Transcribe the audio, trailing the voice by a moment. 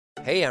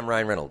Hey, I'm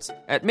Ryan Reynolds.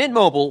 At Mint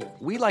Mobile,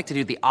 we like to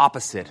do the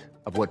opposite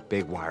of what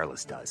Big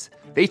Wireless does.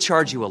 They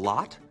charge you a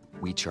lot,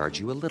 we charge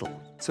you a little.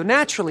 So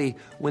naturally,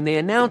 when they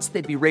announced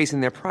they'd be raising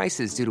their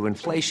prices due to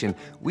inflation,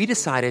 we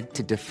decided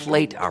to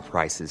deflate our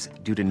prices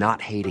due to not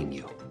hating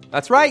you.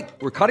 That's right.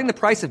 We're cutting the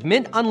price of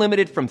Mint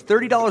Unlimited from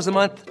 $30 a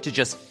month to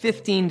just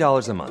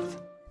 $15 a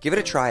month. Give it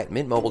a try at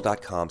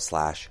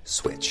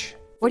mintmobile.com/switch.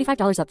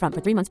 $45 up front for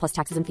 3 months plus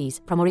taxes and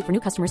fees. Promo rate for new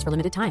customers for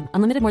limited time.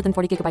 Unlimited more than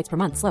 40 gigabytes per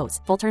month. Slows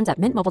full terms at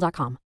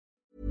mintmobile.com.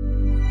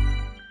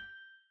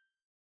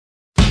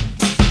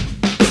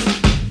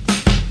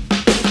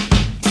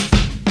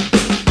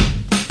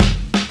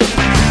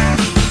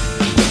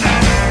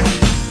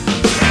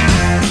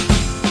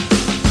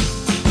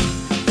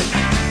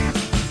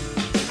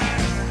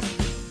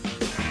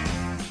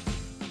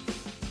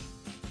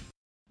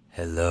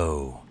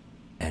 Hello,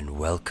 and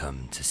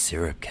welcome to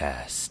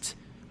Syrupcast.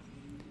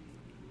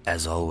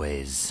 As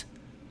always,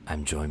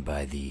 I'm joined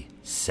by the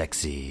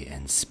sexy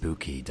and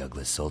spooky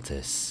Douglas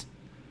Soltis.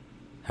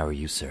 How are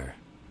you, sir?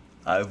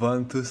 I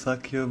want to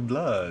suck your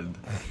blood.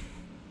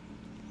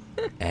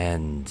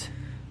 And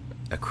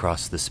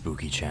across the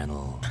spooky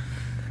channel,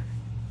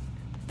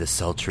 the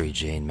sultry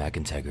Jane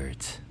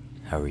McIntaggart.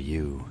 How are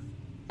you?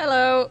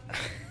 Hello.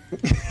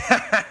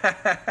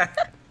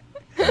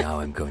 Now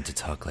I'm going to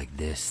talk like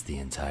this the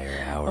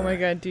entire hour. Oh my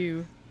god,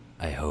 do.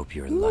 I hope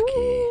you're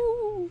lucky.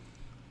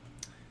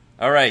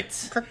 All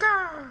right.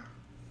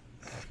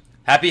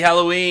 Happy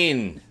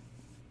Halloween.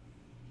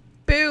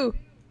 Boo.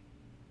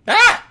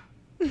 Ah!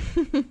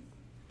 It's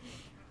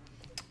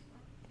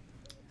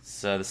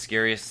the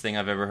scariest thing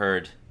I've ever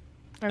heard.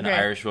 An Okay.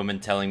 Irish woman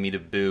telling me to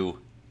boo.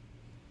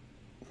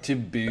 To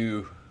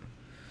boo.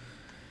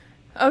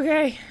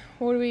 Okay.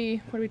 What are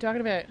we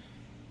talking about?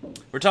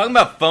 We're talking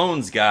about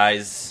phones,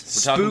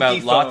 guys. We're talking about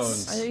Spooky lots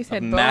phones. I thought you of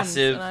said bones,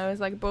 massive. and I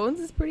was like, bones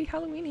is pretty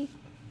Halloweeny.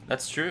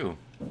 That's true.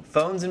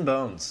 Phones and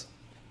bones.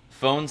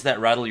 Phones that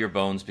rattle your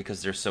bones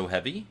because they're so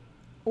heavy.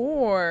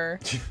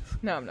 Or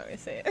no, I'm not gonna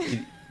say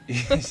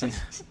it.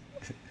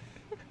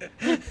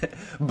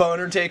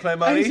 Boner, take my I'm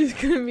money.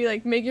 just gonna be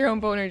like, make your own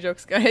boner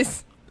jokes,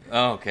 guys.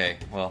 Oh, okay.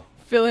 Well,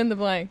 Fill in the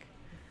blank.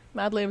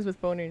 Mad Libs with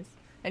boners.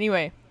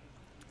 Anyway,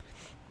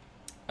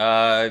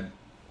 yeah.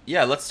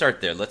 Let's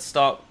start there. Let's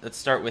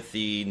start with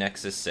the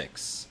Nexus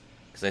 6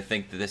 because I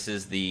think that this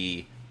is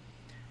the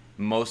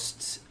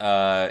most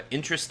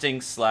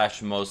interesting /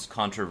 most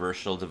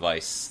controversial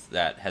device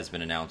that has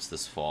been announced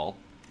this fall.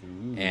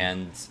 Ooh.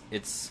 And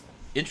it's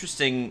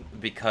interesting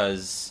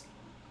because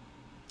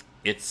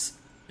it's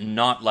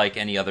not like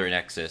any other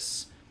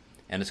Nexus,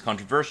 and it's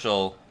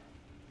controversial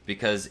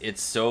because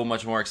it's so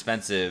much more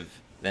expensive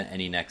than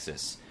any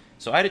Nexus.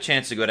 So I had a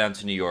chance to go down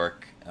to New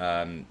York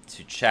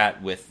to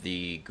chat with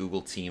the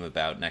Google team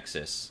about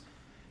Nexus,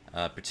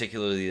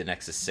 particularly the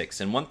Nexus 6.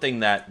 And one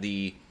thing that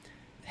the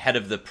head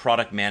of the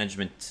product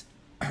management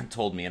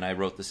told me, and I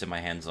wrote this in my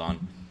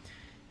hands-on,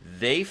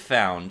 they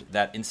found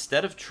that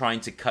instead of trying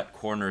to cut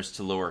corners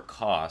to lower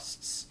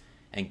costs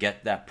and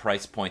get that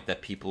price point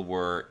that people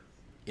were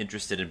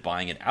interested in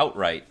buying it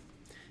outright,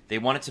 they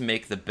wanted to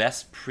make the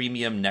best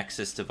premium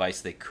Nexus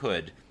device they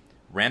could,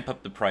 ramp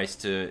up the price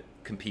to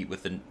compete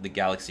with the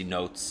Galaxy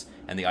Notes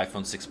and the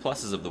iPhone 6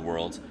 Pluses of the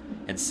world,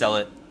 and sell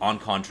it on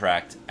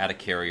contract at a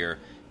carrier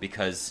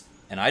because,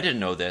 and I didn't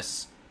know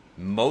this,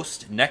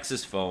 most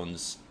Nexus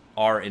phones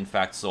are in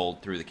fact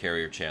sold through the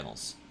carrier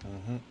channels.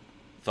 Mm-hmm.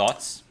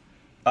 Thoughts?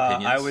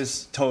 Opinions? I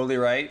was totally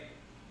right.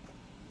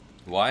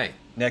 Why?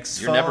 Nexus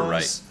You're phones, never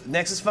right.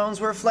 Nexus phones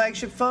were a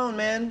flagship phone,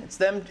 man. It's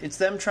them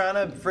trying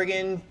to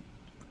friggin'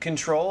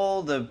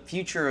 control the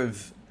future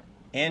of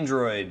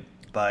Android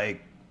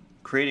by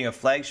creating a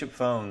flagship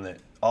phone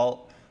that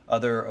all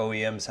other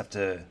OEMs have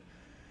to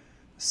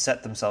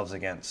set themselves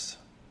against.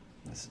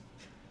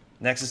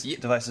 Nexus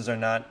devices are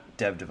not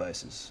dev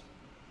devices.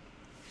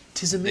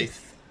 'Tis a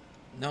myth.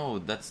 No,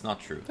 that's not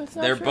true. that's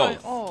not They're true both.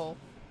 at all.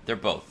 They're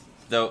both.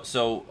 Though,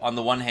 so on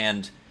the one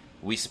hand,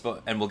 we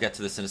spoke, and we'll get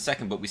to this in a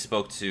second, but we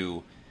spoke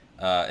to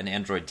an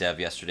Android dev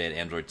yesterday at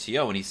Android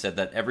TO, and he said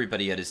that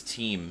everybody at his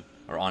team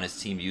or on his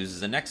team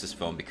uses a Nexus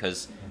phone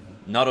because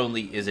not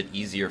only is it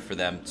easier for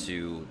them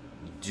to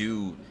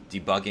do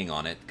debugging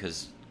on it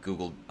because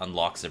Google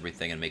unlocks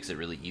everything and makes it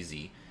really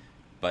easy,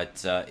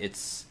 but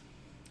it's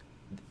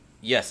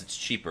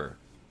cheaper.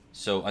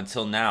 So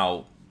until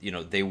now,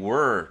 they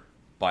were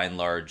by and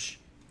large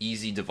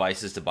easy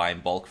devices to buy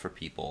in bulk for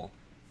people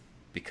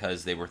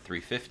because they were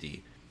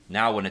 $350.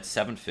 Now when it's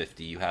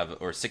 $750,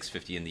 or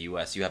 $650 in the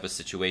US, you have a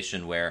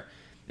situation where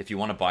if you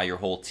want to buy your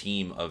whole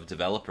team of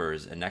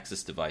developers a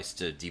Nexus device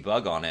to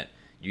debug on it,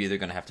 you're either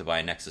going to have to buy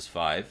a Nexus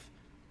 5,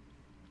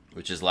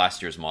 which is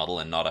last year's model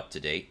and not up to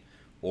date,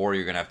 or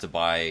you're going to have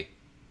to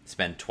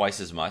spend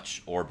twice as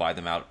much or buy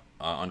them out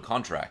on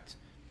contract.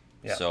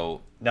 Yeah.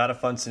 So not a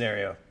fun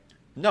scenario.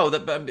 No,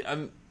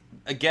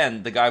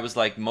 again, the guy was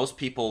like, most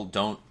people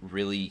don't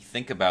really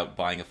think about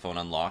buying a phone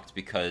unlocked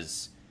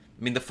because,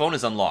 the phone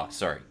is unlocked,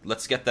 sorry.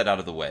 Let's get that out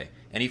of the way.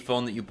 Any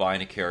phone that you buy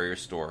in a carrier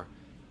store,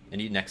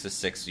 any Nexus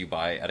 6 you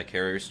buy at a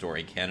carrier store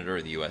in Canada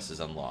or the US is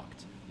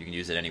unlocked. You can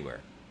use it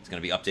anywhere. It's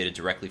going to be updated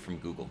directly from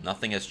Google.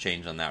 Nothing has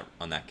changed on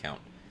that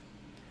count.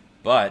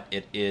 But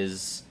it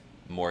is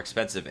more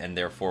expensive and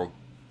therefore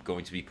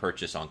going to be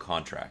purchased on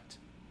contract.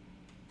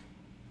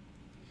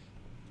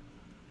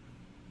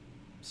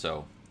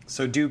 So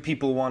do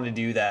people want to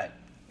do that?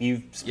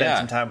 You've spent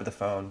some time with the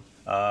phone.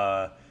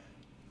 At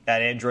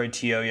Android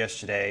TO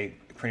yesterday,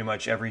 pretty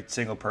much every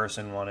single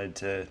person wanted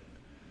to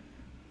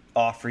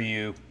offer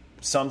you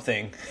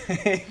something.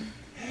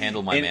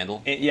 Handle my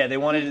mandle. Yeah, they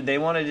wanted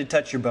to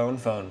touch your bone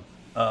phone.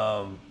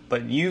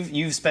 But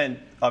you've spent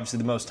obviously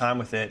the most time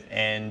with it,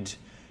 and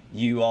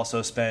you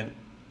also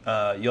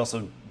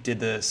did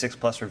the 6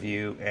 Plus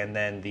review and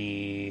then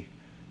the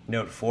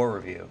Note 4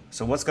 review.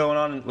 So what's going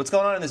on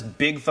in this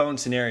big phone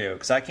scenario?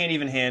 Because I can't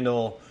even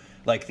handle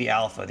like the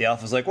Alpha. The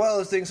Alpha's like, well,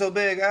 this thing's so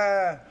big,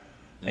 and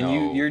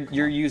No.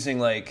 you're using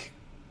like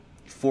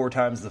 4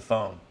 times the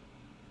phone.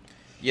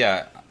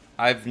 Yeah,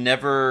 I've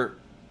never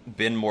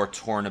been more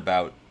torn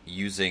about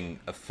using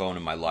a phone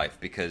in my life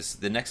because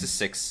the Nexus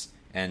 6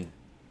 and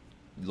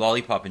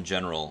Lollipop in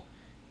general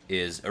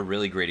is a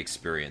really great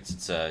experience.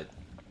 It's a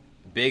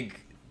big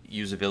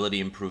usability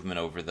improvement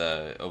over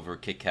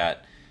KitKat.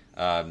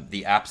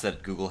 The apps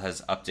that Google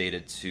has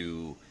updated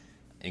to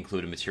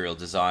include a material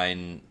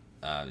design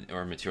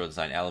or material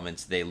design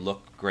elements, they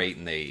look great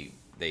and they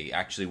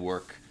actually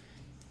work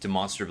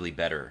demonstrably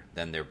better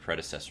than their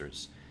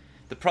predecessors.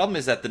 The problem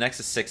is that the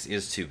Nexus 6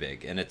 is too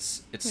big, and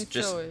it's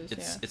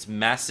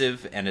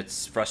massive, and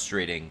it's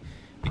frustrating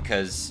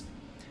because,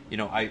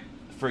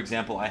 for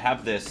example, I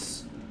have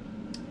this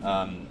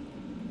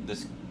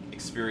this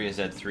Xperia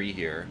Z3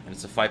 here, and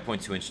it's a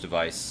 5.2-inch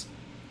device.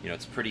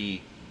 It's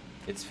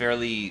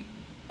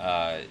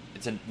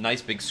a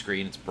nice big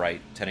screen. It's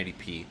bright,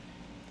 1080p,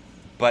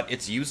 but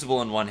it's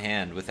usable in one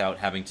hand without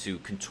having to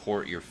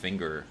contort your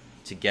finger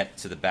to get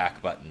to the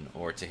back button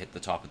or to hit the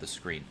top of the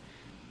screen.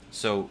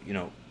 So,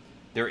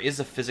 there is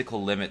a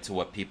physical limit to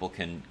what people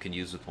can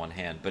use with one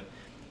hand. But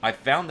I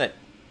found that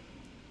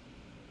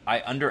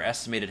I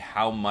underestimated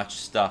how much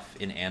stuff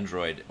in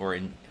Android or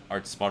in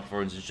our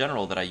smartphones in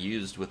general that I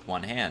used with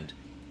one hand.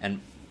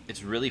 And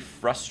it's really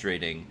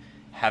frustrating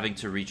having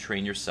to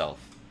retrain yourself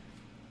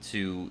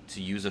to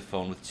use a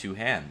phone with 2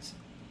 hands.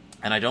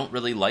 And I don't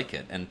really like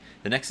it. And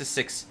the Nexus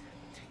 6,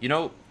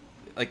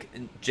 like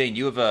Jane,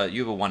 you have a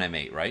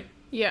 1M8, right?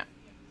 Yeah.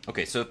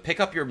 Okay, so pick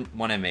up your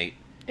 1M8.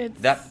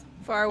 It's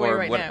far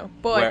away now,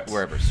 but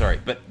wherever. Sorry,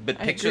 but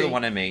picture agree. the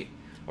 1M8,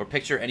 or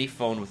picture any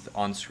phone with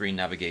on-screen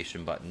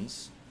navigation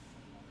buttons.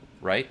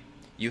 Right?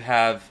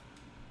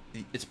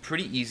 It's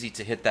pretty easy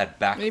to hit that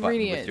back it button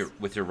really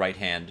with your right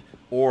hand,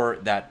 or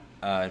that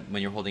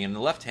when you're holding it in the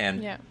left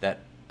hand, that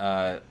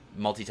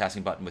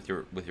multitasking button with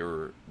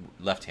your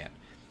left hand.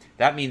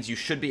 That means you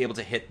should be able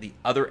to hit the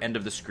other end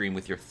of the screen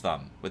with your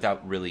thumb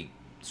without really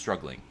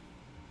struggling.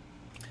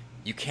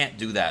 You can't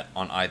do that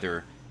on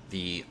either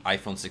the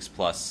iPhone 6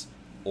 Plus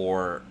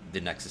or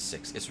the Nexus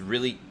 6. It's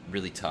really,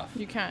 really tough.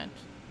 You can't.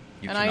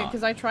 Cannot.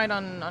 Because I tried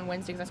on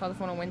Wednesday, because I saw the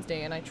phone on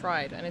Wednesday, and I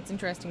tried, and it's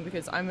interesting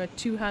because I'm a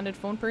 2-handed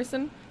phone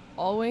person,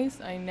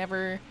 always.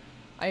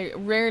 I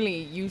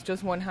rarely use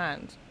just one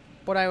hand.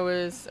 But I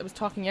was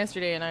talking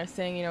yesterday, and I was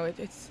saying,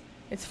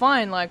 it's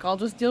fine, like, I'll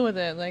just deal with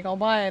it, like, I'll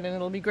buy it, and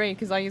it'll be great,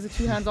 because I use it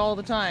 2 hands all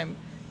the time.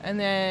 And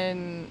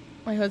then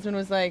my husband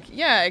was like,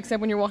 yeah,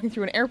 except when you're walking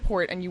through an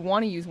airport and you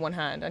want to use one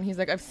hand. And he's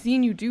like, I've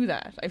seen you do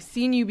that. I've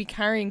seen you be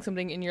carrying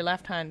something in your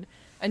left hand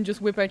and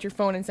just whip out your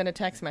phone and send a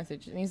text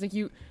message. And he's like,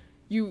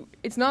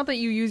 it's not that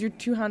you use your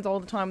 2 hands all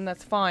the time and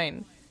that's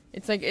fine.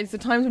 It's like, it's the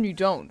times when you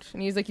don't.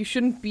 And he's like, you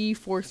shouldn't be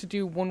forced to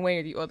do one way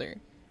or the other.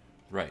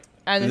 Right.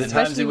 And the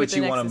times in which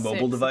you want a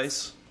mobile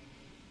device?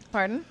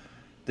 Pardon?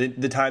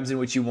 The times in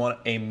which you want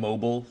a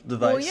mobile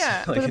device? Well,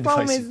 yeah, like but the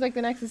problem is, like,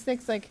 the Nexus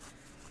 6, like,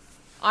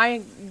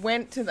 I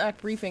went to that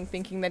briefing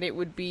thinking that it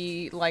would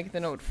be like the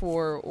Note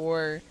 4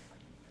 or,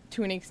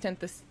 to an extent,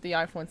 the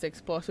iPhone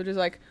 6 Plus, which is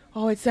like,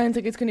 oh, it sounds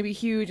like it's going to be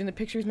huge and the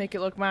pictures make it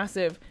look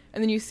massive.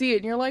 And then you see it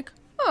and you're like,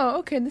 oh,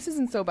 okay, this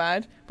isn't so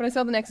bad. But I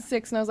saw the Nexus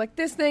 6 and I was like,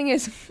 this thing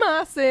is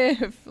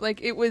massive.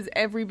 Like, it was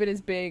every bit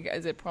as big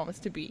as it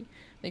promised to be.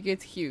 Like,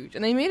 it's huge.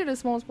 And they made it as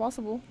small as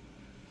possible.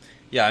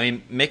 Yeah, I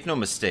mean, make no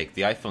mistake,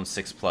 the iPhone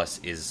 6 Plus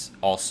is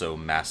also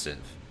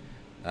massive.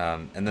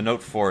 And the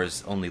Note 4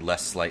 is only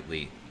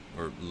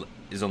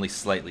only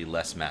slightly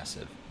less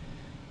massive.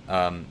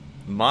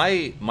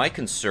 My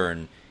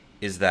concern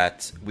is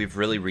that we've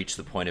really reached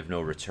the point of no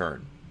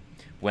return.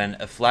 When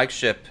a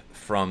flagship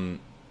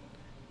from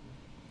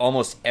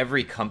almost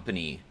every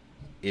company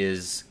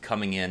is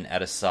coming in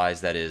at a size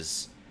that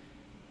is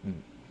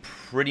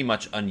pretty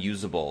much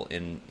unusable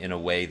in a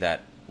way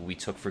that we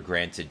took for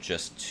granted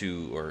just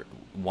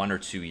 1 or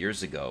 2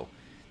 years ago,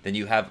 then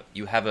you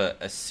have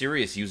a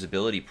serious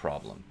usability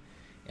problem.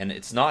 And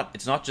it's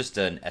not just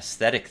an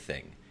aesthetic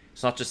thing.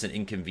 It's not just an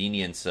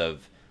inconvenience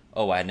of,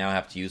 oh, I now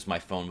have to use my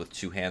phone with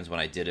 2 hands when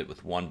I did it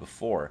with one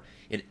before.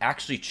 It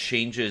actually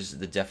changes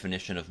the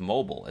definition of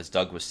mobile, as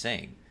Doug was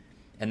saying.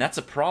 And that's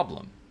a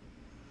problem.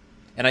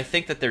 And I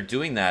think that they're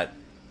doing that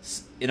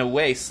in a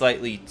way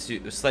slightly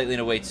in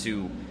a way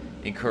to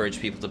encourage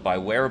people to buy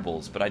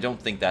wearables, but I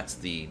don't think that's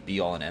the be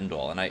all and end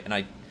all. And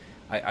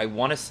I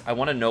want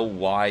to know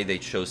why they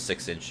chose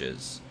 6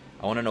 inches.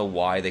 I want to know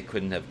why they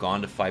couldn't have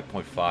gone to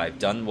 5.5,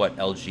 done what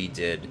LG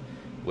did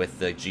with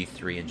the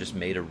G3, and just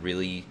made a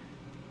really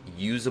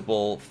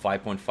usable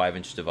 5.5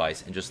 inch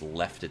device and just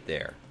left it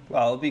there.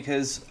 Well,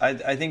 because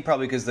I think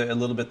probably because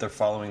they're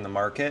following the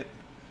market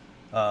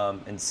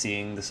and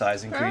seeing the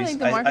size increase. I think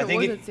the market I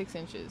think was it, at 6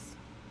 inches.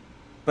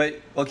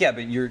 But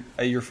but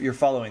you're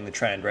following the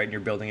trend, right? And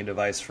you're building a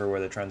device for where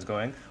the trend's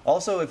going.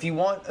 Also, if you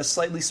want a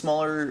slightly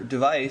smaller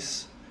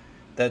device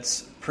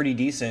that's pretty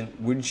decent,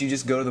 wouldn't you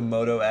just go to the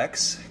Moto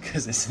X?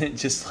 Because isn't it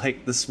just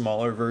like the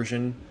smaller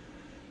version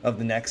of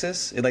the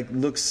Nexus? It like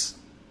looks,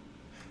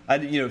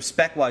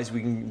 spec wise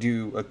we can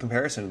do a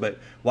comparison, but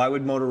why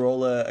would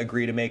Motorola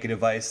agree to make a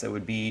device that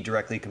would be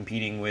directly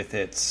competing with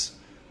its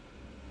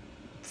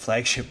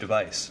flagship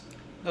device?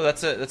 No,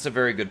 that's a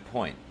very good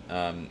point.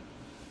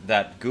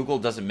 That Google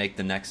doesn't make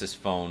the Nexus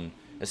phone,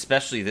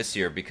 especially this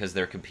year, because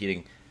they're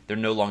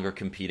no longer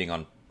competing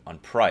on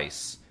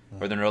price,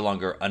 or they're no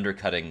longer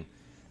undercutting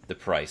the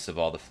price of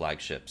all the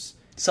flagships.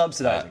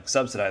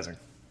 Subsidizing.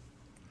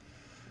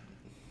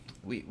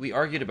 We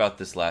argued about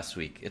this last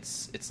week.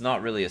 It's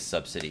not really a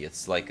subsidy.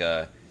 It's like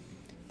they're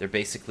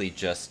basically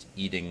just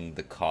eating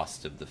the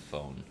cost of the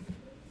phone.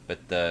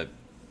 But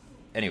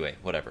anyway,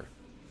 whatever.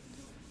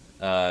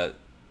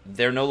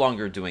 They're no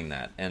longer doing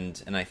that,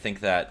 and I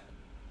think that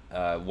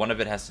one of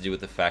it has to do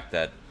with the fact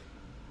that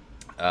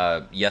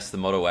yes, the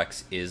Moto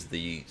X is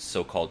the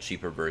so-called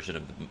cheaper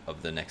version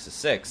of the Nexus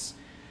 6,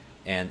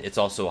 and it's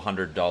also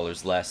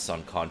 $100 less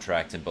on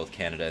contract in both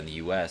Canada and the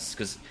US.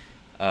 Because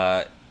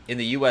in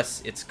the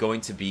US, it's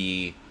going to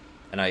be,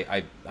 and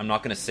I'm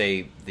not going to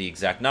say the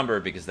exact number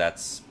because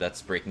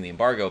that's breaking the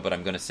embargo, but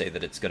I'm going to say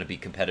that it's going to be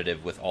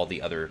competitive with all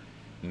the other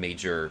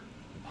major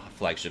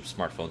flagship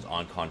smartphones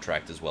on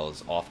contract as well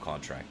as off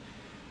contract.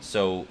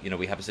 So,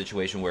 we have a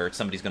situation where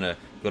somebody's going to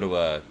go to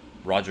a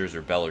Rogers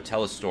or Bell or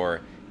Telus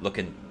store, look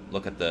at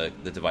the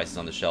devices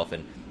on the shelf,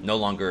 and no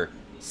longer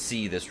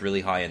see this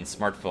really high-end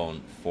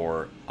smartphone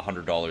for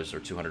 $100 or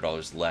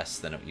 $200 less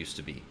than it used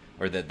to be,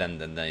 or than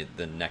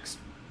the next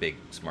big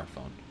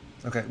smartphone.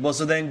 Okay. Well,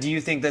 so then do you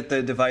think that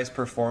the device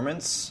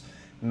performance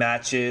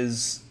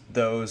matches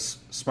those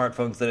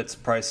smartphones that it's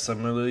priced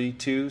similarly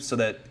to, so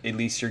that at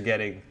least you're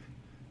getting,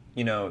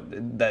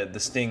 that the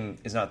sting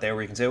is not there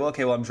where you can say, well,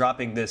 okay, well, I'm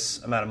dropping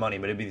this amount of money,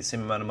 but it'd be the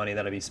same amount of money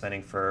that I'd be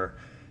spending for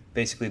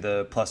basically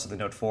the Plus of the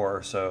Note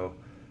 4, so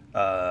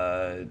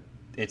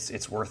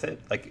it's worth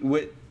it? Like,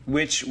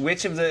 which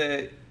of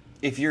the,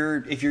 if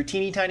your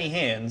teeny tiny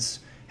hands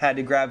had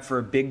to grab for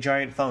a big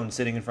giant phone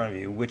sitting in front of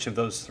you, which of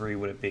those three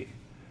would it be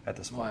at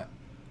this point?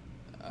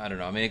 I don't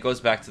know. I mean, it goes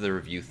back to the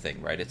review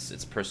thing, right?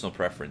 It's personal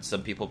preference.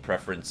 Some people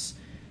preference,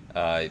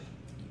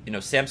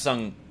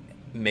 Samsung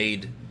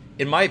made,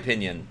 in my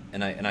opinion,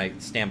 and I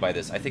stand by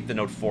this, I think the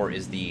Note 4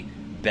 is the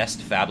best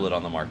phablet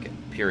on the market,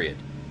 period.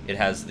 It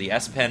has the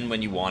S Pen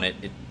when you want it.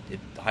 It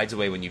hides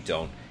away when you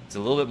don't. It's a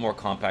little bit more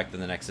compact than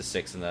the Nexus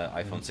 6 and the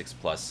iPhone 6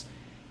 Plus.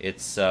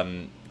 It's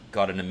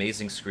got an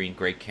amazing screen,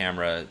 great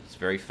camera, it's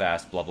very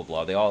fast, blah, blah,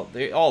 blah.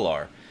 They all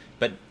are.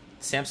 But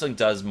Samsung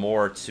does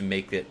more to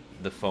make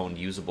the phone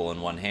usable in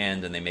one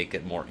hand, and they make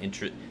it more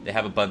they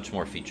have a bunch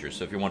more features.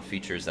 So if you want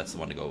features, that's the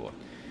one to go with.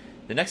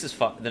 The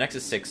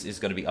Nexus 6 is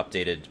going to be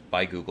updated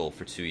by Google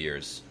for 2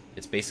 years.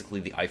 It's basically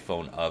the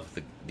iPhone of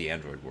the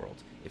Android world.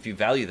 If you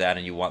value that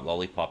and you want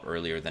Lollipop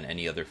earlier than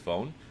any other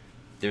phone,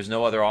 there's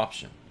no other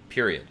option,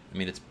 period. I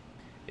mean,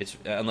 it's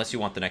unless you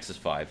want the Nexus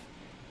 5.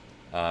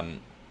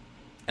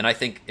 And I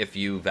think if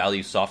you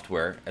value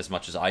software as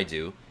much as I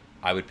do,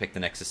 I would pick the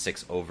Nexus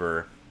 6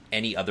 over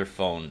any other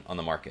phone on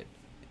the market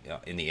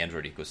in the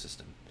Android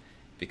ecosystem,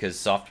 because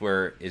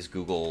software is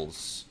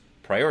Google's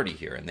priority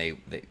here, and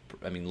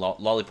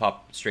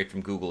Lollipop straight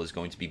from Google is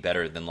going to be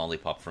better than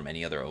Lollipop from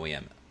any other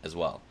OEM as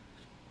well.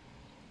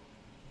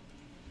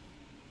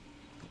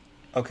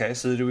 Okay,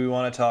 so do we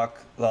want to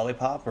talk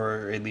Lollipop,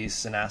 or at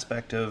least an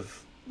aspect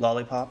of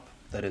Lollipop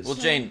that is? Well,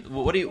 Jane,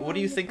 what do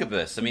you think of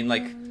this? I mean,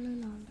 like,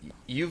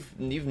 you've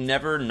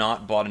never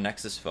not bought a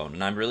Nexus phone,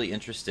 and I'm really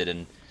interested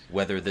in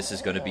whether this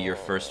is going to be your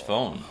first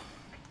phone.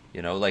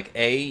 They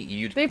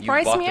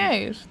price me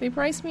out. They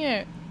price me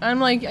out. I'm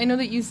like, I know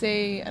that you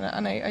say,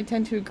 and I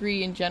tend to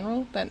agree in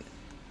general that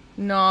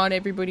not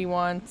everybody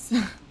wants,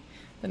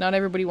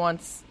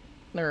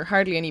 or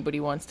hardly anybody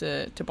wants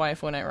to buy a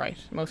phone outright.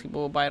 Most people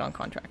will buy it on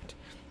contract.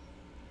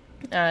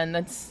 And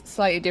that's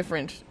slightly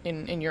different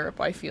in Europe,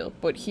 I feel,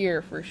 but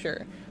here for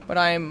sure. But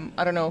I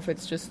don't know if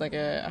it's just like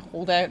a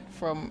holdout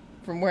from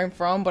where I'm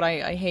from, but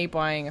I hate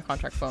buying a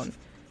contract phone.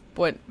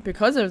 But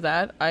because of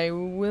that, I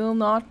will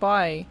not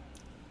buy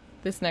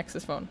this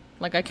Nexus phone.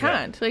 Like, I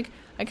can't. Yeah. Like,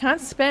 I can't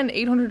spend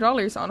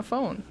 $800 on a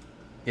phone.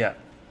 Yeah.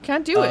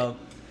 Can't do it.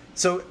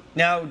 So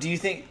now, do you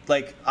think,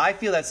 like, I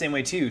feel that same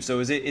way too.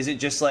 So is it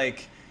just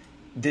like,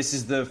 this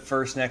is the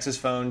first Nexus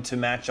phone to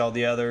match all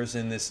the others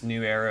in this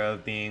new era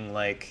of being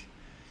like,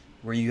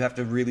 where you have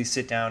to really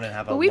sit down and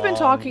have a long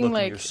look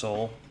at your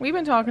soul? We've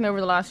been talking over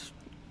the last,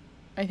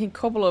 I think,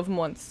 couple of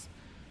months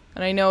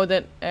And I know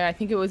that I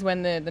think it was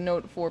when the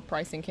Note 4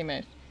 pricing came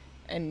out,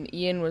 and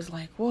Ian was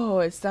like, "Whoa,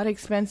 it's that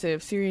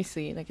expensive?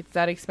 Seriously, like it's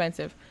that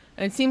expensive?"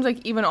 And it seems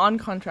like even on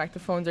contract, the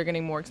phones are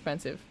getting more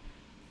expensive,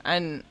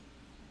 and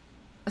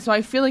so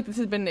I feel like this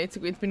has been it's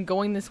been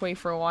going this way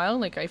for a while.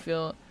 Like I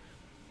feel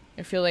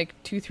like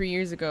 2-3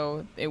 years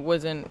ago it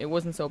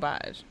wasn't so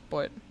bad,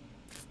 but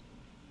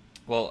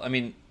Well, I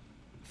mean,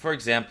 for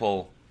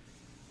example,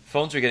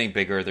 phones are getting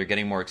bigger. They're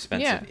getting more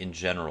expensive Yeah. in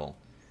general.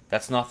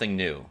 That's nothing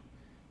new.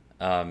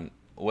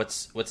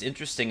 What's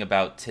interesting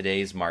about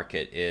today's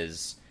market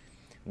is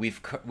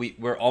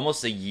we're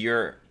almost a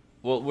year.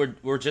 Well,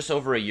 we're just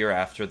over a year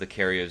after the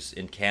carriers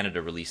in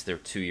Canada released their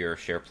 2-year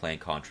share plan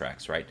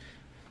contracts, right?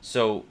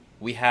 So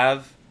we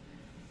have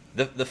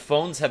the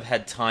phones have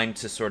had time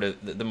to sort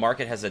of the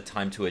market has had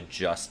time to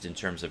adjust in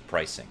terms of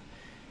pricing,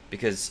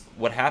 because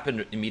what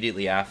happened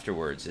immediately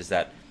afterwards is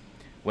that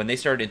when they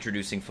started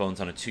introducing phones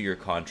on a 2-year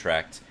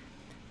contract,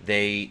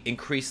 they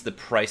increased the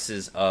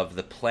prices of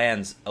the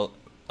plans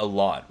a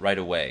lot right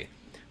away.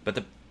 But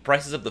the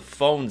prices of the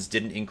phones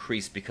didn't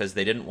increase because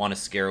they didn't want to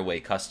scare away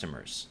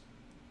customers.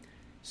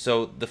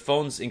 So the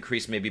phones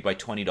increased maybe by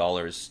 $20,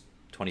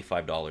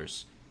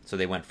 $25. So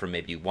they went from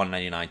maybe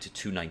 $199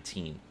 to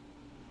 $219.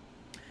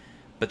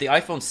 But the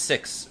iPhone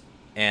 6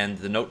 and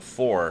the Note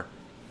 4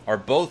 are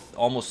both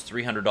almost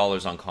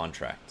 $300 on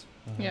contract.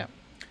 yeah.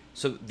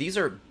 So these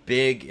are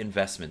big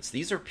investments.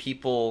 These are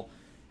people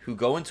who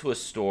go into a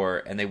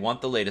store and they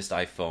want the latest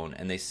iPhone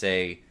and they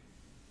say,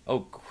 "Oh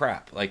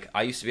crap! Like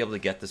I used to be able to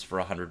get this for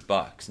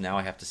 $100. Now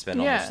I have to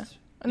spend Yeah, almost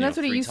and that's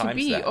what it 3 used to times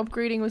be. that."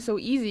 Upgrading was so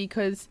easy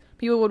because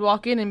people would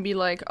walk in and be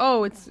like,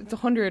 "Oh, it's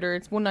 100 or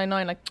it's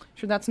 199." Like,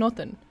 sure, that's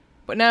nothing.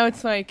 But now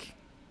it's like,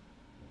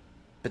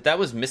 But that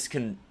was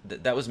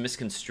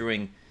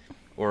misconstruing,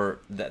 or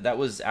that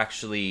was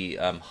actually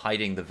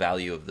hiding the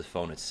value of the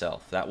phone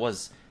itself. That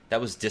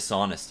was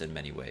dishonest in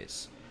many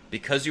ways,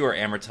 because you are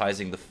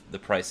amortizing the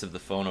price of the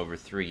phone over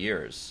 3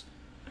 years.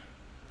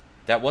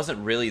 That wasn't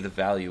really the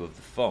value of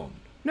the phone.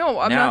 no,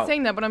 I'm Now- not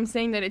saying that, but I'm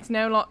saying that it's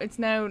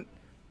now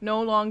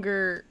no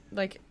longer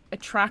like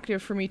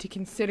attractive for me to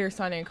consider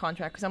signing a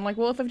contract because I'm like,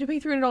 well, if I have to pay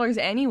 $300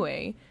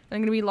 anyway, and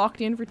I'm going to be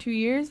locked in for 2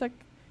 years, like,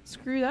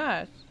 screw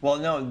that. Well,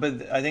 no,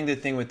 but I think the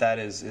thing with that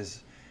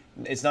is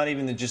it's not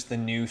even just the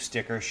new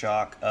sticker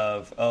shock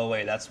of, oh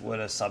wait, that's what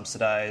a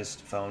subsidized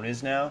phone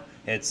is now.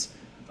 It's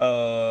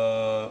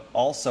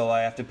also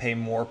I have to pay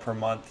more per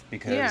month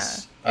because Yeah,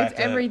 I have it's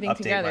to everything update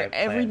together. my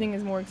plan. Everything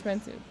is more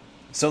expensive.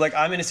 So like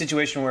I'm in a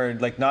situation where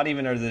like not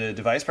even are the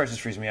device prices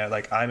freezing me out.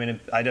 Like I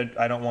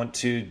don't want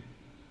to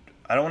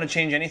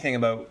change anything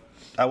about.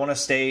 I want to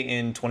stay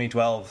in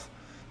 2012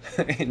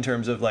 in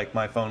terms of like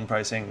my phone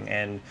pricing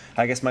and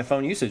I guess my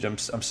phone usage. I'm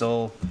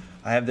still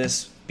I have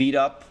this beat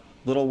up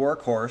little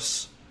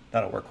workhorse,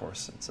 not a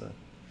workhorse.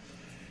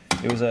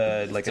 It was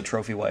a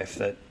trophy wife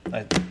that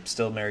I'm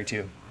still married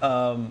to.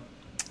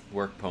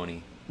 Work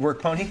pony.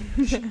 Work pony,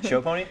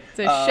 show pony. It's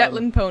a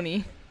Shetland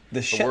pony. The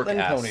work Shetland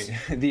ass.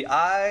 pony,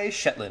 the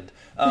Shetland,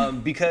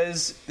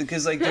 because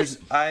like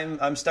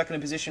I'm stuck in a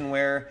position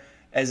where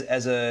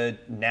as a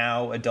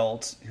now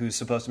adult who's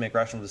supposed to make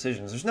rational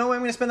decisions, there's no way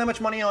I'm going to spend that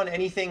much money on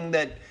anything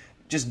that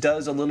just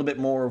does a little bit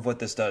more of what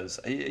this does.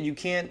 I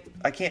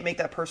can't make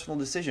that personal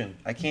decision.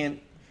 I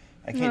can't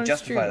it's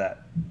justify true.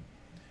 that.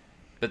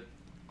 But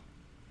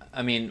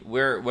I mean,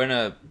 we're in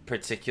a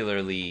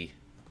particularly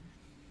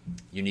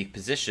unique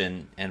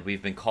position, and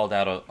we've been called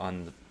out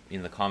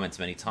in the comments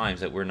many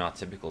times that we're not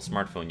typical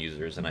smartphone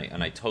users, and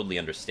I totally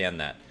understand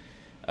that.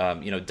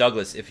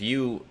 Douglas, if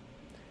you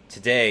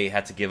today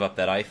had to give up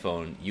that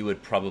iPhone, you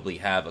would probably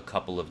have a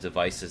couple of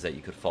devices that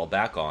you could fall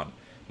back on.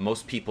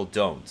 Most people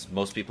don't.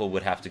 Most people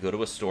would have to go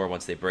to a store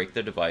once they break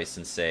their device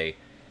and say,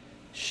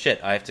 "Shit,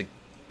 I have to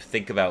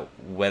think about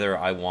whether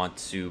I want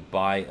to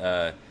buy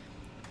a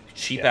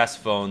cheap-ass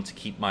phone to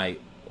keep my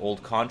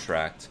old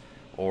contract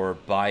or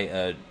buy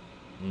a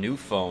new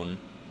phone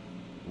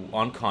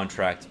on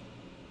contract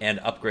and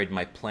upgrade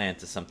my plan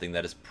to something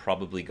that is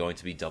probably going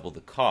to be double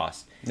the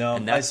cost." No,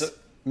 and that's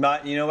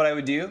you know what I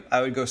would do? I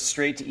would go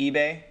straight to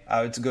eBay.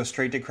 I would go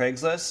straight to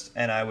Craigslist,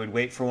 and I would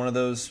wait for one of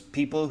those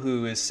people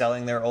who is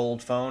selling their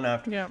old phone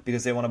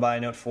because they want to buy a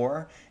Note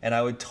 4, and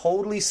I would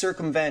totally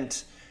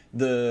circumvent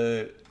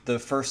the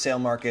first sale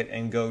market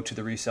and go to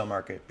the resale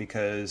market,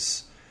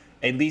 because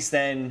at least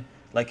then,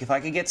 like if I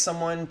could get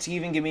someone to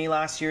even give me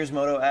last year's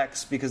Moto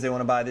X because they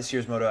want to buy this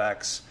year's Moto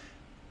X,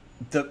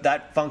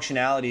 that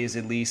functionality is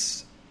at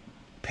least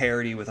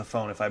parity with a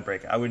phone. If I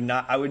break it, I would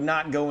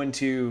not go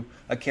into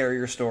a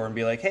carrier store and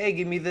be like, hey,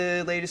 give me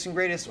the latest and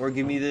greatest, or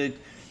give me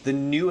the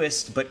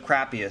newest but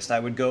crappiest. I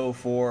would go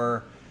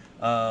for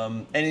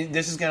and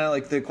this is kind of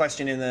like the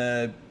question in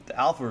the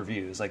alpha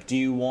reviews, like, do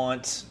you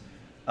want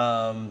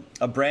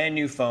a brand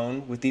new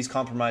phone with these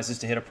compromises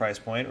to hit a price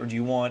point, or do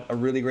you want a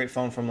really great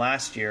phone from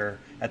last year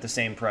at the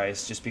same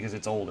price just because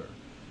it's older?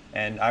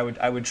 And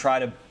I would try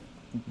to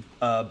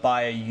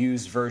buy a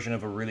used version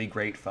of a really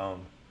great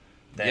phone.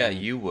 Yeah,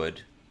 you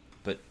would,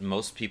 but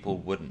most people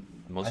wouldn't.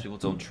 Most people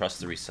don't trust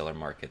the reseller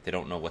market. They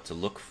don't know what to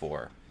look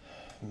for.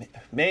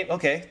 Maybe,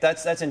 okay,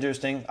 that's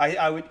interesting.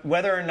 I would,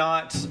 whether or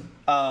not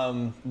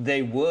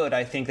they would,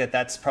 I think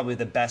that's probably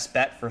the best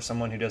bet for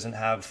someone who doesn't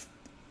have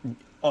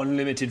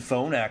unlimited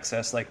phone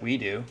access like we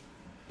do.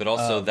 But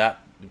also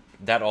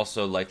that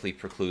also likely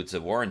precludes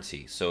a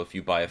warranty. So if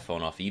you buy a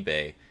phone off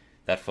eBay,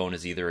 that phone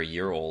is either a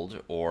year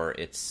old or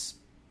it's,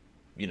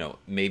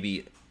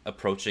 maybe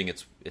approaching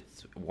its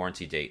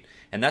warranty date,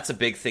 and that's a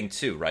big thing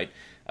too, right?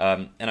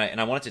 And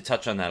I wanted to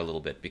touch on that a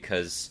little bit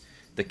because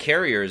the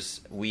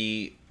carriers,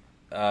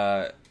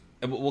 and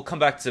we'll come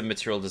back to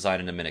material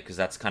design in a minute because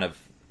that's kind of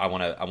I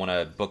want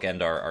to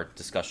bookend our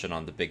discussion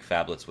on the big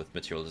phablets with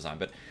material design,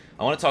 but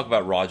I want to talk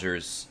about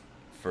Rogers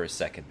for a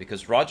second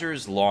because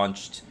Rogers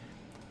launched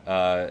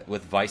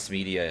with Vice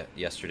Media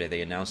yesterday.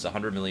 They announced a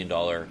 $100 million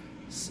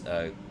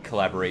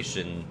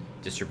collaboration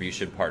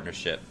distribution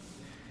partnership.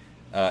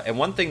 And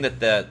one thing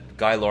that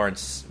Guy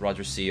Lawrence,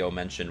 Rogers CEO,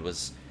 mentioned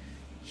was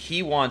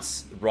he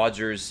wants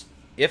Rogers,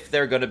 if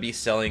they're going to be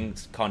selling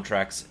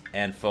contracts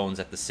and phones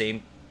at the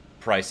same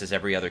price as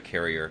every other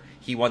carrier,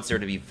 he wants there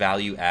to be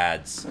value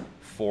adds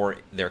for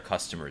their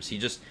customers.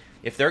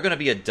 If they're going to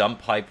be a dumb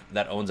pipe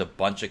that owns a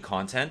bunch of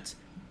content,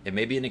 it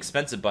may be an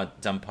expensive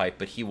dumb pipe,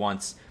 but he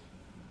wants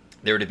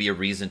there to be a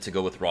reason to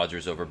go with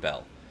Rogers over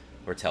Bell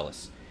or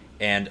TELUS.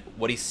 And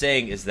what he's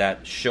saying is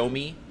that Show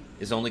Me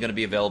is only going to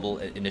be available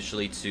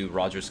initially to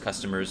Rogers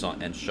customers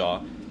and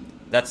Shaw.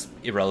 That's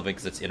irrelevant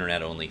because it's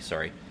internet only,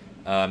 sorry.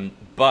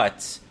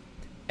 But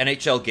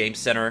NHL Game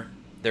Center,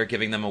 they're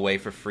giving them away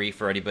for free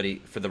for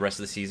anybody for the rest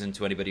of the season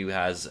to anybody who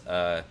has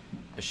a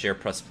Share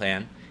Plus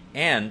plan.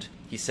 And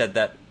he said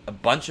that a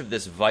bunch of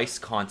this Vice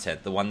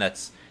content,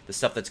 the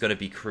stuff that's going to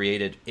be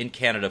created in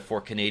Canada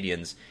for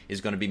Canadians, is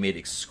going to be made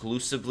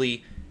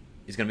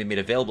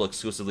available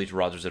exclusively to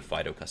Rogers and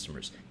Fido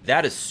customers.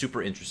 That is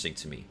super interesting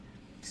to me.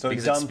 So a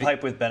dumb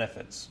pipe with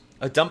benefits.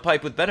 A dumb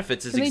pipe with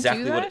benefits is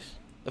exactly what it,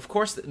 Of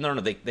course, no,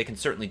 they can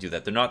certainly do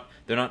that. They're not.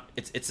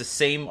 It's the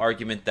same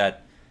argument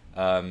that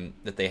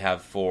they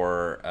have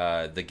for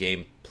the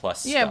Game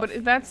Plus. Yeah, stuff.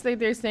 but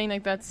they're saying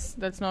like that's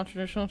not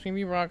traditional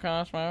TV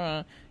broadcast.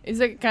 Is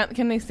it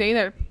can they say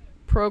that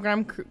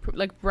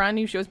like brand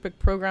new shows, but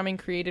programming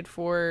created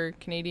for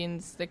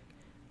Canadians? Like,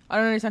 I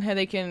don't understand how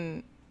they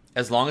can.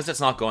 As long as it's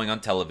not going on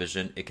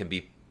television, it can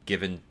be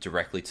given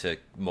directly to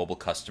mobile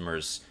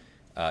customers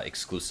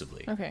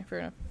exclusively. Okay, fair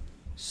enough.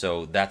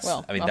 So that's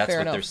what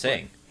they're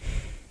saying.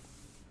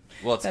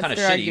 Well, it's kind of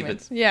shitty,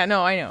 argument. But yeah,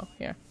 no, I know,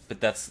 yeah. But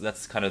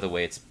that's kind of the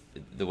way it's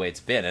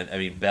been. And I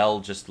mean, Bell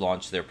just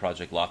launched their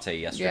Project Latte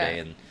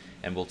yesterday,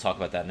 and we'll talk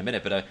about that in a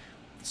minute. But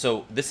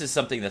so this is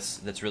something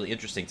that's really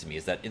interesting to me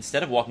is that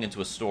instead of walking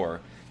into a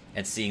store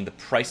and seeing the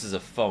prices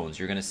of phones,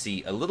 you're going to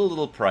see a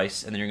little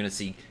price, and then you're going to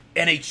see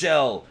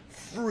NHL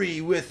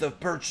free with a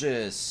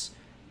purchase,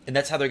 and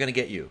that's how they're going to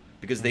get you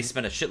because they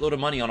spend a shitload of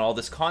money on all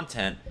this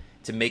content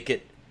to make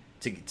it.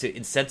 To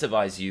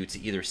incentivize you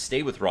to either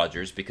stay with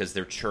Rogers because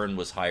their churn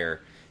was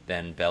higher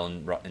than Bell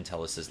and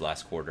TELUS's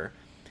last quarter,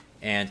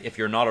 and if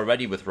you're not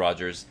already with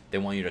Rogers, they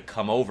want you to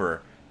come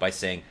over by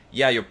saying,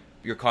 yeah,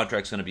 your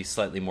contract's going to be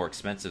slightly more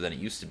expensive than it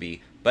used to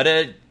be, but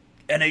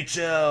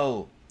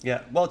NHL.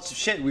 Yeah, well, it's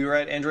shit. We were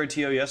at Android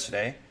TO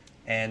yesterday,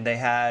 and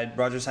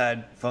Rogers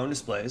had phone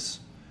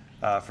displays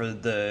for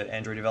the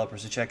Android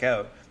developers to check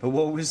out. But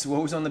what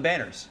was on the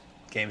banners?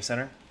 Game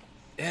Center,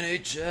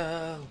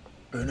 NHL.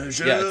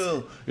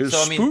 NHL is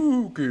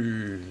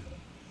spooky.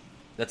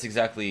 That's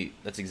exactly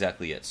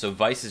it. So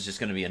Vice is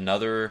just going to be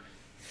another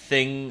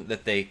thing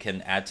that they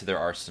can add to their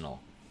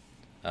arsenal,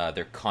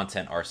 their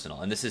content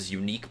arsenal, and this is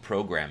unique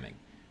programming,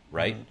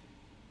 right? Mm-hmm.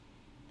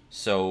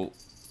 So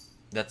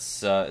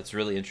that's it's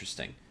really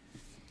interesting.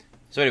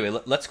 So anyway,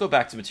 let's go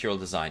back to material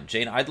design.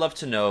 Jane, I'd love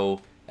to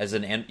know,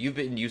 you've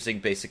been using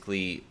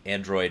basically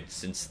Android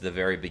since the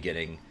very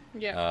beginning,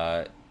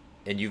 and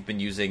you've been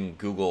using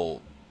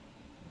Google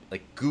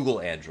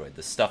Android,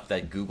 the stuff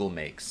that Google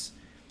makes,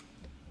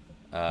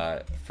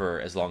 for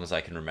as long as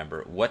I can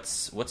remember.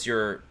 What's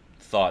your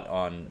thought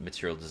on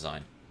material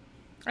design?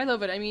 I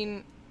love it. I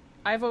mean,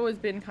 I've always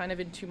been kind of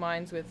in two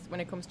minds when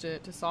it comes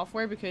to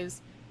software, because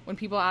when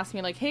people ask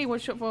me like, hey,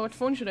 what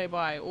phone should I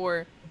buy?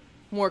 Or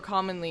more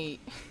commonly,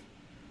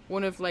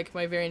 one of like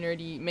my very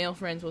nerdy male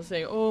friends will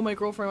say, oh, my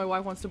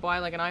wife wants to buy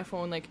like an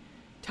iPhone, like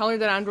tell her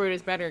that Android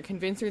is better,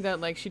 convince her that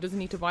like she doesn't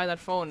need to buy that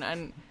phone,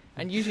 and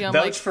usually I'm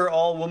vouch for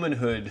all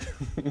womanhood.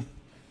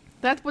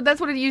 That's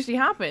what it usually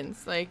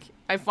happens. Like,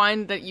 I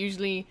find that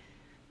usually,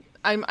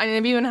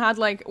 I've even had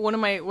like one of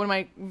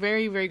my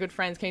very, very good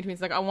friends came to me and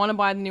said, like, I want to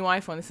buy the new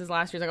iPhone. This is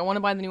last year. Like, I want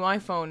to buy the new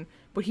iPhone,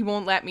 but he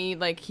won't let me.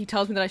 Like, he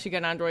tells me that I should get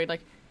an Android.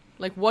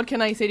 Like what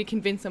can I say to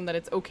convince him that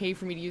it's okay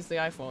for me to use the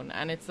iPhone?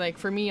 And it's like,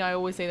 for me, I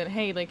always say that,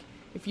 hey, like,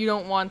 if you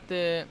don't want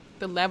the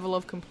level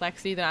of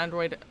complexity that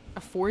Android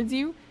affords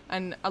you.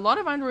 And a lot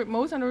of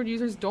most Android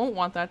users don't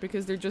want that,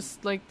 because they're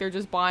just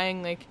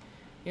buying like,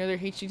 you know, their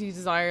HTC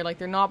Desire. Like,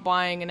 they're not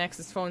buying a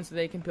Nexus phone so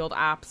they can build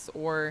apps,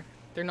 or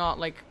they're not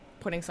like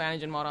putting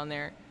CyanogenMod on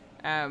there.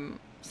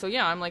 So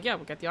yeah, I'm like, yeah,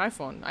 we'll get the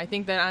iPhone. I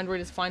think that Android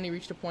has finally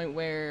reached a point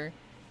where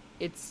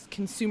it's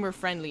consumer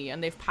friendly,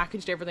 and they've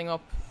packaged everything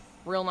up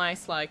real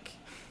nice,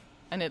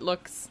 and it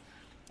looks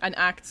and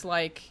acts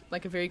like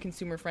a very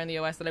consumer friendly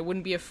OS that I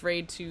wouldn't be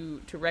afraid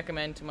to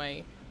recommend to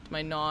my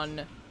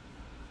non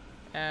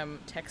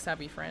tech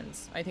savvy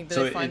friends. I think that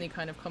So it finally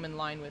kind of come in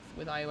line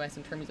with iOS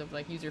in terms of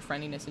like user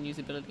friendliness and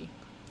usability.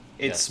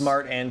 It's Yes.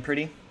 smart and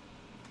pretty.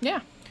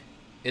 Yeah.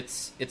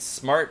 It's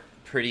smart,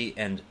 pretty,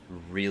 and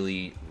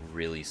really,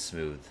 really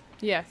smooth.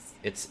 Yes.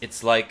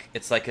 It's like a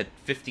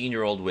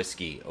 15-year-old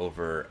whiskey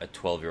over a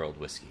 12-year-old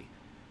whiskey.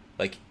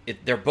 Like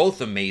they're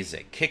both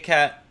amazing. Kit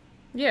Kat,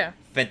 Yeah.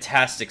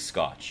 fantastic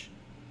Scotch,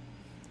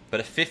 but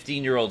a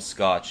 15-year-old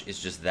Scotch is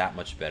just that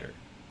much better.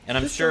 And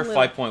I'm Just a sure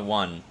little.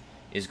 5.1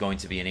 is going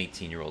to be an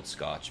 18-year-old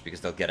Scotch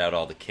because they'll get out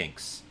all the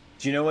kinks.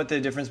 Do you know what the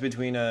difference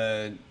between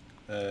a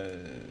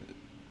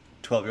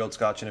 12-year-old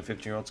Scotch and a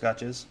 15-year-old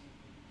Scotch is?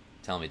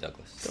 Tell me,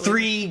 Douglas.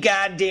 3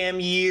 goddamn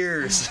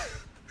years.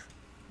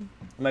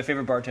 My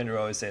favorite bartender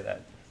will always say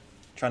that.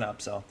 Trying to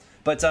upsell.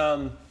 But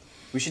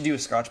we should do a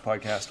Scotch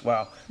podcast.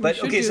 Wow. But we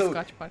should okay, do so a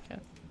Scotch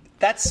podcast.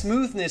 that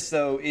smoothness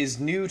though is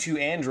new to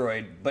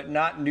Android, but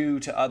not new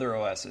to other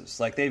OSs.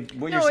 Like it's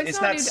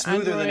it's not not new to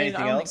smoother than Android,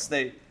 anything I don't else.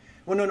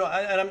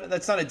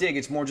 That's not a dig.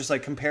 It's more just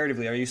like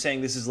comparatively. Are you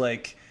saying this is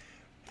like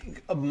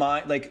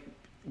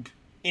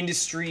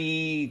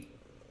industry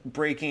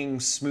breaking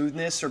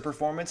smoothness or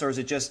performance, or is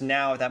it just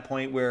now at that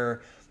point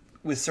where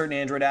with certain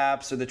Android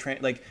apps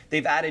or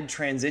they've added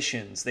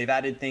transitions, they've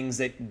added things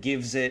that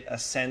gives it a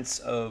sense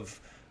of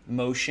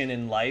motion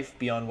and life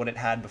beyond what it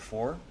had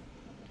before?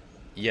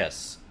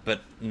 Yes,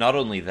 but not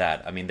only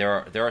that. I mean,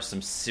 there are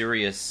some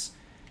serious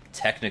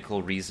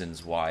technical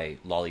reasons why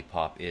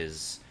Lollipop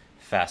is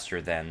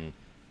faster than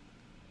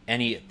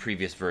any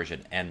previous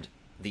version, and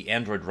the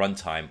Android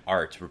runtime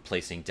art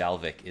replacing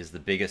Dalvik is the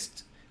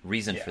biggest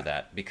reason for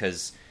that.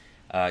 Because,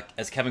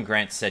 as Kevin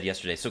Grant said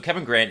yesterday, so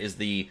Kevin Grant is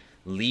the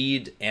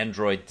lead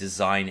Android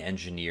design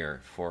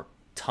engineer for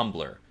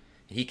Tumblr.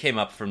 He came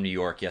up from New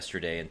York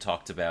yesterday and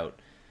talked about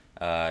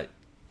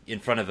in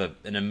front of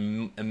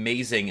an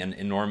amazing and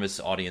enormous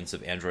audience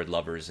of Android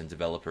lovers and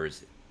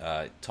developers,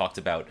 talked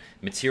about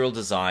material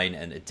design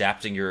and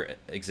adapting your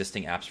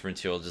existing apps for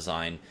material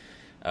design,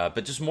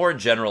 but just more in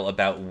general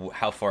about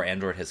how far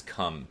Android has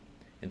come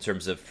in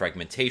terms of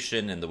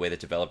fragmentation and the way that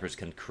developers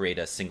can create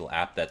a single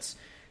app that's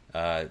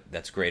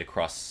great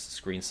across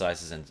screen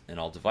sizes and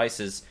all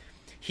devices.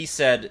 He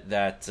said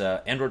that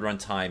Android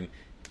Runtime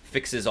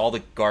fixes all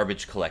the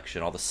garbage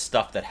collection, all the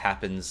stuff that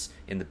happens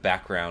in the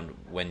background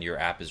when your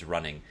app is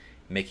running,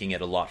 making it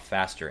a lot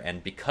faster.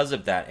 And because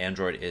of that,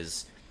 Android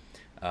is,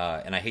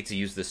 and I hate to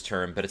use this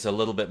term, but it's a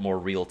little bit more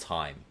real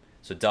time.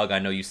 So, Doug, I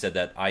know you said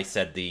that I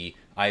said the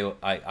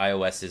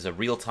iOS is a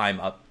real-time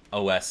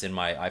OS in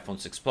my iPhone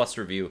 6 Plus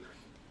review,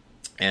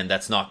 and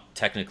that's not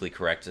technically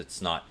correct.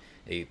 It's not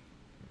a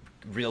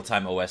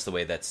real-time OS the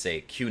way that,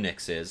 say,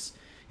 QNX is,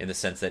 in the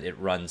sense that it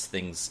runs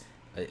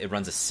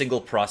a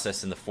single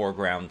process in the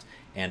foreground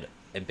and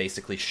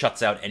basically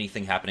shuts out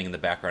anything happening in the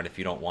background if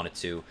you don't want it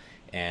to,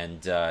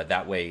 and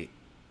that way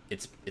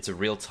it's a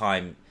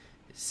real-time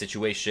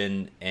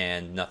situation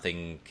and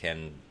nothing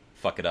can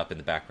fuck it up in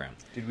the background.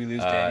 Did we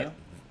lose Daniel?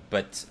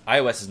 But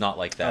iOS is not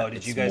like that. Oh, did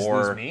It's you guys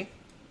more, lose me? It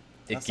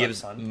That's not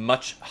gives fun.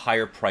 much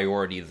higher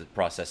priority to the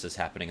processes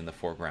happening in the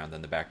foreground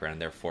than the background,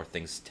 and therefore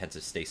things tend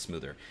to stay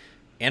smoother.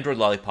 Android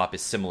Lollipop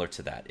is similar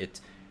to that.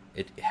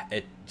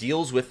 It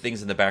deals with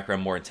things in the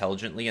background more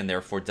intelligently, and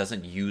therefore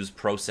doesn't use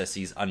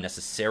processes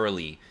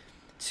unnecessarily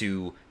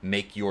to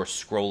make your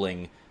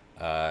scrolling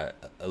a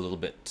little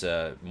bit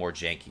more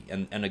janky.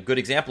 And a good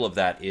example of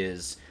that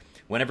is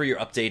whenever you're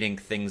updating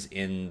things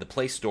in the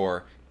Play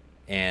Store,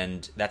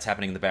 and that's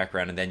happening in the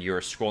background, and then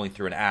you're scrolling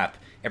through an app,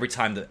 every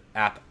time the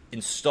app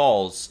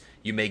installs,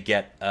 you may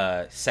get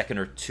a second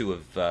or two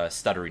of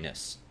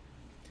stutteriness.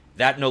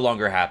 That no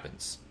longer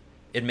happens.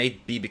 It may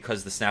be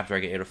because the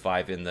Snapdragon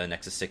 805 in the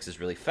Nexus 6 is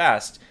really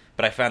fast,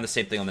 but I found the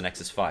same thing on the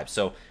Nexus 5.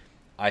 So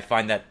I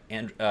find that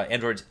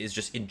Android is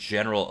just in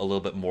general a little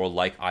bit more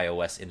like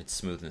iOS in its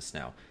smoothness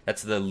now.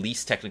 That's the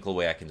least technical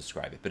way I can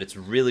describe it, but it's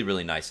really,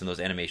 really nice, and those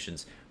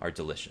animations are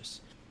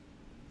delicious.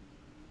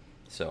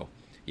 So,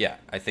 yeah,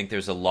 I think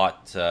there's a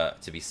lot to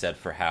be said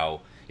for how...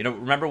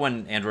 remember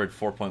when Android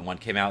 4.1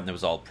 came out and it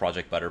was all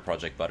Project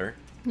Butter?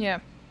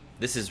 Yeah.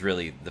 This is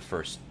really the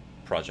first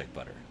Project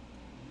Butter,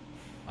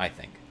 I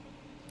think.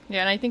 Yeah,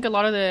 and I think a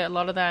lot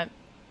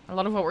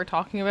of what we're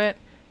talking about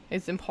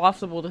is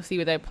impossible to see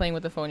without playing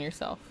with the phone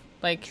yourself.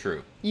 Like,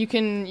 True. You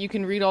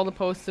can read all the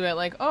posts about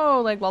like,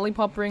 oh, like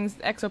Lollipop brings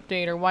X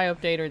update or Y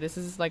update, or this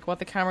is like what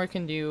the camera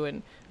can do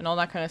and all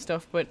that kind of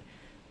stuff. But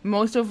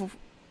most of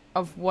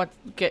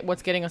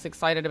what's getting us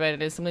excited about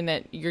it is something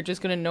that you're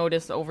just gonna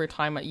notice over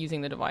time at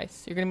using the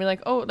device. You're gonna be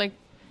like, oh, like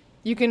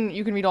you can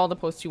read all the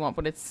posts you want,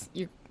 but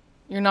you're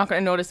not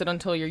gonna notice it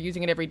until you're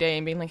using it every day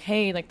and being like,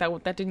 hey, like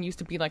that didn't used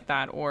to be like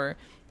that, or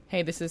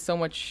hey, this is so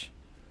much.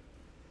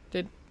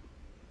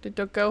 Did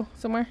Doug go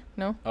somewhere?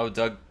 No? Oh,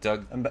 Doug.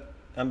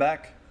 I'm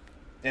back.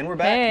 And we're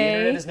back. Hey. The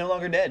internet is no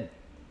longer dead.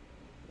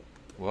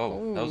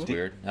 Whoa, that was Ooh.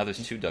 weird. Now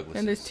there's two Douglases.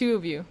 And there's two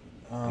of you.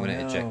 I'm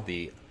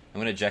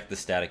gonna eject the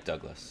static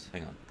Douglas.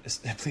 Hang on.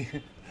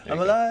 There I'm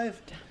you go.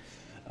 alive.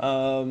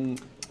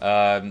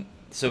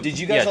 So Did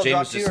you guys all Jane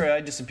drop was to you, or did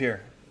I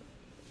disappear?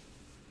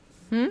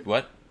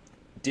 What?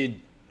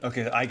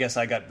 Okay, I guess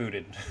I got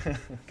booted.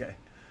 Okay.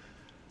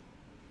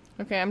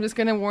 Okay, I'm just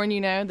gonna warn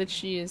you now that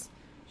she is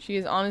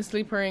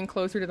honestly purring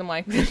closer to the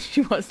mic than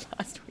she was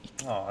last week.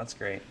 Oh, that's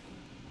great.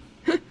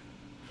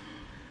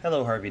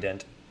 Hello, Harvey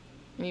Dent.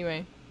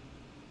 Anyway.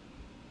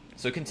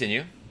 So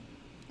continue.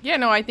 Yeah,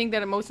 no, I think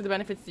that most of the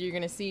benefits that you're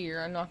gonna see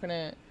are not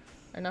gonna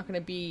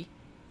be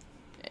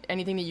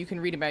anything that you can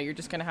read about. You're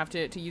just gonna have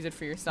to use it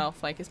for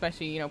yourself. Like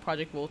especially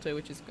Project Volta,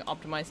 which is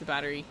optimize the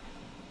battery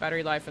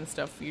life and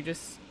stuff. You're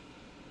just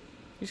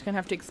gonna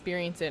have to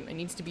experience it. It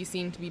needs to be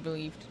seen to be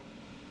believed.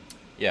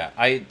 Yeah,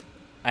 I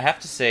have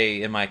to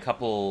say, in my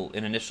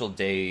initial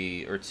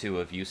day or two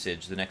of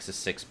usage, the Nexus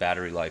 6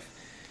 battery life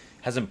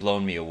hasn't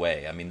blown me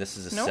away. I mean, this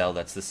is a cell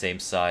that's the same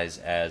size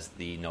as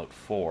the Note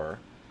 4,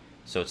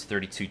 so it's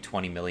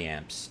 3220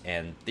 milliamps,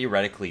 and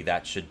theoretically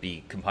that should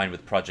be combined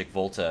with Project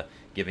Volta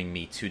giving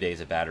me 2 days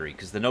of battery,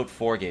 because the Note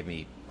 4 gave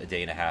me a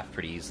day and a half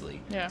pretty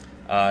easily. Yeah.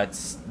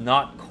 It's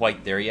not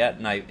quite there yet,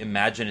 and I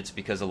imagine it's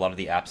because a lot of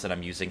the apps that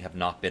I'm using have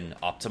not been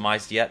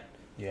optimized yet.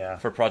 Yeah.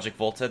 For Project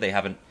Volta, they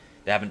haven't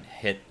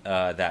hit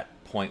that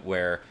point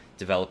where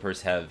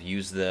developers have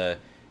used the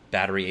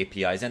battery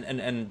APIs.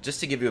 And just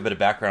to give you a bit of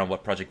background on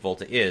what Project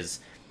Volta is,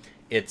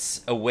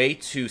 it's a way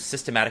to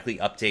systematically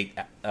update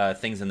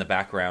things in the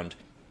background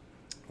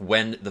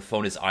when the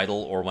phone is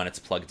idle or when it's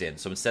plugged in.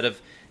 So instead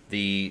of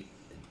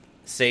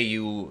say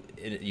you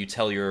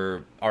tell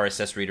your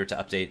RSS reader to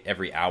update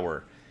every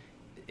hour,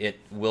 it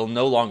will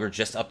no longer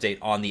just update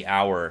on the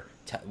hour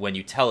when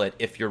you tell it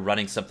if you're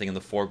running something in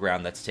the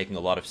foreground that's taking a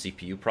lot of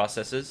CPU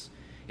processes.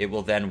 It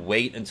will then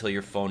wait until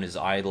your phone is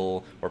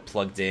idle or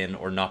plugged in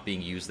or not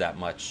being used that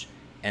much,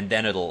 and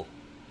then it'll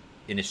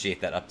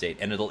initiate that update.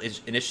 And it'll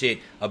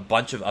initiate a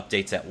bunch of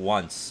updates at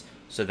once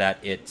so that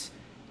it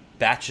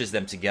batches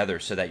them together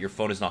so that your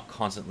phone is not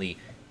constantly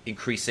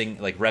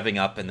increasing, like revving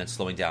up and then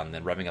slowing down, and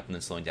then revving up and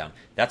then slowing down.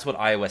 That's what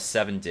iOS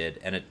 7 did,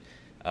 and it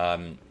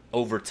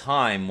over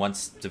time,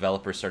 once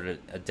developers started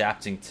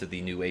adapting to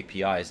the new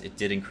APIs, it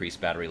did increase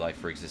battery life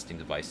for existing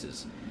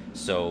devices.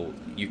 So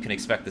you can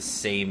expect the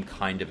same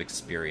kind of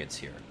experience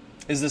here.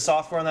 Is the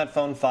software on that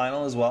phone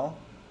final as well?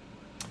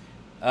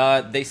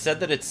 They said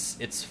that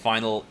it's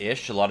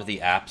final-ish. A lot of the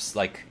apps,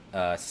 like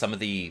some of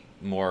the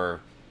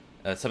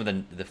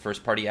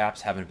first-party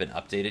apps, haven't been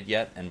updated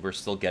yet, and we're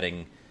still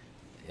getting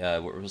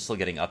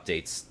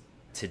updates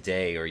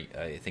today, or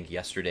I think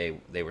yesterday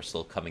they were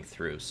still coming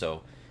through.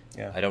 So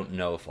yeah. I don't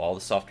know if all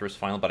the software is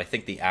final, but I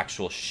think the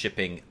actual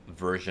shipping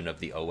version of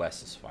the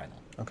OS is final.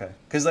 Okay,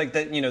 because like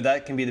that,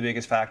 that can be the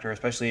biggest factor,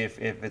 especially if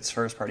it's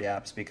first-party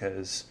apps,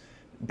 because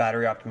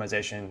battery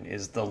optimization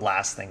is the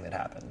last thing that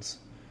happens.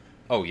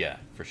 Oh yeah,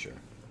 for sure.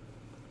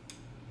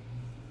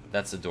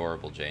 That's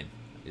adorable, Jane.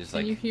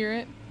 Can you hear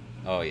it?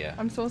 Oh yeah.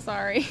 I'm so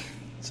sorry.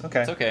 It's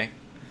okay. It's okay.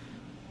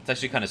 It's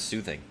actually kind of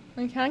soothing.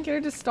 I can't get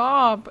her to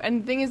stop.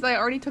 And the thing is, I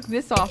already took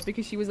this off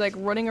because she was like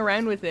running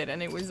around with it,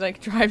 and it was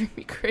like driving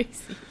me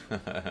crazy.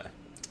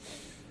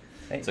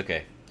 It's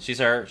okay.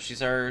 She's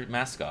our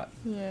mascot.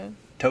 Yeah.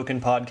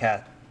 Token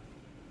podcat.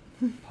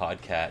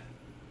 Podcat.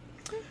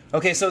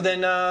 Okay, so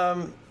then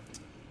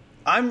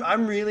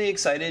I'm really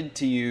excited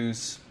to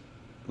use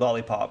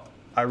Lollipop.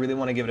 I really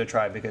want to give it a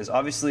try because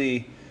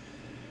obviously,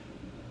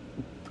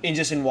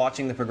 in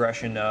watching the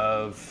progression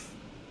of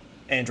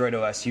Android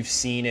OS, you've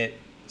seen it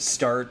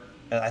start.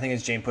 I think,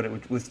 as Jane put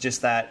it, with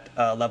just that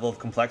level of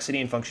complexity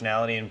and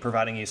functionality, and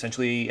providing you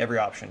essentially every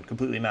option,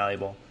 completely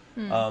malleable.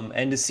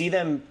 And to see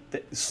them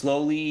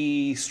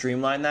slowly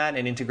streamline that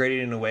and integrate it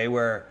in a way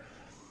where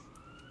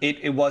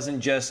it wasn't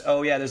just,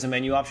 oh yeah, there's a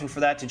menu option for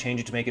that to change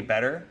it to make it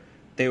better.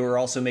 They were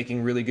also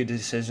making really good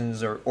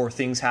decisions, or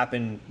things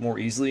happen more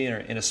easily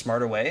in a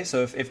smarter way.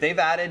 So if they've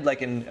added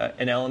like an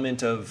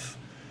element of,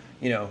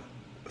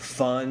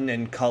 fun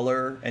and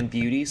color and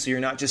beauty, so you're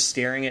not just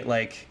staring at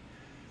like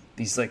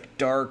these like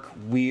dark,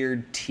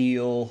 weird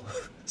teal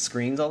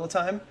screens all the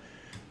time.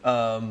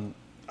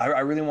 I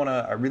really want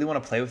to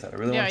play with it. I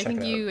really want to check it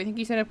out. I think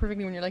you said it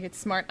perfectly when you're like, it's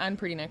smart and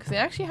pretty now, because they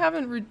actually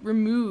haven't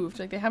removed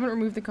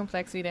the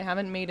complexity. They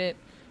haven't made it,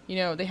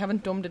 they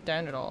haven't dumbed it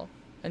down at all,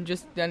 and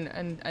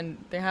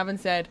they haven't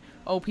said,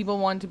 oh, people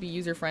want to be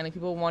user friendly.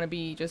 People want to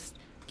be just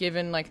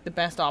given like the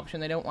best option.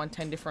 They don't want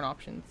 10 different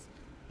options.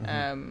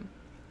 Mm-hmm.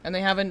 And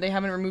they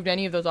haven't removed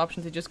any of those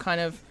options. They just kind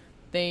of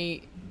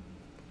they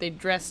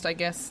dressed, I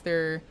guess,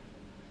 their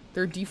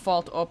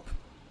default up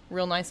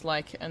real nice,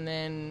 like, and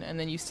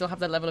then you still have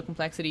that level of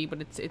complexity,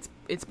 but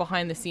it's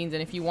behind the scenes,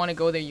 and if you want to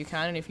go there, you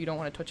can, and if you don't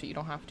want to touch it, you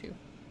don't have to.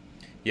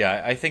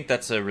 Yeah, I think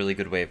that's a really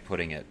good way of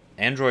putting it.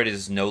 Android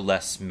is no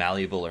less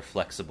malleable or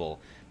flexible,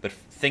 but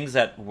things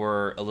that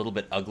were a little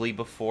bit ugly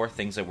before,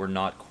 things that were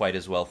not quite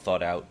as well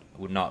thought out,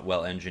 were not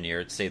well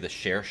engineered, say the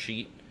share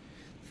sheet,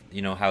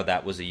 how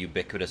that was a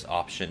ubiquitous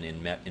option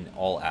in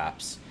all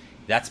apps,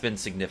 that's been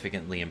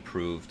significantly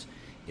improved.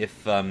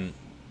 If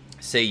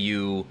say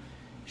you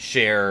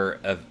share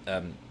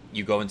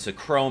you go into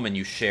Chrome and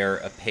you share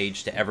a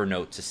page to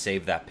Evernote to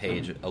save that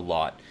page a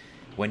lot.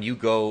 When you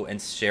go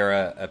and share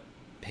a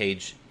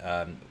page,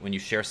 when you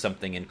share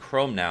something in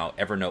Chrome now,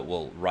 Evernote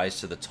will rise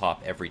to the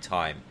top every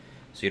time.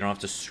 So you don't have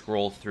to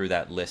scroll through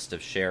that list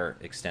of share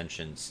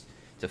extensions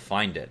to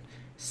find it.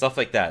 Stuff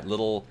like that,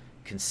 little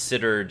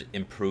considered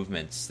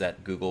improvements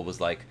that Google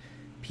was like,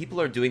 people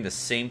are doing the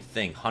same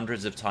thing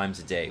hundreds of times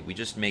a day. We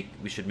should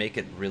make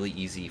it really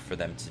easy for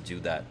them to do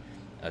that,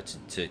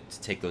 to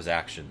take those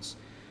actions.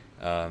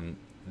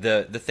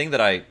 The thing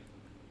that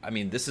I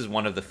mean, this is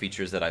one of the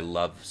features that I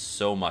love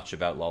so much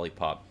about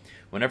Lollipop.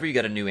 Whenever you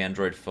get a new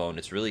Android phone,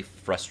 it's really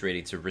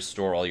frustrating to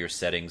restore all your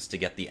settings, to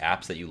get the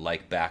apps that you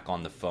like back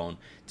on the phone,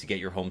 to get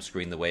your home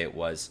screen the way it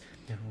was.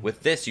 Mm-hmm.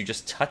 With this, you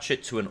just touch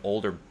it to an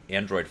older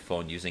Android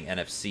phone using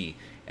NFC,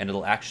 and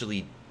it'll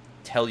actually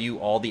tell you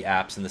all the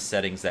apps and the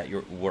settings that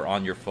were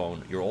on your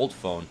phone, your old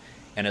phone,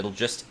 and it'll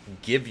just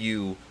give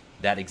you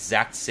that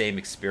exact same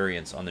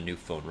experience on the new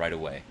phone right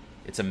away.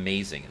 It's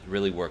amazing. It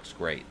really works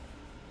great.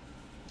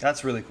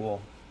 That's really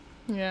cool.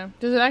 Yeah.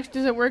 Does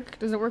it work?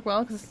 Does it work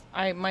well? Because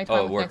my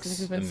time with Nexus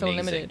has been so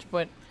limited.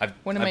 But I've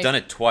done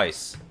it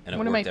twice, and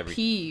one of my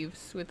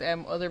peeves with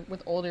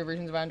older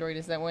versions of Android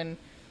is that when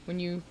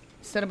you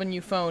set up a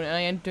new phone, and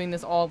I end up doing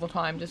this all the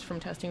time just from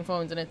testing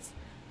phones, and it's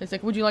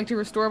like, would you like to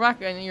restore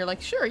back? And you're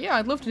like, sure, yeah,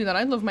 I'd love to do that.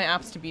 I'd love my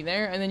apps to be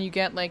there. And then you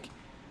get like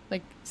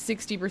 60%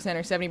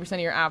 or 70% of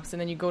your apps,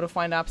 and then you go to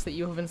find apps that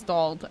you have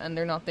installed, and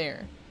they're not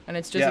there. And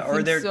it's just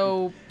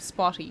so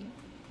spotty.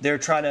 They're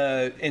trying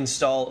to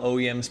install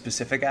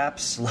OEM-specific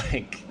apps,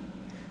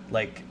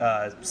 like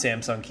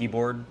Samsung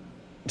keyboard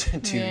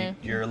to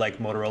your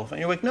Motorola phone.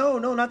 You're like, no,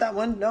 not that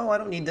one. No, I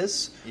don't need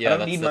this. Yeah,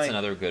 that's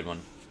another good one.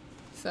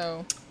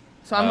 So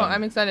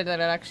I'm excited that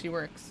it actually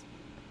works.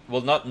 Well,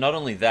 not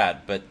only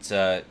that,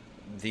 but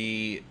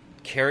the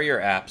carrier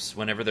apps,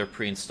 whenever they're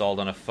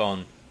pre-installed on a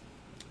phone,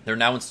 they're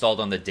now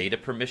installed on the data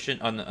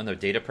permission on the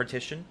data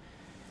partition,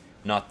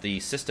 not the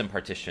system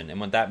partition. And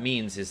what that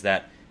means is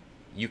that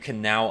you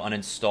can now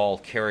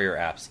uninstall carrier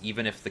apps,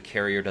 even if the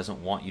carrier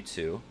doesn't want you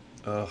to.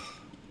 Ugh.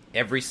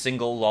 Every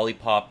single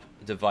Lollipop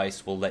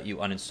device will let you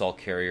uninstall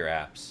carrier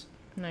apps.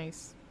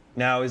 Nice.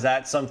 Now, is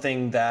that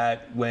something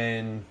that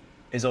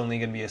is only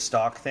going to be a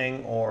stock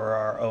thing, or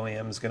are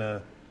OEMs going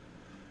to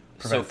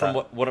prevent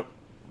that?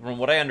 From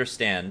what I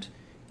understand,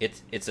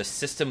 it's a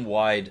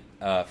system-wide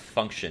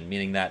function,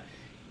 meaning that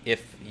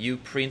if you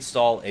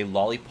pre-install a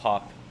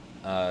Lollipop,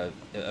 a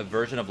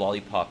version of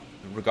Lollipop,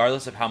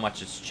 regardless of how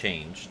much it's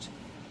changed,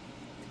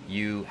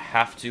 you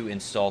have to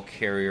install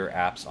carrier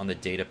apps on the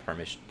data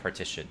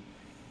partition,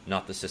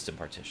 not the system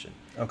partition.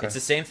 Okay. It's the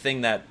same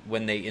thing that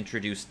when they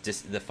introduced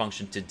the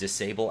function to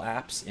disable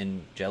apps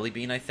in Jelly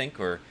Bean, I think,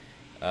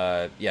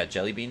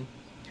 Jelly Bean,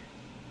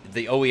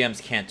 the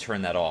OEMs can't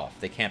turn that off.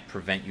 They can't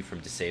prevent you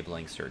from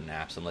disabling certain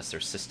apps unless they're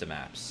system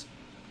apps.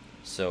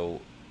 So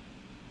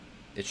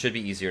it should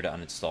be easier to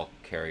uninstall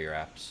carrier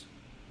apps.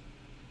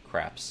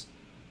 Craps.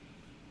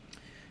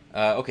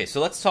 Okay, so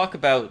let's talk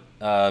about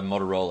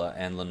Motorola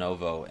and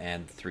Lenovo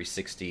and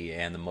 360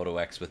 and the Moto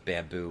X with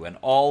Bamboo and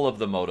all of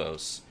the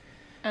Motos.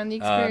 And the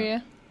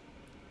Xperia.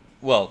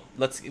 Well,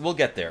 we'll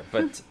get there,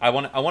 but I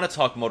want to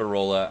talk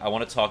Motorola. I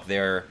want to talk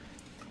their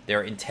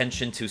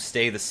intention to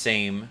stay the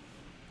same,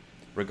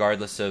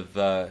 regardless of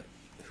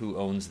who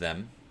owns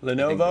them.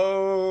 Lenovo.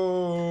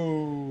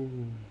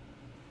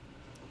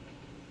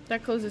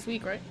 That closed this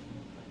week, right?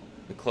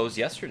 It closed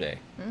yesterday.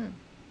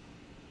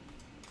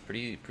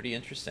 Pretty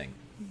interesting.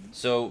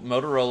 So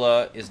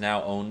Motorola is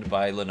now owned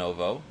by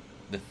Lenovo,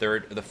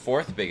 the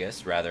fourth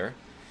biggest rather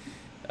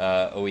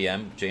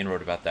OEM. Jane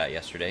wrote about that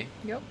yesterday.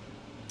 Yep.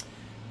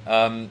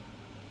 So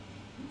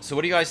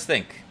what do you guys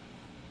think?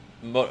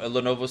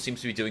 Lenovo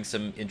seems to be doing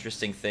some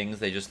interesting things.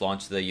 They just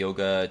launched the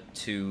Yoga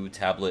 2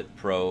 Tablet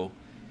Pro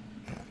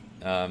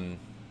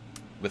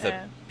with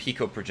a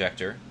Pico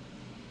projector.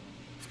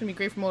 It's going to be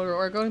great for Motorola,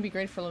 or going to be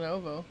great for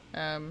Lenovo,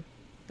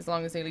 as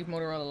long as they leave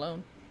Motorola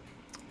alone.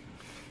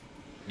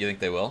 You think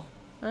they will?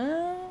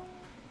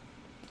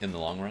 In the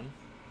long run?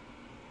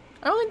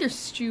 I don't think they're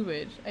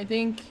stupid. I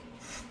think...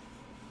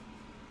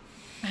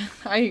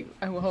 I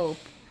will hope.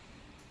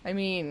 I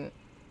mean,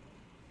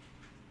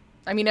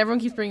 everyone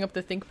keeps bringing up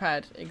the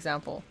ThinkPad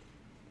example.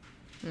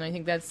 And I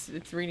think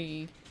it's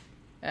really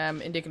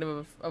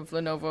indicative of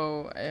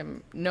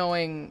Lenovo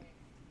knowing,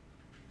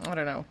 I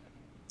don't know,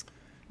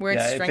 where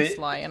its strengths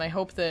lie. And I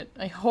hope that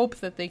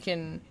they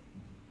can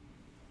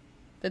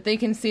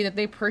see that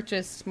they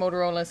purchased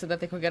Motorola so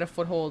that they could get a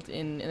foothold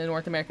in the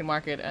North American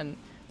market, and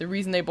the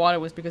reason they bought it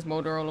was because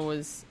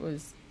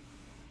Motorola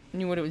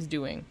knew what it was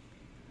doing.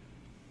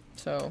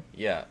 So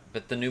yeah,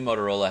 but the new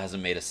Motorola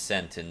hasn't made a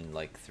cent in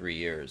 3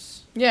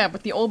 years. Yeah,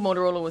 but the old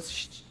Motorola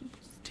was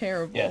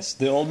terrible. Yes,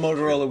 the old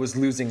Motorola was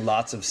losing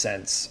lots of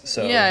cents.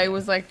 So yeah, it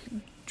was like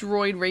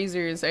Droid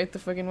razors out the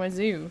fucking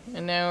wazoo,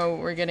 and now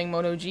we're getting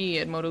Moto G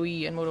and Moto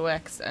E and Moto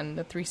X and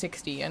the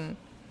 360 and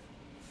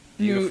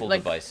beautiful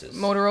devices.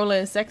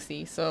 Motorola is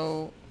sexy,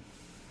 so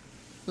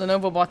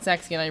Lenovo bought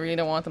sexy, and I really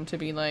don't want them to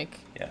be I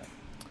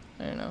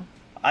don't know.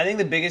 I think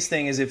the biggest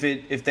thing is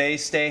if they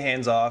stay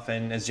hands off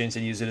and, as Jane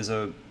said, use it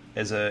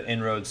as a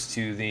inroads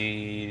to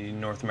the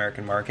North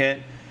American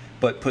market,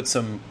 but put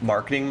some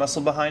marketing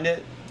muscle behind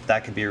it,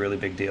 that could be a really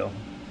big deal.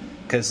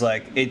 Because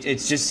like it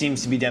just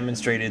seems to be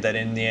demonstrated that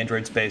in the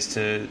Android space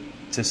to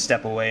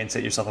step away and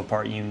set yourself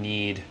apart, you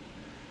need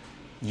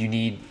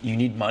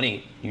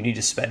money. You need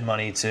to spend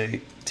money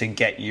to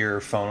get your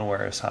phone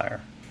awareness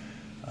higher.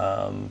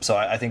 So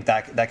I think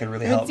that could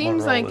really help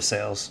Motorola with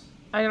sales.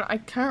 I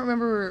can't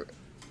remember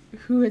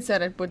who had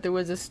said it, but there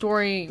was a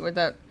story with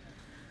a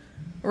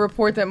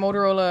report that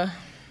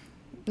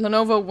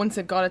Lenovo, once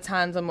it got its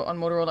hands on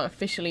Motorola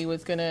officially,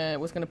 was gonna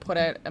put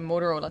out a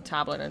Motorola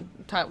tablet, and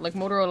like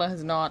Motorola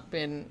has not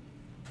been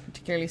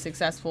particularly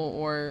successful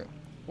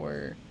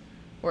or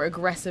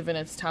aggressive in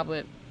its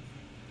tablet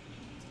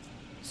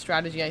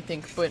strategy, I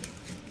think. But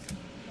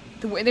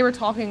the way they were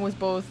talking was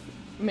both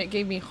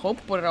gave me hope,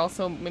 but it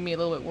also made me a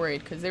little bit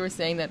worried, because they were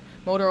saying that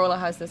Motorola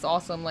has this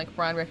awesome like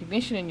brand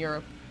recognition in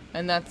Europe,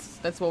 and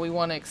that's what we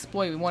want to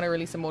exploit. We want to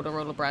release a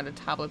Motorola branded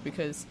tablet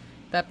because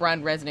that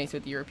brand resonates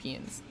with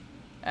Europeans.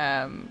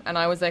 And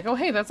I was like, oh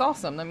hey, that's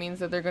awesome. That means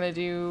that they're going to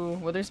do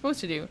what they're supposed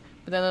to do.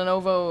 But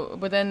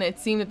then it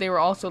seemed that they were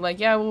also like,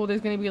 yeah, well,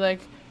 there's going to be like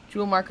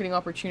dual marketing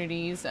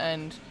opportunities,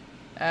 and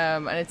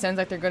it sounds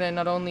like they're going to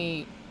not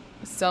only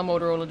sell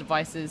Motorola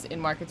devices in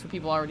markets where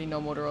people already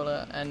know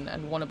Motorola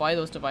and want to buy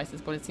those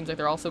devices, but it seems like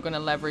they're also going to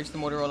leverage the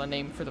Motorola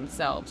name for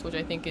themselves, which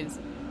I think is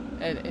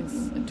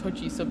a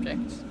touchy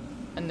subject,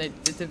 and that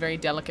it's a very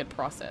delicate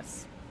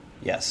process.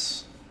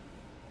 Yes.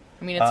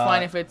 I mean, it's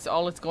fine if it's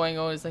all it's going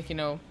on is like,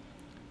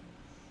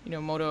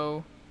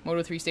 Moto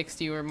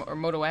 360 or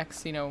Moto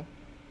X,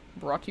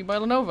 brought to you by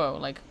Lenovo,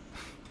 like.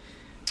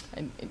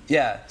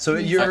 Yeah, so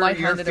your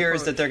fear approach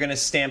is that they're going to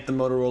stamp the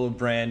Motorola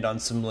brand on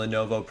some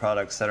Lenovo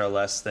products that are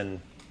less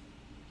than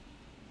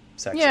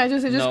sexy.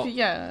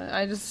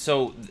 Yeah,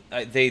 So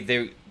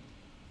they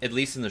at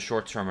least in the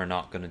short term are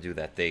not going to do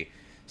that. They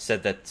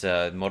said that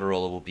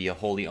Motorola will be a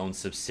wholly owned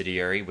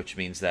subsidiary, which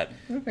means that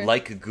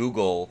like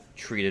Google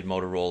treated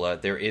Motorola,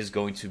 there is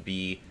going to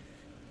be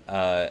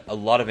a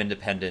lot of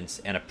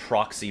independence and a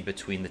proxy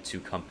between the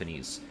two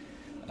companies.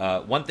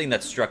 One thing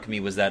that struck me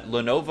was that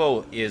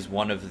Lenovo is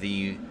one of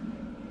the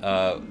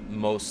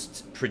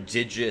most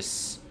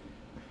prodigious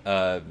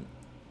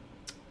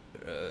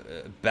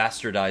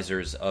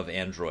bastardizers of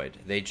Android.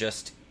 They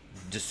just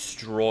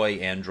destroy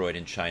Android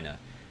in China.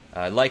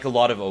 Like a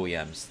lot of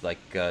OEMs, like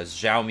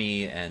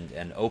Xiaomi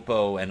and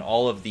Oppo and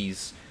all of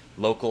these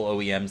local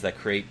OEMs that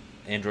create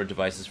Android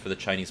devices for the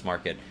Chinese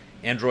market,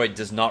 Android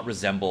does not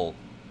resemble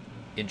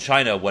in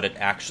China what it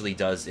actually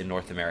does in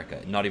North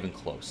America. Not even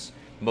close.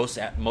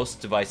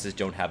 Most devices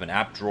don't have an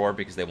app drawer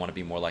because they want to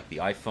be more like the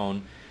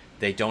iPhone.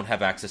 They don't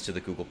have access to the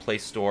Google Play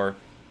Store.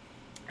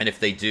 And if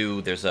they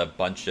do, there's a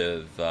bunch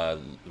of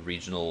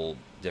regional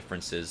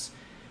differences.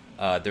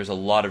 There's a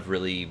lot of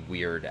really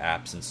weird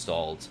apps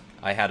installed.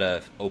 I had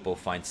a Oppo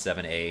Find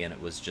 7a, and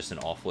it was just an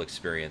awful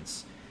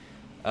experience.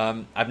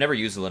 I've never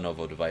used a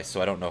Lenovo device,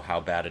 so I don't know how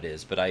bad it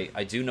is. But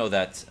I do know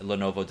that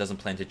Lenovo doesn't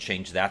plan to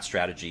change that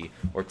strategy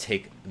or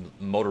take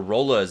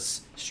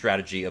Motorola's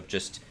strategy of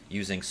just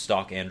using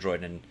stock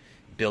Android and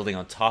building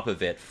on top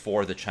of it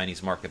for the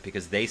Chinese market,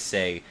 because they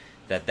say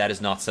that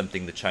is not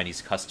something the Chinese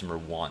customer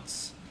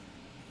wants.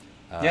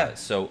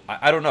 So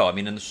I don't know. I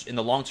mean, in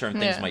the long term,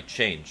 things might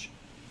change.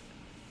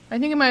 I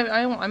think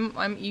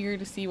I'm eager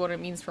to see what it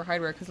means for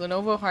hardware, because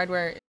Lenovo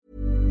hardware.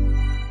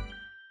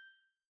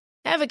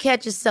 Ever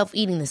catch yourself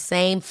eating the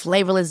same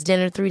flavorless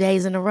dinner 3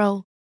 days in a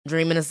row?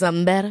 Dreaming of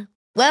something better?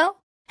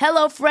 Well,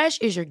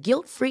 HelloFresh is your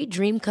guilt-free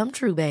dream come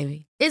true,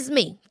 baby. It's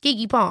me,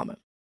 Keke Palmer.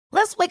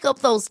 Let's wake up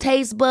those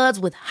taste buds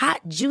with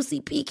hot, juicy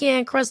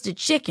pecan-crusted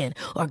chicken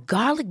or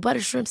garlic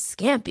butter shrimp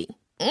scampi.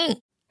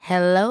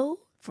 Hello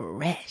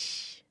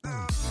Fresh.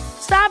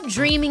 Stop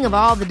dreaming of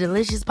all the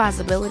delicious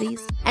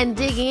possibilities and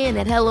dig in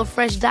at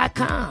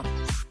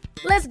HelloFresh.com.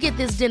 Let's get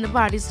this dinner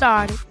party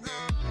started.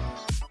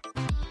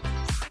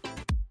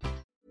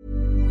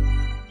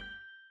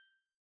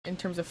 In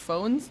terms of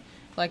phones,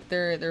 like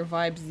their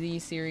Vibe Z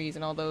series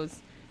and all those,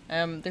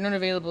 they're not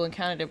available in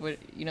Canada, but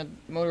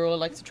Motorola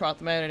likes to trot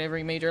them out at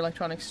every major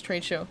electronics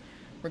trade show,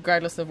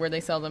 regardless of where they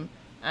sell them,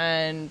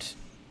 and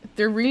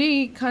they're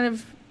really kind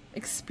of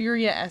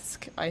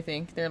Xperia-esque. I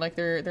think they're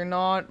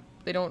not.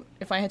 They don't.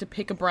 If I had to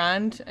pick a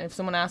brand, if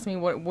someone asked me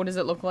what does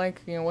it look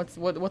like,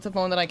 what's a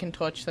phone that I can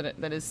touch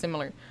that is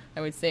similar,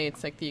 I would say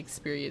it's like the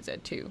Xperia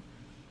Z2.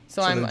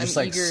 So I'm just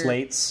I'm like eager.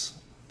 slates,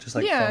 just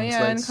like yeah, phone yeah,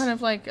 slates. and kind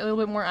of like a little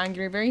bit more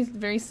angular, very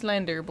very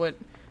slender, but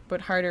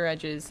harder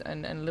edges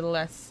and a little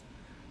less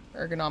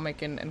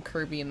ergonomic and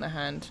curvy in the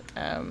hand.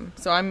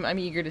 So I'm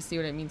eager to see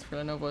what it means for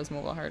Lenovo's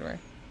mobile hardware.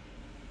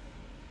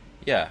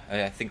 Yeah,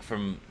 I think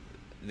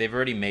they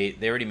already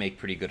make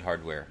pretty good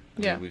hardware.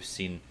 Yeah, we've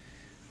seen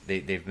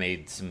they've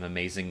made some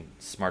amazing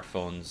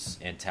smartphones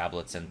and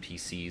tablets and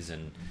PCs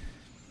and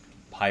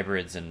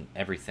hybrids and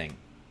everything.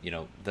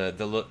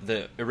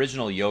 The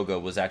original Yoga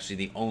was actually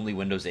the only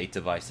Windows 8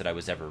 device that I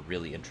was ever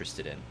really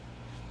interested in.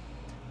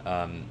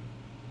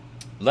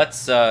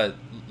 let's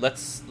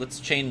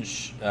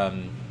change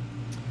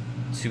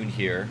tune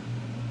here.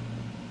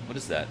 What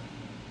is that?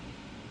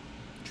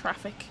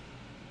 Traffic.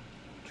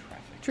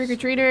 Traffic. Trick or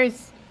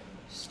treaters.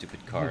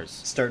 Stupid cars.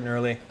 Starting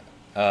early.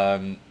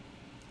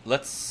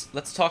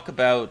 Let's talk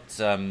about.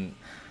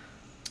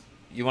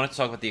 You want to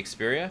talk about the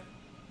Xperia?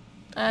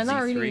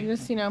 Not really. Z3?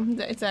 Just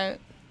it's out.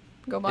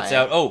 Go buy It's it.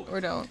 out. Oh, or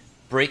don't.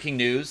 Breaking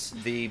news: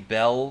 the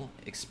Bell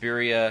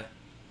Xperia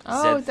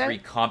Oh, is Z3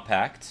 that-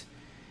 Compact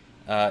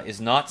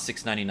is not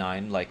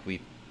 $699 like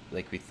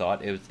we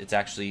thought. It's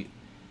actually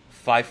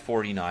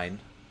 $549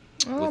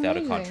 Oh, without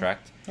amazing. a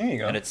contract. There you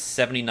go. And it's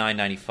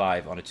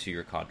 $79.95 on a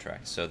 2-year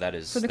contract. So that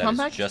is For the that has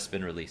compact? just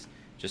been released.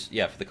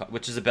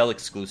 Which is a Bell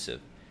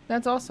exclusive.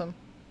 That's awesome.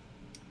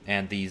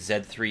 And the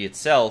Z3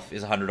 itself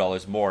is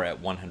 $100 more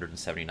at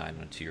 $179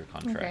 on a 2-year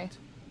contract. Okay.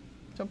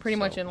 So pretty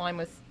much So- in line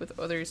with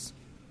others.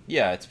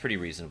 Yeah, it's pretty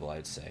reasonable,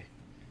 I'd say.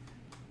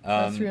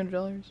 That's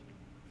 $300.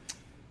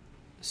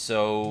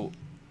 So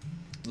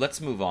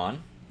let's move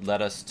on.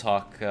 Let us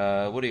talk.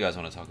 What do you guys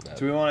want to talk about?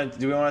 Do we want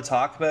to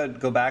talk about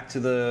go back to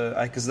the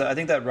because I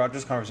think that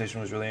Rogers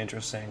conversation was really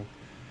interesting.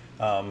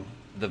 The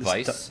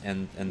Vice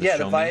and the the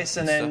Xiaomi Vice,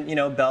 and then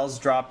stuff? Bell's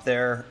dropped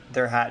their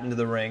hat into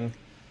the ring.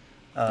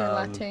 Their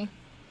latte.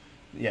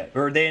 Yeah,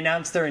 or they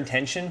announced their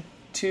intention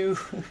to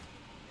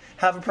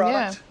have a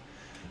product.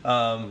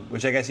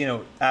 Which I guess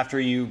after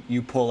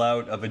you pull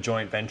out of a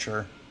joint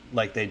venture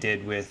like they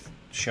did with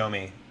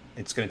Xiaomi,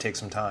 it's going to take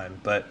some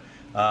time. But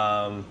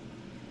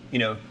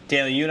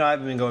Daniel, you and I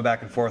have been going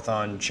back and forth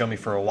on Xiaomi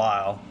for a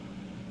while,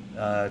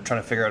 trying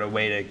to figure out a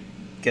way to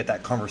get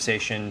that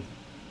conversation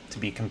to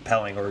be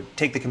compelling, or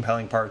take the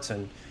compelling parts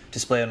and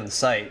display it on the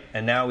site.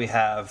 And now we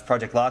have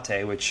Project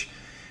Latte, which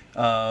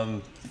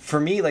for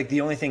me, like,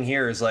 the only thing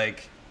here is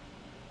like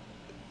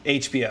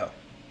HBO,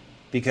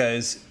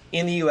 because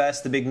in the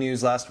US, the big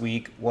news last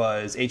week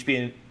was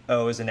HBO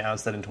has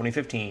announced that in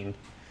 2015,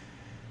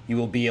 you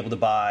will be able to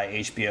buy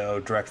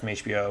HBO direct from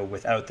HBO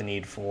without the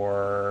need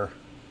for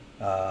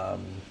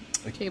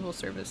Cable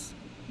service.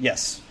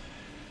 yes,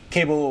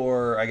 cable,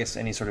 or I guess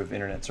any sort of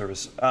internet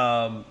service.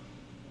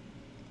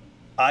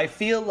 I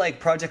feel like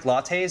Project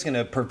Latte is going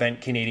to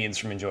prevent Canadians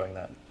from enjoying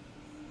that.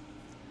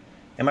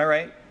 Am I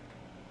right?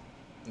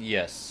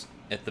 Yes,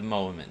 at the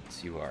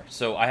moment you are.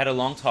 So I had a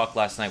long talk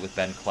last night with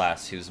Ben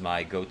Klass, who's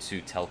my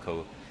go-to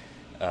telco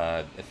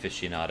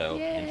aficionado,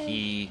 and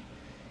he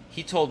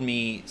told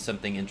me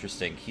something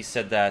interesting. He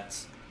said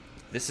that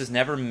this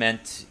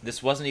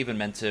wasn't even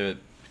meant to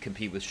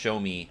compete with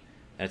Xiaomi,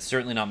 and it's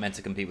certainly not meant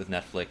to compete with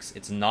Netflix.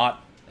 It's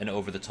not an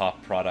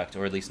over-the-top product,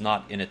 or at least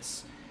not in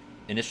its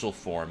initial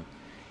form.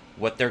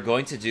 What they're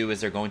going to do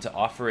is they're going to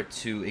offer it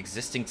to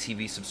existing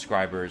TV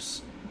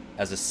subscribers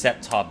as a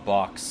set-top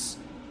box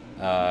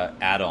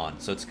add-on.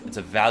 So it's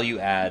a value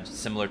add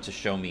similar to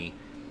Xiaomi,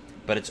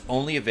 but it's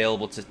only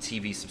available to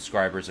TV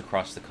subscribers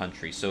across the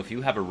country. So if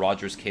you have a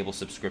Rogers cable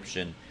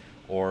subscription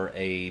or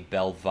a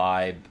Bell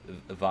Vibe,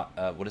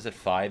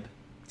 Vibe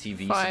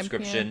TV Vibe,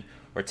 subscription,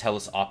 or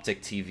Telus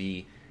Optic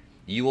TV,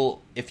 you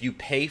will, if you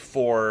pay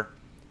for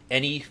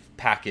any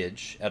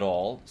package at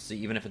all, so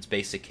even if it's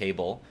basic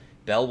cable,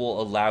 Bell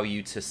will allow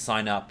you to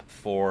sign up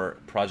for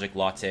Project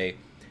Latte,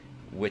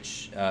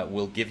 which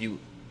will give you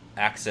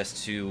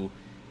access to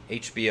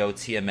HBO,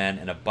 TMN,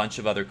 and a bunch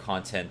of other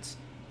content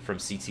from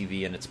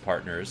CTV and its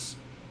partners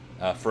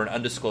for an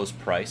undisclosed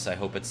price. I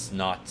hope it's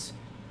not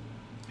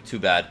too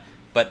bad,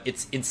 but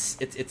it's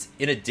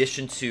in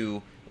addition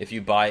to, if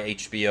you buy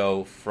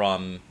HBO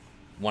from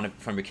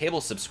your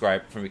cable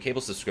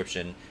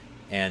subscription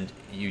and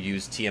you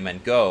use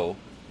TMN Go,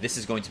 this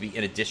is going to be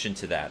in addition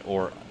to that,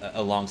 or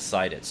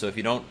alongside it. So if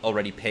you don't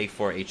already pay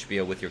for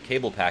HBO with your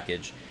cable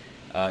package,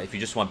 if you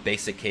just want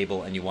basic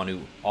cable and you want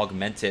to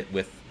augment it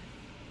with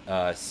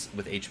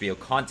HBO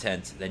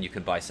content, then you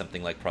can buy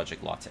something like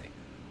Project Latte.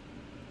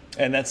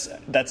 And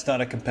that's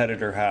not a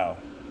competitor. How?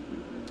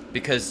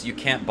 Because you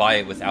can't buy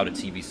it without a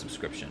TV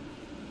subscription.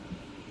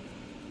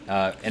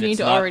 And You need it's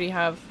to not, already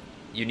have.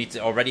 You need to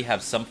already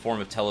have some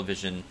form of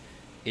television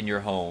in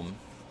your home,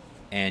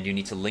 and you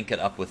need to link it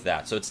up with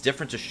that. So it's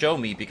different to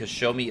Xiaomi, because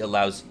Xiaomi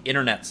allows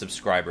internet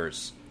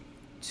subscribers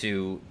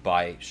to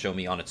buy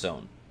Xiaomi on its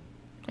own.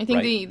 I think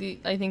Right.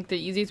 I think the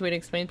easiest way to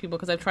explain to people,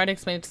 because I've tried to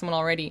explain it to someone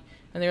already,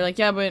 and they're like,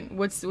 yeah, but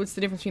what's the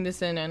difference between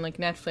this and like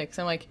Netflix?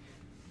 I'm like,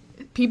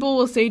 people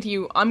will say to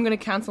you, I'm going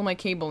to cancel my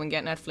cable and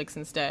get Netflix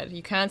instead.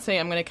 You can't say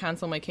I'm going to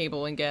cancel my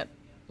cable and get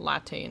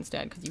Latte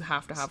instead, because you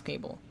have to have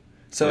cable.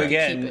 So Right. Keep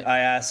again, it. I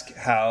ask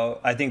how.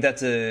 I think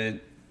that's a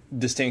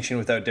distinction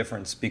without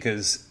difference,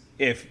 because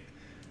if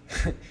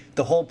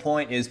the whole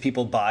point is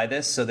people buy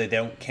this so they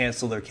don't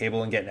cancel their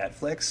cable and get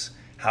Netflix,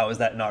 how is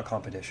that not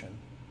competition?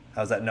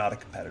 How is that not a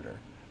competitor?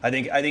 I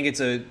think it's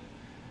a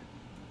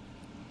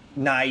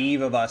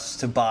naive of us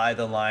to buy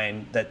the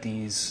line that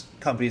these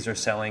companies are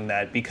selling,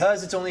 that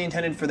because it's only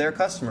intended for their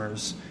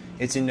customers,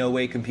 it's in no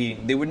way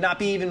competing. They would not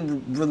be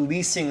even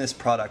releasing this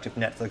product if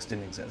Netflix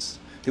didn't exist.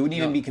 They wouldn't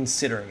even No. be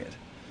considering it.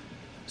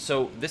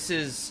 So this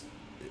is,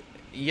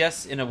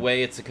 yes, in a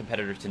way it's a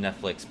competitor to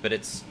Netflix, but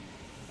it's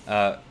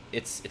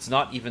it's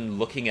not even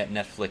looking at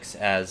Netflix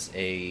as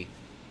a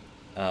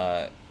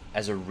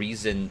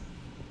reason,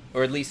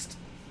 or at least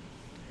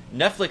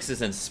Netflix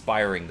is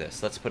inspiring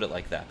this. Let's put it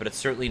like that. But it's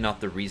certainly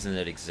not the reason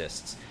it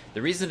exists.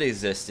 The reason it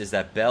exists is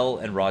that Bell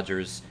and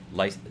Rogers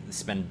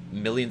spend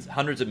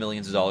hundreds of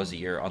millions of dollars a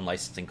year on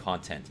licensing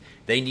content.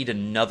 They need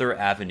another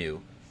avenue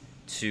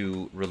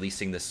to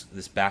releasing this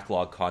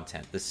backlog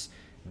content, this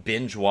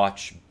binge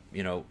watch,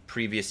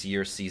 previous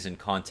year season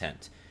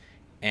content.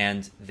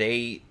 And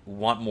they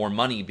want more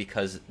money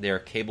because their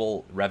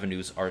cable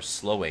revenues are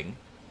slowing,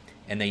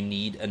 and they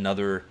need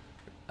another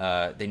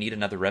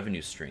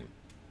revenue stream.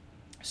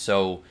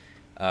 So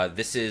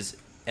this is,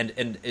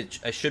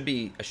 I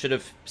should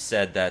have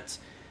said that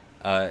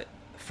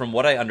from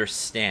what I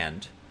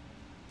understand,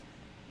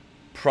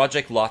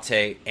 Project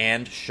Latte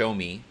and Show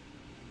Me,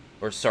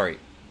 or sorry,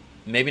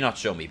 maybe not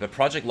Show Me, but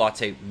Project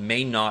Latte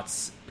may not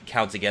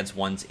count against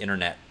one's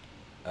internet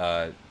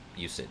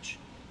usage.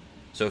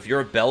 So if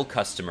you're a Bell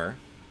customer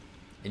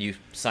and you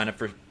sign up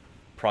for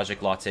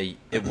Project Latte,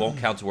 it won't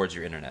count towards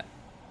your internet.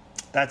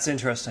 That's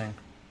interesting.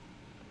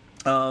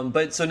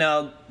 But so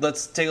now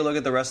let's take a look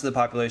at the rest of the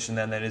population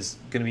then that is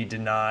going to be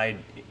denied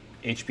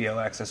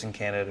HBO access in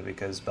Canada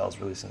because Bell's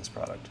releasing this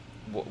product.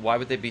 Why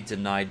would they be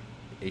denied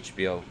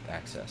HBO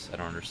access? I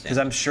don't understand. Because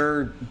I'm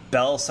sure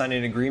Bell signed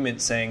an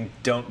agreement saying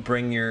don't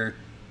bring your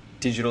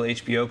digital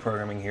HBO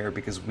programming here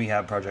because we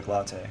have Project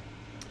Latte.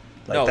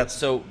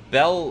 So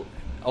Bell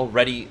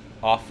already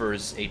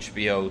offers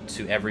HBO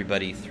to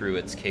everybody through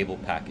its cable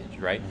package,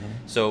 right?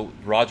 Mm-hmm. So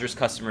Rogers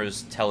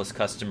customers, Telus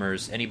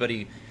customers,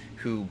 anybody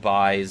who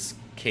buys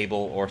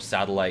cable or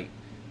satellite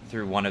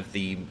through one of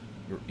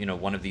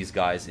these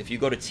guys. If you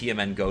go to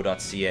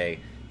tmngo.ca,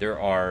 there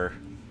are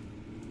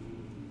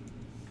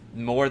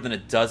more than a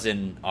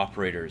dozen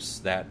operators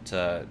that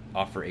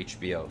offer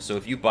HBO. So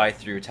if you buy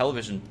through your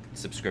television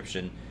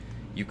subscription,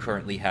 you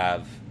currently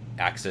have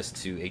access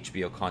to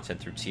HBO content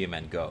through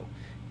TMN Go.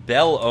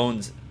 Bell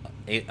owns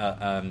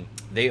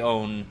they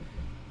own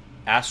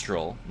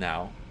Astral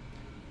now.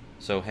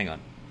 So hang on.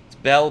 It's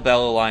Bell,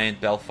 Bell Alliant,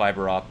 Bell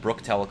Fiber Op,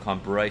 Brook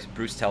Telecom,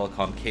 Bruce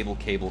Telecom, Cable,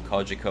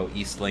 Cogeco,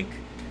 Eastlink,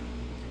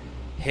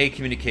 Hay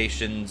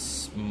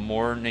Communications,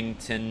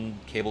 Mornington,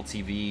 Cable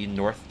TV,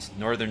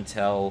 Northern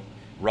Tel,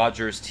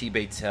 Rogers,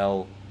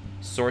 T-Baytel,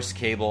 Source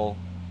Cable,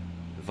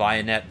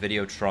 Vianet,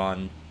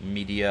 Videotron,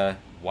 Media,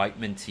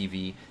 Whiteman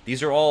TV.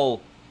 These are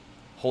all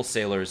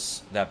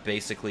wholesalers that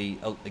basically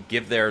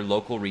give their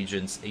local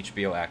regions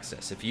HBO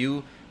access. If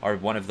you are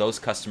one of those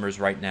customers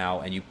right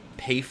now and you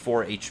pay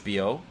for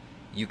HBO,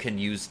 you can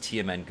use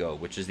TMN Go,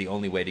 which is the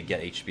only way to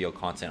get HBO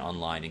content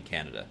online in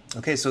Canada.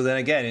 Okay, so then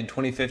again, in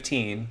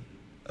 2015,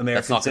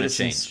 American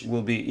citizens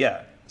will be...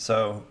 Yeah,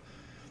 so...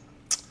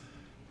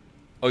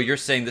 Oh, you're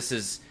saying this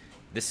is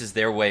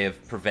their way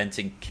of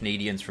preventing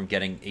Canadians from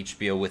getting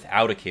HBO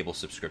without a cable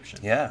subscription?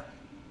 Yeah.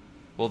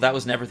 Well, that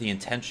was never the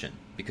intention,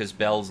 because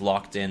Bell's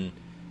locked in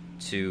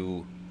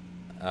to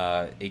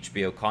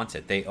HBO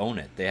content. They own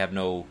it. They have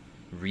no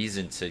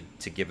reason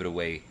to give it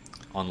away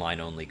online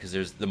only,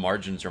 because the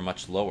margins are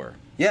much lower.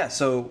 Yeah,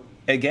 so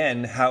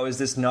again, how is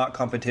this not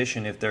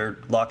competition if they're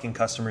locking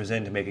customers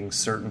into making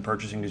certain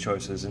purchasing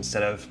choices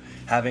instead of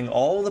having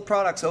all the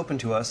products open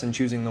to us and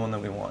choosing the one that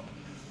we want?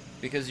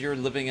 Because you're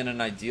living in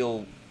an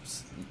ideal,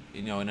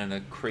 in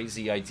a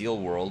crazy ideal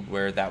world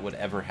where that would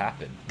ever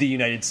happen. The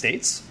United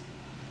States?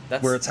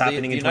 That's where it's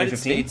happening in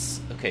 2015? United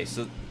States? Okay,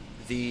 so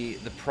the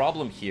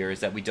problem here is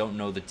that we don't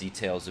know the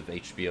details of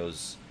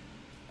HBO's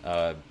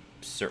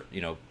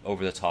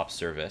over-the-top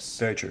service.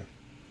 Very true.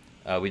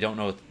 We don't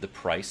know the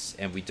price,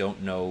 and we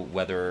don't know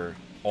whether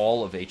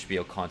all of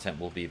HBO content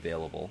will be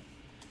available.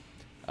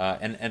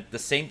 And at the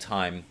same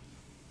time,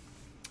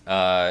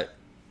 the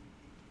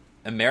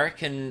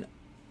American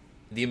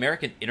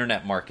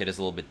internet market is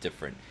a little bit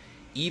different.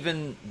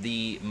 Even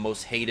the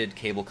most hated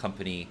cable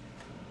company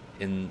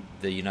in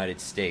the United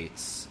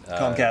States,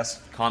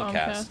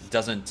 Comcast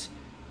doesn't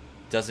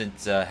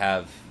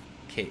have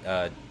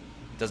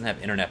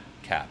internet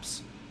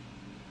caps.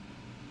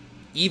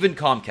 Even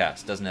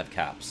Comcast doesn't have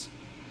caps.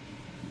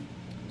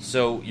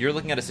 So you're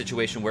looking at a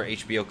situation where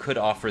HBO could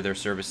offer their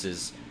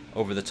services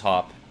over the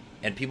top,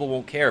 and people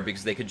won't care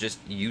because they could just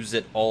use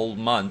it all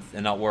month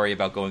and not worry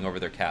about going over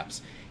their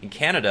caps. In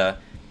Canada,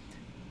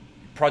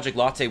 Project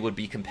Latte would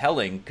be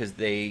compelling because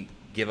they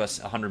give us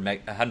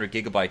 100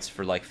 gigabytes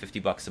for like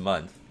 $50 a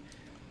month.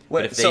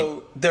 Wait,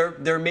 so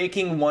they're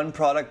making one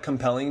product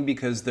compelling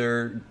because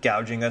they're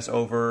gouging us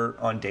over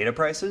on data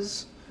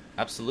prices?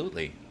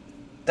 Absolutely.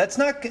 That's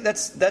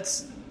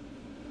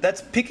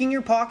picking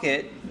your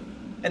pocket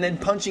and then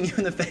punching you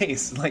in the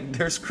face. Like,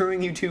 they're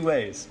screwing you two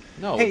ways.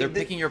 No, they're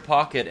picking your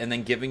pocket and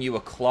then giving you a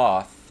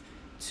cloth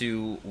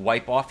to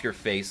wipe off your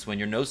face when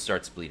your nose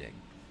starts bleeding.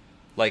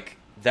 Like,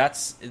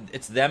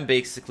 it's them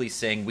basically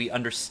saying, we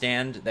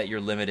understand that you're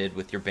limited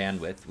with your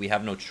bandwidth. We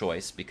have no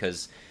choice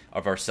because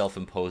of our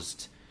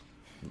self-imposed,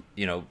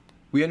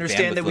 we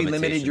understand that we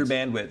limited your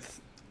bandwidth.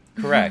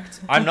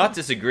 Correct. I'm not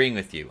disagreeing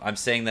with you. I'm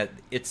saying that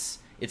it's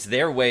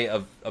their way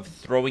of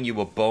throwing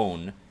you a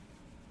bone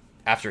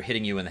after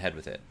hitting you in the head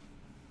with it.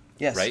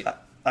 Yes, right?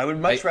 I would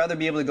much rather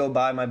be able to go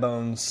buy my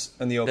bones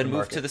in the open Then move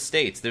market. to the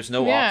States. There's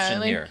no Yeah, option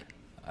like, here.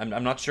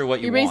 I'm not sure what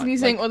you You're want. basically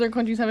saying Like, other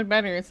countries have it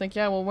better. It's like,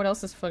 yeah, well, what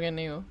else is fucking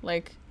new?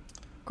 Like,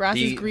 grass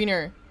is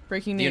greener.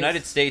 Breaking news. the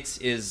United States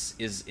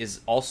is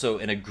also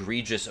an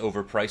egregious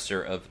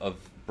overpricer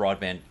of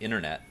broadband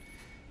internet.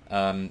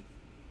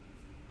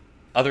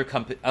 Other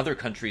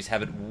countries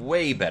have it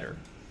way better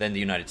than the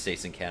United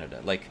States and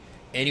Canada. Like,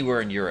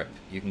 anywhere in Europe,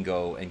 you can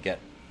go and get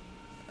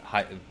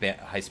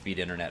high-speed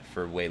internet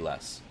for way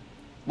less.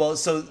 Well,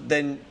 so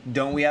then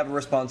don't we have a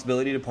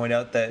responsibility to point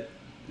out that,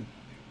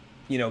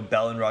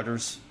 Bell and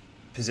Rogers'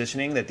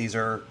 positioning that these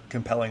are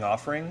compelling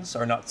offerings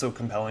are not so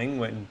compelling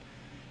when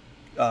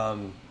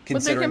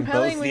considering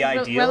both the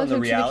ideal and the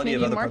reality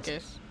of other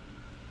market. parts?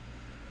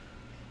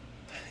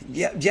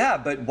 Yeah,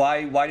 but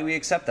why do we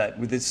accept that?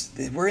 With this,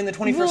 we're in the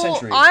 21st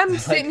century. I'm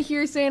sitting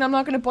here saying I'm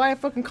not going to buy a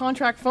fucking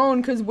contract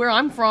phone because where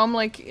I'm from,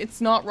 like,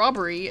 it's not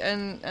robbery,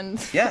 and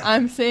Yeah.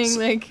 I'm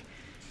saying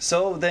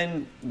So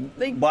then,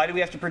 why do we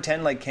have to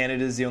pretend like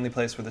Canada is the only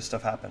place where this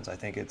stuff happens? I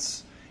think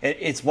it's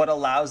what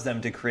allows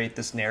them to create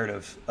this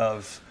narrative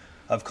of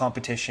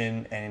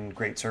competition and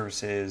great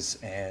services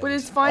and But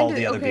it's fine all to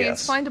the other BS.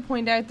 it's fine to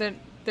point out that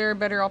there are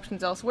better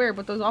options elsewhere,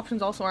 but those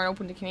options also aren't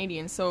open to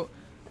Canadians. So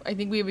I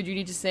think we have a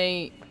duty to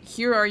say,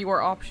 here are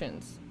your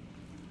options.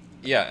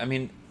 Yeah, I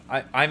mean,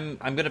 I'm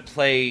going to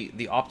play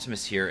the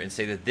optimist here and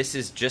say that this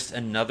is just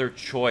another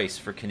choice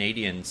for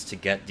Canadians to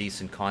get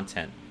decent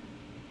content.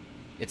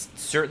 It's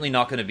certainly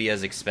not going to be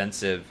as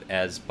expensive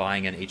as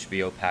buying an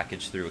HBO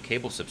package through a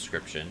cable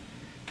subscription.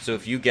 So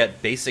if you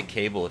get basic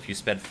cable, if you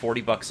spend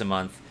 $40 a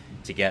month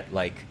to get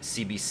like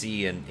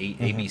CBC and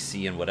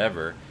ABC and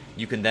whatever,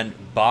 you can then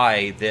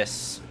buy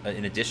this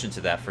in addition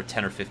to that for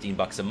 $10 or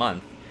 $15 a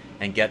month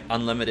and get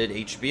unlimited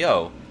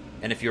HBO.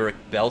 And if you're a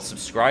Bell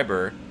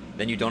subscriber,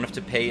 then you don't have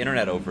to pay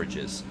internet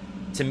overages.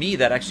 To me,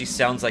 that actually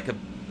sounds like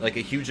a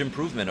huge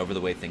improvement over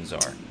the way things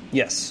are.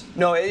 Yes.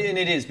 No, and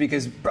it is,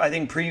 because I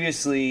think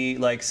previously,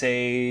 like,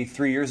 say,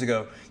 3 years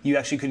ago, you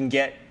actually couldn't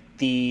get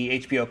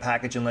the HBO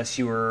package unless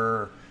you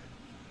were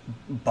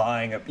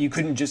buying you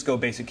couldn't just go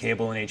basic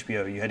cable and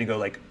HBO. You had to go,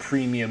 like,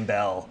 premium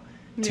Bell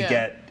to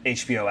get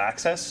HBO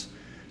access.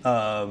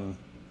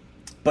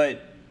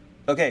 But,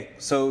 okay,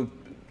 so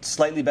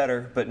slightly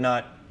better, but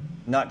not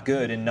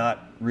good, and not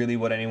really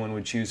what anyone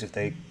would choose if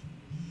they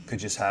could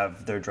just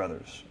have their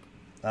druthers.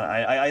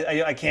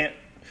 I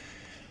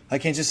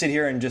can't just sit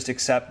here and just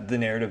accept the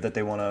narrative that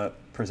they want to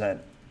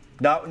present.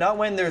 Not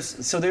when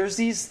there's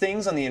these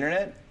things on the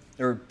internet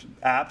or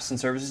apps and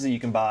services that you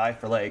can buy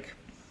for, like,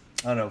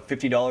 I don't know,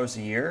 $50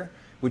 a year,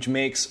 which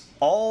makes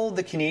all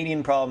the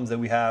Canadian problems that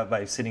we have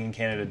by sitting in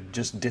Canada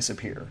just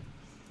disappear.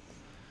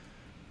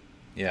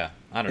 Yeah,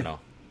 I don't know.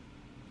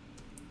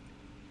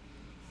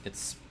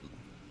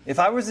 If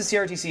I was the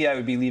CRTC, I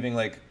would be leaving,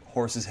 like,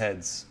 horses'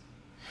 heads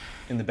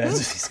in the beds of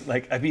these.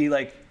 Like, I'd be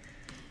like,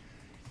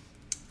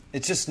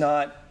 it's just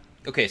not.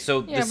 Okay,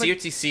 so the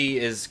CRTC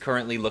is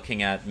currently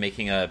looking at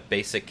making a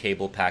basic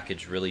cable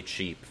package really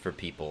cheap for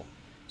people.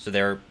 So they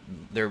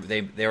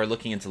are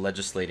looking into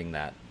legislating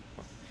that,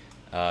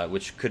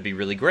 which could be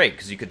really great,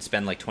 because you could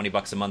spend like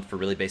 $20 a month for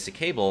really basic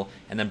cable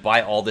and then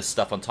buy all this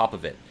stuff on top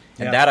of it.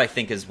 And that, I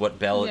think, is what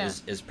Bell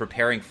is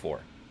preparing for.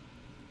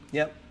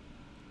 Yep.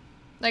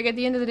 Like, at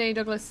the end of the day,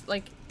 Douglas,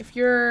 like, if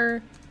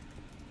your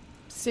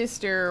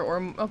sister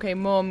or,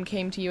 mom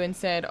came to you and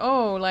said,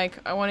 oh, like,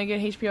 I want to get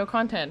HBO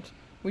content,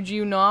 would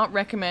you not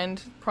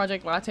recommend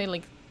Project Latte?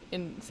 Like,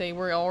 say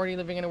we're already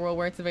living in a world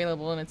where it's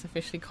available and it's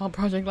officially called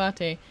Project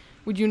Latte.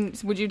 Would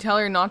you tell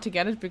her not to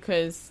get it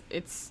because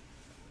it's...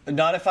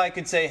 Not if I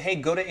could say, hey,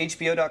 go to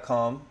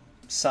HBO.com,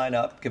 sign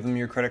up, give them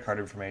your credit card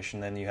information,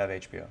 then you have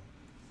HBO.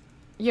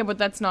 Yeah, but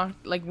that's not,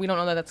 like, we don't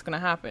know that that's going to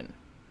happen.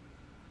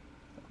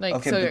 Like,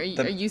 okay,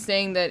 so are you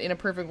saying that in a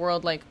perfect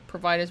world, like,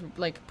 providers from,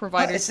 like,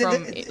 this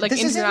international...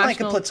 isn't like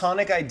a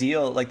platonic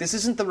ideal. Like, this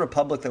isn't the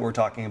Republic that we're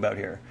talking about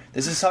here.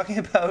 This is talking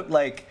about,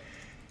 like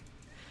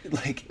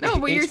no,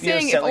 but you're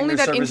saying if only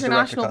that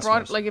international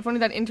if only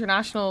that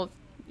international,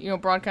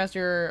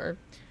 broadcaster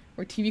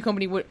or TV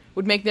company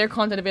would make their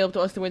content available to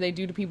us the way they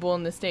do to people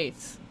in the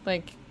States.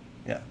 Like,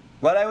 yeah.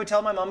 What I would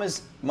tell my mom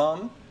is,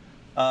 Mom,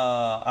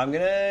 I'm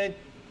gonna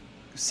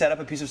set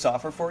up a piece of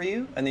software for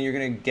you, and then you're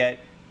gonna get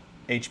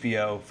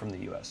HBO from the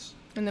U.S.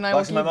 And then I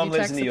will give my mom you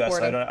lives tech in the U.S.,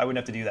 support. so I wouldn't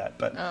have to do that.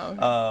 But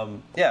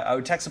okay. I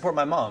would tech support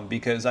my mom,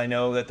 because I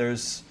know that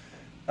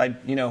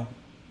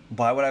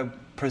why would I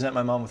present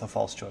my mom with a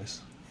false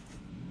choice?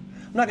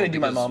 I'm not going to do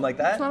my mom like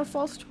that. It's not a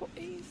false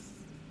choice.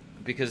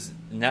 Because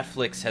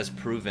Netflix has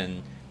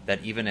proven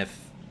that even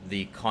if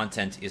the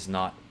content is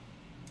not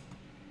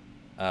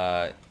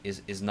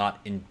is not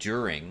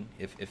enduring,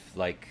 if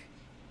like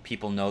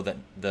people know that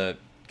the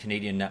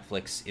Canadian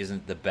Netflix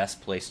isn't the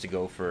best place to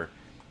go for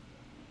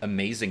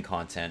amazing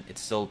content,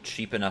 it's still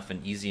cheap enough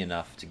and easy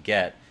enough to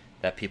get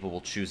that people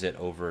will choose it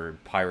over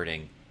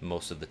pirating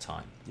most of the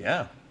time.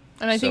 Yeah.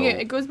 And I think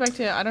it goes back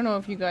to, I don't know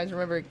if you guys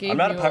remember Gabe I'm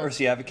not Newell. a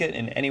piracy advocate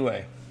in any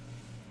way.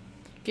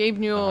 Gabe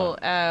Newell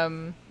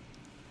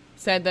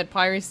said that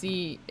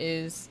piracy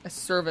is a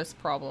service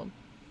problem.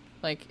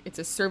 Like, it's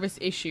a service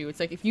issue. It's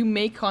like, if you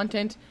make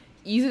content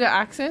easy to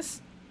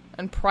access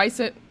and price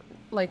it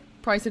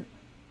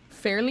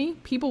fairly,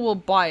 people will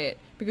buy it.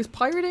 Because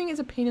pirating is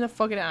a pain in the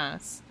fucking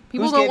ass.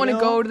 People don't want to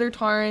go to their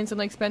torrents and,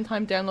 like, spend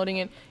time downloading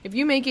it. If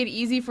you make it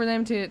easy for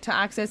them to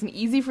access and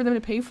easy for them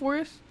to pay for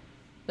it,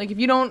 like, if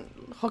you don't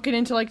hook it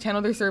into, like, 10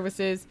 other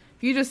services,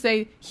 if you just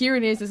say, here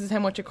it is, this is how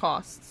much it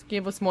costs,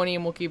 give us money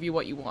and we'll give you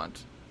what you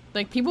want,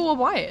 like, people will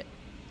buy it.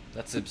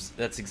 That's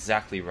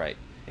exactly right.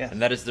 Yeah.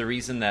 And that is the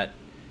reason that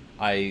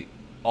I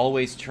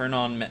always turn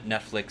on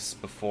Netflix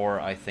before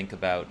I think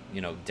about,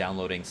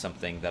 downloading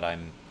something that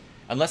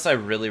unless I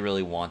really,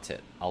 really want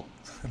it, I'll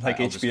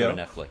HBO? Just go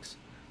to Netflix.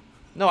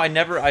 No, I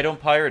don't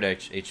pirate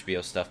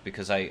HBO stuff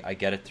because I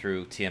get it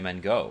through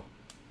TMN Go.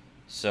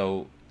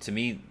 So to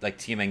me, like,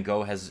 TMN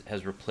Go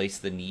has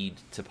replaced the need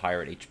to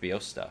pirate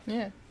HBO stuff.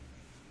 Yeah.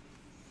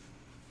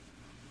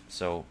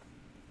 So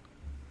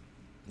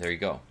there you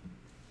go.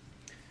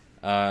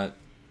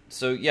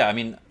 So yeah, I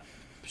mean,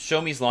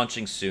 Show Me's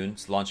launching soon.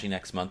 It's launching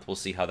next month. We'll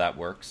see how that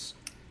works.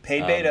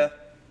 Paid beta.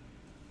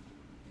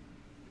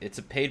 It's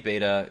a paid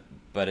beta,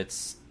 but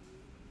it's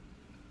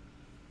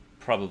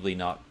probably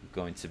not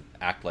going to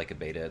act like a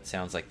beta. It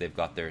sounds like they've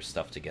got their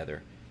stuff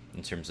together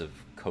in terms of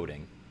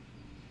coding.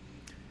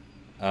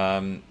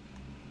 So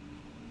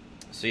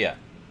yeah,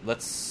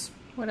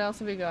 What else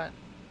have we got?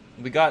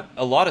 We got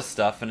a lot of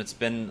stuff, and it's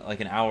been like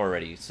an hour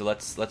already. So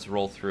let's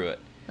roll through it.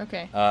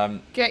 Okay.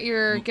 Get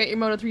your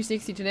Moto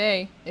 360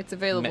 today. It's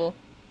available.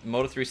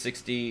 Moto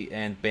 360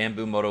 and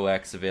Bamboo Moto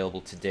X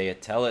available today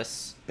at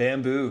TELUS.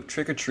 Bamboo,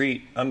 trick or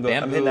treat. I'm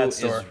Bamboo hitting that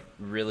store. is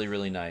really,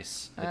 really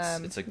nice.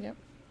 It's a. Yep.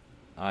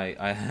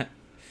 I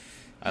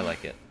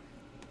like it.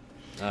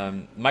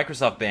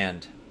 Microsoft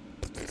Band.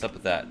 What's up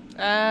with that?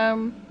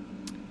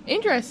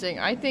 Interesting.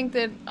 I think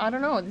that, I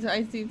don't know.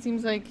 It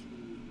seems like,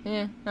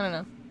 I don't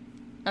know.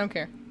 I don't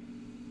care.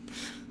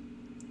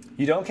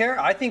 You don't care?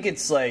 I think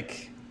it's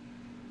like...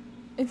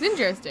 It's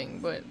interesting,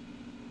 but...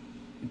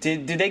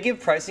 Did they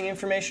give pricing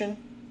information?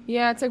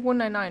 Yeah, it's like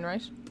 $199,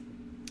 right?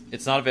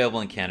 It's not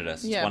available in Canada,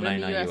 so it's yeah,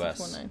 $199 US.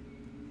 US.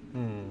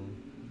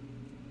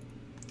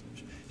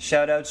 It's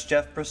Shoutouts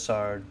Jeff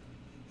Brassard.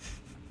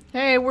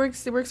 Hey, it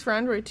works for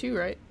Android too,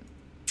 right?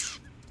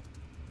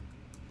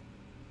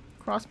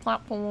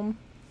 Cross-platform.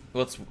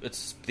 Well,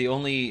 it's the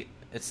only...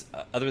 It's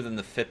other than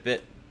the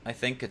Fitbit, I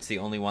think, it's the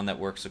only one that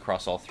works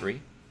across all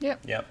three.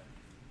 Yep.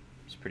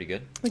 It's pretty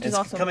good. Which is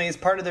awesome. Coming as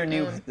part of their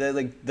new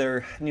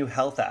their new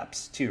health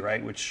apps too,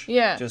 right? Which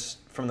just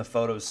from the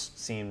photos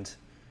seemed,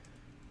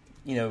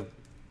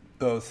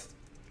 both,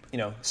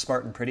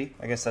 smart and pretty.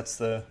 I guess that's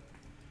the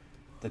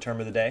term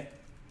of the day.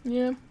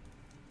 Yeah.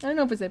 I don't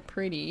know if it's that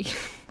pretty.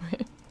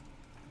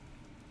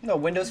 No,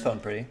 Windows Phone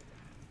pretty.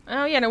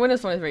 Oh yeah, no,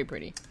 Windows Phone is very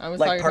pretty. I was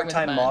like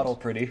part-time model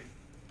pretty.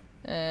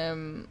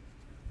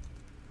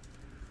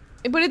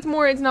 But it's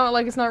more. It's not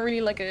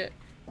really like a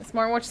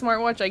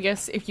smartwatch. I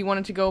guess if you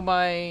wanted to go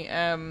by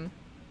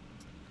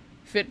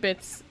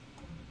Fitbit's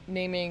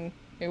naming,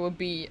 it would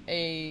be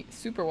a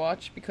super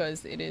watch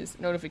because it is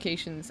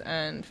notifications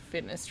and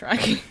fitness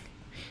tracking,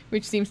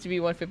 which seems to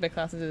be what Fitbit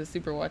classes as a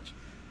super watch.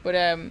 But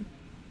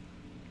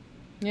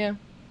yeah,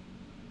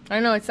 I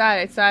don't know. It's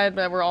sad. It's sad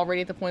that we're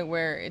already at the point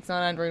where it's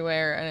not Android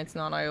Wear and it's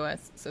not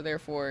iOS, so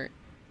therefore,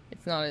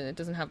 it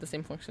doesn't have the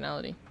same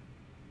functionality.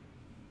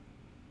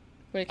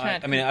 But it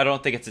can't. I mean, I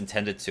don't think it's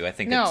intended to. I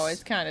think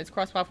it can't. It's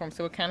cross-platform,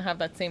 so it can't have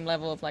that same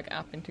level of like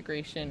app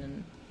integration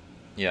and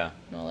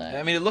all that.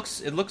 I mean, it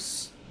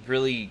looks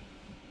really,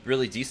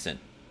 really decent.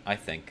 I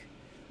think.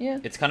 Yeah.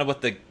 It's kind of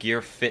what the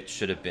Gear Fit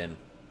should have been.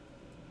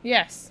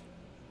 Yes,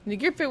 the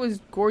Gear Fit was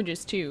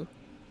gorgeous too.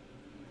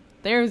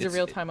 There's a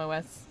real-time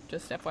OS.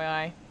 Just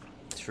FYI.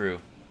 True.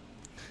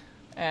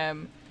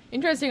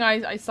 Interesting.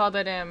 I saw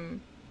that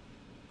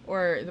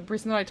or the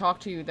person that I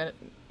talked to that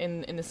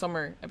in the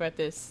summer about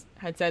this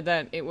had said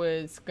that it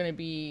was going to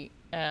be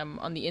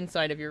on the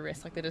inside of your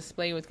wrist, like the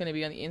display was going to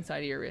be on the inside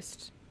of your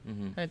wrist.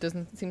 Mm-hmm. And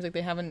it seems like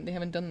they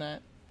haven't done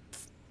that.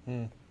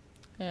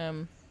 Well,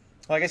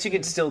 I guess you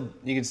could still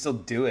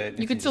do it.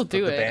 You could still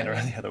do the it. band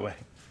around the other way.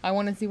 I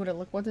want to see what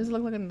does it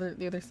look like on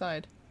the other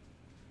side?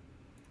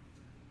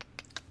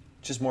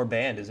 Just more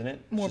band, isn't it?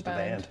 More just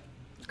band.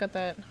 It's got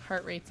that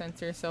heart rate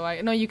sensor,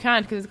 so no, you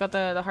can't because it's got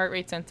the heart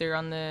rate sensor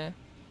on the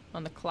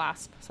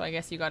clasp. So I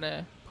guess you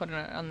gotta put it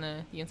on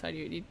the inside of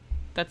your.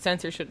 That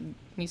sensor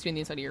needs to be on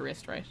the inside of your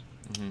wrist, right?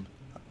 Mm-hmm.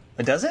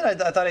 But does it? I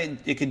thought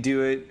it could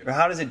do it. Or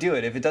how does it do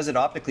it? If it does it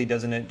optically,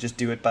 doesn't it just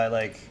do it by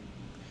like?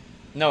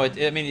 No,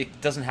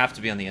 it doesn't have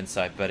to be on the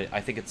inside, but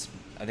I think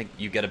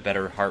you get a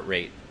better heart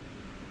rate.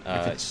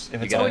 If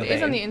it's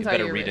on the inside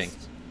of your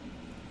wrist.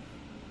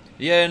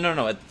 Yeah,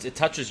 no, it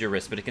touches your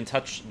wrist, but it can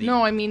touch the.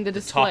 No, I mean the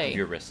display. Top of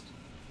your wrist.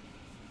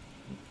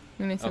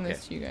 I'm gonna send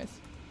this to you guys.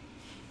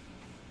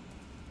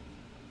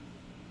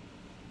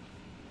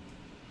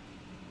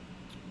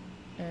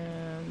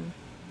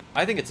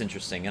 I think it's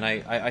interesting, and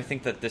I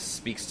think that this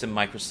speaks to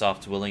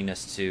Microsoft's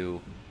willingness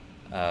to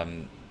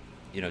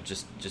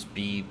just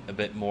be a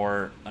bit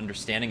more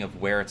understanding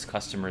of where its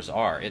customers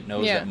are. It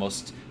knows that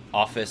most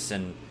Office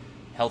and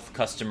health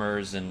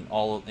customers and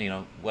all,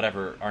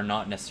 whatever, are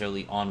not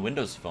necessarily on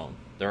Windows Phone.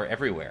 They're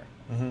everywhere.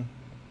 Mm-hmm.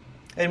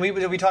 And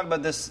we talked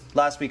about this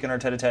last week in our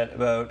tete-a-tete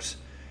about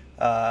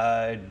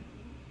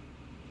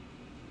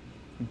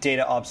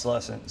data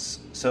obsolescence.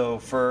 So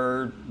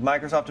for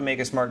Microsoft to make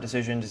a smart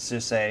decision to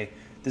just say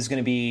this is going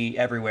to be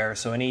everywhere,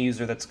 so any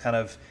user that's kind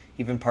of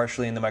even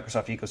partially in the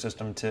Microsoft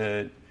ecosystem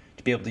to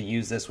be able to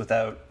use this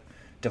without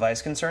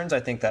device concerns, I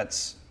think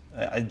that's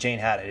Jane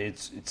had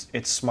it.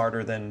 It's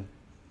smarter than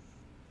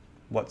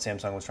what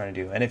Samsung was trying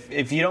to do. And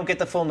if you don't get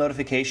the full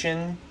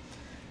notification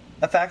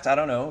effect, I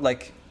don't know,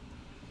 like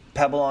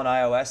Pebble on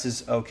iOS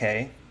is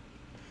okay.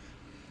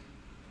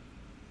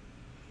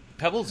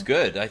 Pebble's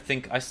good.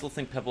 I still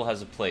think Pebble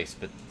has a place,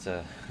 but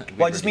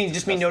well, I just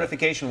mean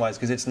notification wise,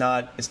 because it's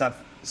not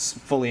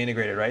fully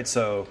integrated, right?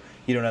 So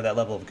you don't have that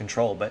level of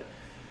control. But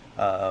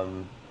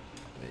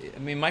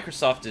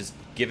Microsoft is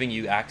giving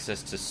you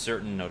access to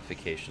certain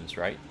notifications,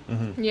 right?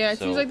 Mm-hmm. Yeah, it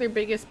seems like their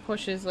biggest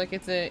push is like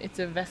it's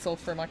a vessel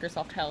for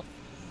Microsoft Health.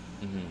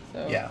 Mm-hmm.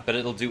 So. Yeah, but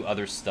it'll do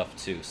other stuff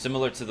too,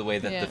 similar to the way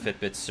that the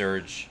Fitbit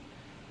Surge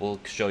will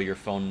show your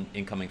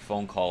incoming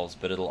phone calls,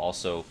 but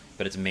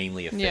it's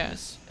mainly a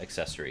fitness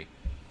accessory.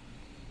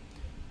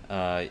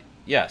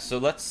 So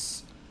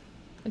let's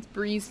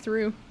breeze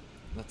through.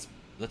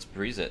 Let's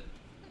breeze it.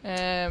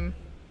 BBM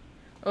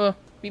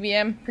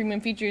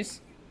premium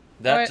features.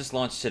 That just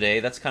launched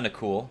today. That's kind of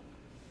cool.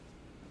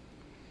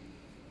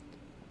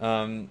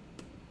 I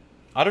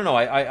don't know.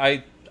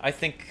 I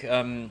think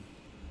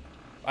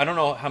I don't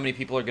know how many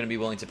people are going to be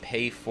willing to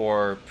pay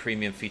for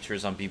premium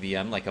features on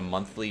BBM, like a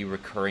monthly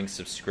recurring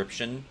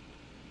subscription,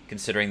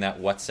 considering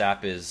that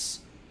WhatsApp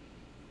is,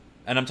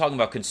 and I'm talking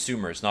about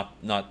consumers, not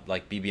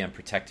like BBM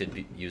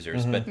protected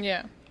users, but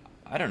yeah,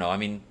 I don't know. I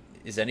mean,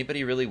 is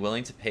anybody really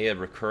willing to pay a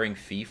recurring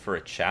fee for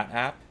a chat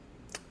app?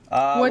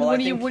 What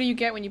do you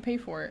get when you pay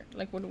for it?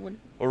 Like what? Well,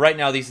 right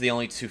now these are the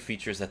only two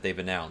features that they've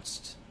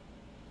announced: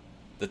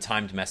 the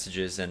timed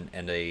messages and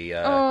a.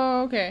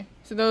 Oh, okay.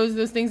 So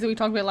those things that we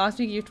talked about last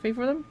week, you have to pay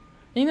for them.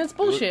 I mean, that's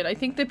bullshit. I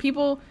think that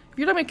people, if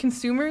you're talking about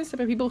consumers,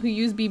 the people who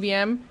use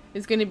BBM,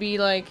 is going to be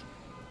like,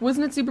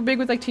 wasn't it super big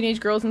with like teenage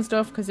girls and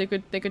stuff because they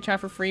could chat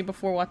for free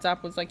before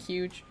WhatsApp was like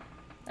huge.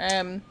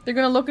 They're going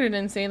to look at it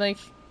and say like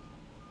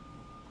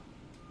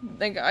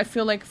I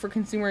feel like for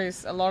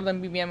consumers, a lot of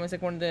them BBM was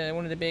like one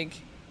of the big.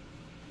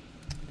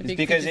 It's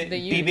because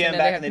BBM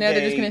back in the day. Now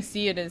they're just going to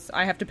see it as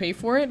I have to pay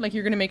for it. Like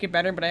you're going to make it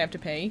better, but I have to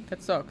pay.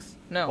 That sucks.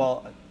 No.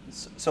 Well,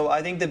 so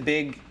I think the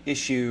big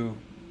issue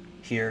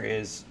here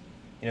is,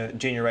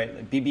 Jane, you're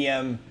right.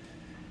 BBM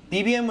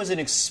was an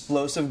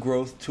explosive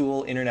growth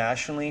tool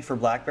internationally for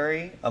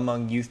BlackBerry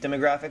among youth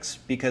demographics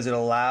because it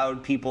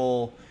allowed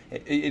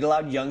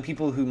young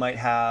people who might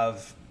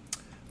have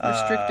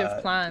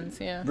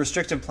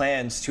restrictive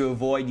plans to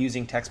avoid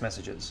using text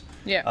messages.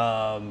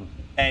 Yeah.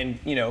 And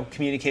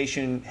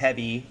communication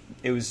heavy.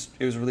 It was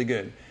really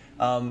good.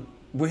 I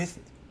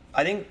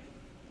think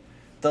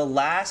the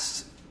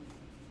last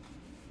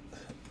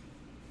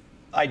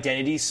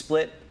identity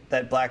split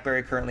that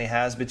BlackBerry currently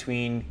has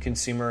between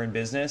consumer and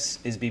business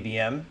is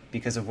BBM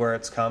because of where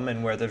it's come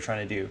and where they're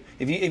trying to do.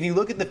 If you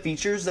look at the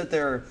features that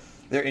they're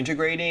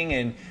integrating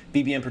and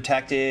BBM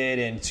protected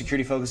and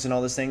security focused and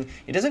all this thing,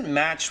 it doesn't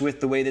match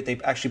with the way that they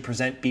actually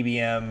present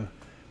BBM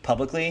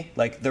publicly.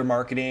 Like their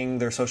marketing,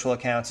 their social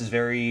accounts is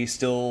very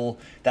still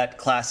that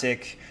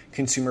classic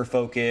consumer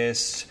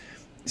focused,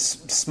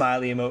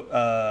 smiley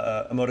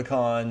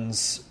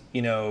emoticons,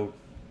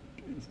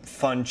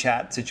 fun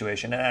chat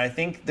situation. And I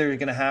think they're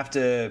going to have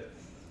to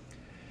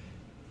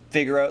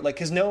figure out,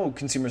 because no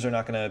consumers are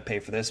not going to pay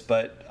for this,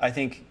 but I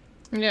think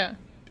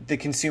the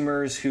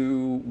consumers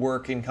who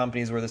work in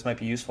companies where this might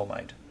be useful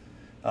might.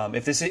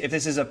 If this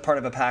is a part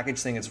of a package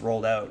thing that's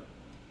rolled out,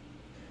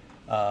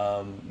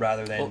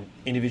 rather than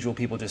individual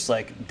people just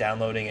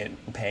downloading it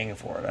and paying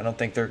for it, I don't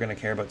think they're going to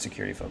care about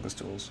security focused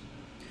tools.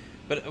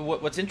 But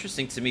what's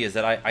interesting to me is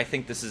that I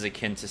think this is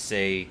akin to,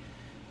 say,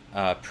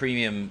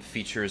 premium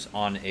features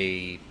on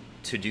a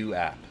to-do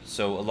app.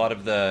 So a lot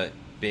of the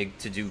big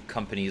to-do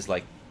companies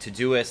like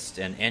Todoist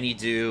and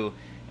AnyDo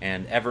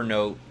and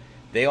Evernote,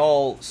 they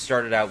all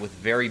started out with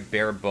very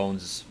bare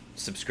bones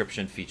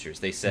subscription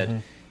features. They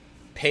said,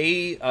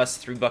 pay us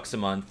 $3 a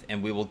month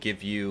and we will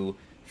give you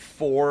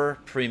 4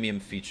 premium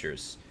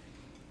features.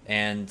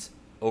 And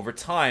over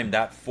time,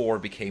 that 4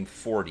 became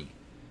 40.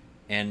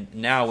 And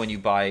now when you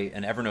buy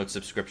an Evernote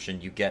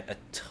subscription, you get a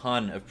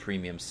ton of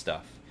premium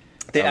stuff.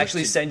 They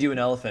actually send you an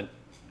elephant.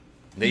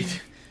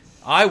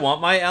 I want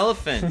my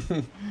elephant.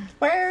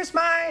 Where's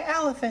my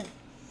elephant?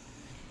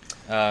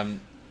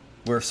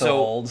 We're so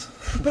old.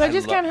 But I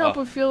just can't help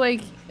but feel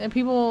like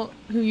people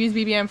who use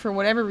BBM for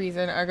whatever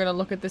reason are going to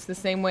look at this the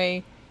same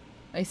way.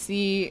 I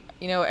see,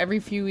 every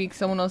few weeks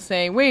someone will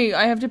say, wait,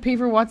 I have to pay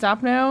for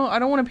WhatsApp now? I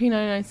don't want to pay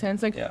 99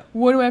 cents.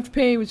 What do I have to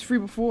pay? It was free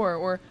before.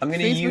 Or I'm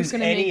going to use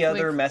any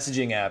other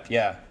messaging app.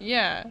 Yeah.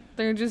 Yeah.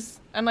 They're just,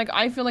 and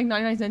I feel like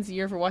 99 cents a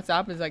year for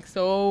WhatsApp is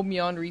so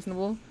beyond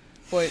reasonable.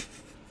 but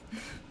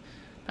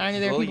apparently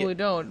there are Well, people yeah. who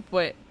don't.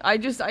 But I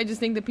just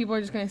think that people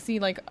are just going to see,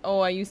 like, oh,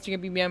 I used to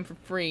get BBM for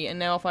free, and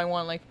now if I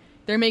want, like,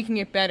 they're making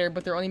it better,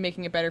 but they're only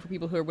making it better for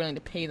people who are willing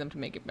to pay them to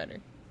make it better.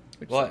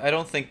 Well, I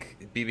don't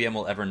think BBM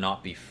will ever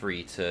not be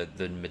free to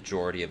the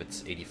majority of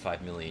its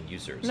 85 million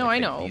users. No, I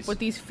think know, but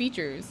these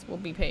features will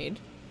be paid.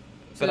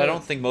 But So- I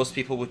don't think most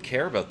people would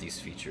care about these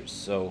features.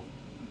 So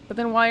But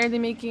then why are they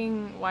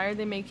making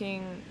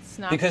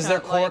Snapchat Because their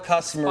core like,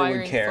 customer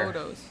would expiring care.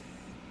 Photos?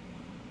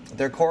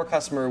 Their core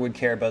customer would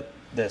care about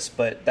this,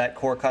 but that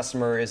core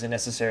customer isn't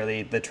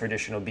necessarily the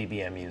traditional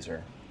BBM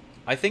user.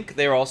 I think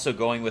they're also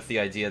going with the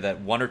idea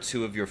that one or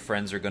two of your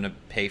friends are going to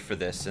pay for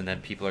this, and then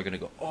people are going to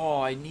go,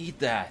 "Oh, I need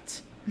that,"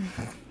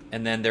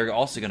 and then they're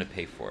also going to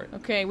pay for it.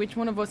 Okay, which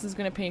one of us is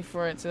going to pay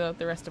for it so that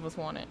the rest of us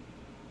want it?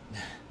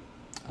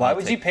 Why I'll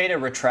would take- you pay to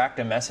retract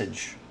a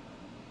message?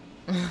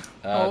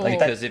 Oh.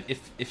 Because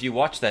if you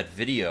watch that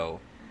video,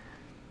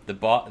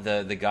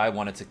 the guy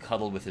wanted to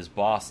cuddle with his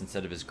boss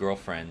instead of his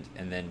girlfriend,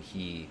 and then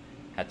he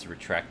had to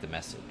retract the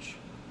message.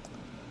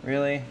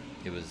 Really?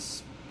 It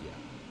was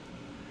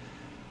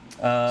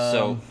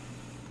So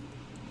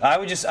I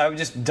would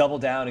just double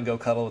down and go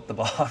cuddle with the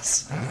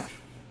boss.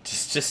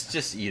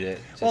 just eat it.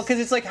 Well, because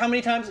it's like, how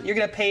many times you're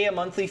gonna pay a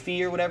monthly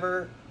fee or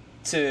whatever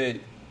to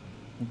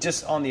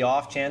just on the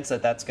off chance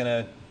that that's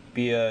gonna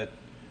be that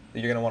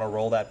you're gonna want to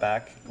roll that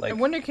back. Like, I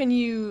wonder can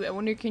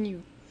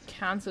you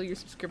cancel your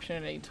subscription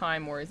at any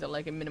time, or is it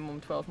like a minimum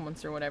 12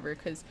 months or whatever?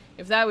 Because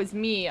if that was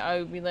me, I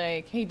would be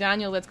like, hey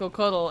Daniel, let's go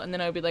cuddle, and then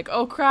I would be like,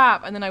 oh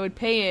crap, and then I would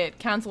pay it,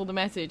 cancel the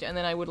message, and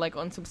then I would like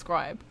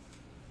unsubscribe.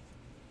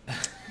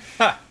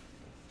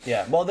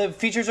 yeah. Well, the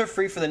features are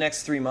free for the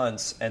next 3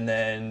 months, and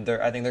then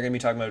I think they're gonna be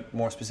talking about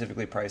more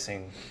specifically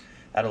pricing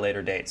at a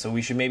later date. So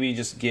we should maybe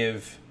just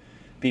give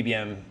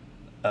BBM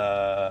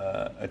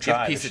a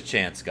try. Give Peace a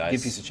chance, guys.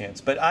 Give Peace a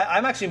chance. But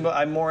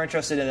I'm more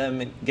interested in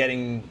them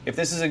getting, if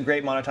this is a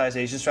great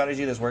monetization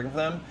strategy that's working for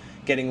them,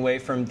 getting away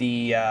from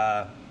the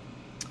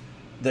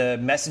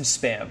message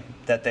spam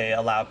that they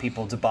allow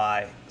people to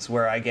buy. It's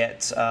where I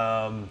get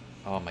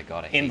Oh my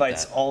god, I hate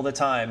invites that. all the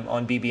time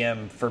on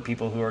BBM for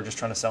people who are just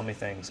trying to sell me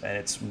things, and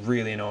it's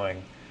really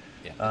annoying.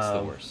 Yeah, it's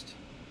the worst.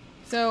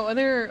 So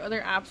other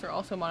apps are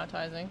also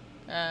monetizing.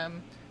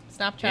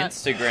 Snapchat,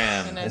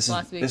 Instagram. and then This is-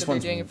 last week this that they're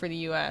one's- doing it for the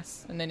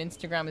US, and then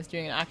Instagram is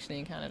doing it actually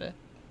in Canada.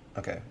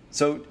 Okay.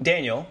 So,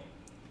 Daniel,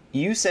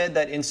 you said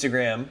that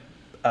Instagram,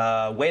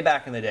 way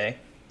back in the day,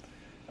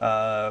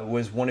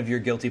 was one of your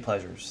guilty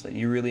pleasures, that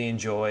you really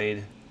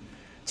enjoyed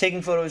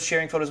taking photos,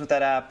 sharing photos with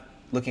that app,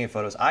 looking at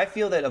photos. I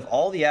feel that of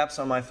all the apps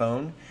on my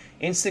phone,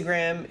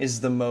 Instagram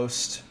is the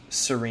most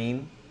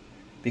serene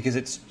because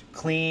it's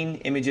clean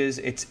images.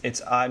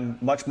 I'm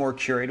much more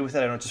curated with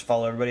it. I don't just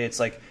follow everybody. It's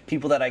like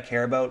people that I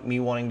care about, me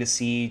wanting to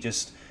see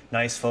just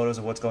nice photos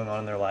of what's going on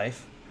in their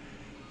life.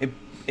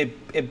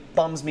 It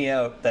bums me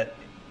out that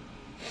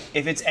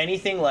if it's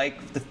anything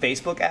like the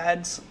Facebook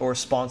ads or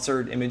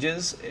sponsored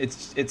images,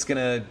 it's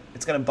gonna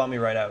bum me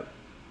right out.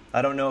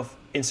 I don't know if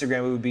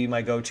Instagram would be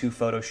my go-to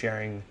photo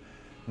sharing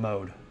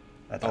mode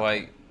at that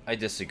point. I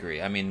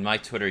disagree. I mean, my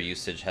Twitter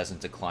usage hasn't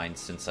declined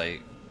since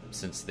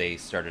they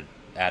started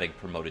adding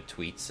promoted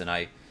tweets,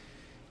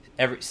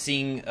 and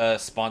seeing a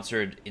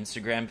sponsored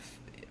Instagram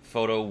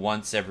photo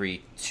once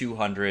every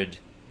 200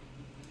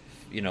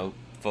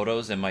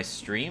 photos in my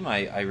stream,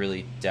 I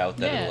really doubt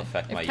that it'll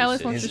affect my if Kellis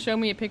usage. wants to show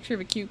me a picture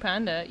of a cute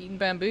panda eating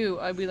bamboo,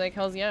 I'd be like,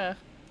 hell's yeah.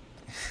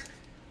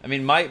 I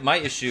mean, my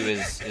issue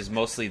is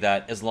mostly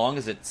that as long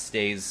as it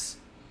stays,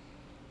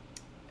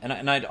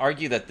 and I'd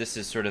argue that this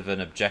is sort of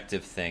an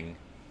objective thing,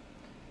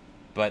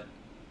 but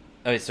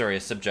a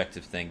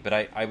subjective thing. But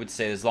I would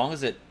say as long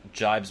as it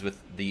jibes with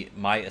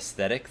my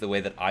aesthetic, the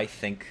way that I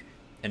think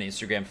an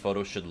Instagram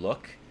photo should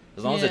look,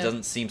 as long as it Yeah.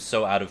 doesn't seem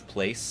so out of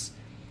place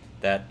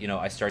that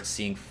I start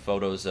seeing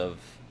photos of,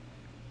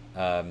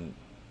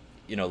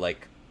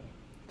 like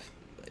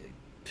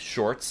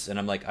shorts, and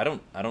I'm like, I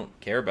don't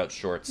care about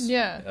shorts.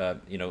 Yeah.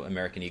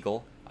 American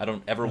Eagle. I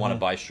don't ever want to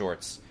buy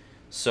shorts.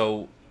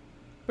 So,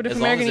 But if as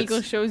long American as Eagle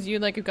it's- shows you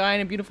like a guy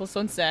in a beautiful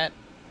sunset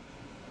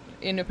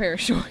in a pair of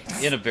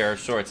shorts, in a pair of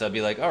shorts, I'd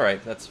be like, all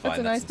right, that's fine. that's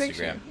a nice Instagram.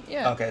 picture.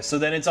 Yeah. Okay, so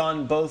then it's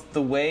on both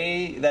the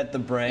way that the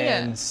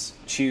brands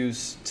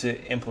choose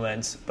to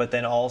implement, but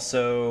then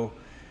also,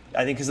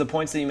 I think, because the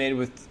points that you made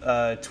with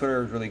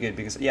Twitter is really good,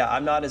 because,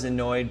 I'm not as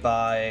annoyed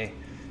by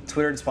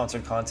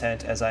Twitter-sponsored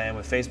content as I am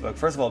with Facebook.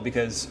 First of all,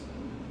 because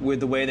with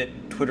the way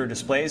that Twitter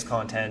displays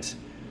content,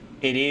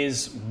 it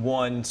is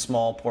one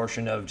small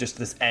portion of just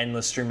this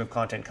endless stream of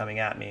content coming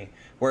at me.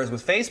 Whereas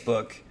with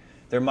Facebook,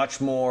 they're much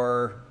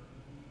more...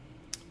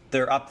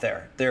 They're up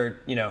there.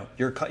 They're,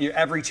 you're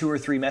every 2 or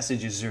 3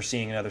 messages you're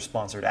seeing another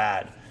sponsored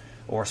ad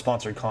or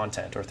sponsored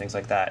content or things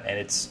like that, and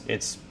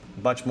it's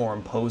much more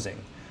imposing.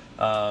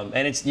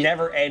 And it's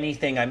never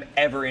anything I'm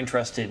ever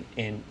interested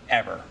in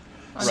ever.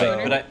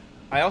 Right, but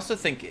I also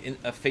think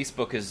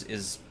Facebook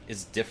is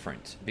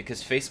different,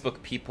 because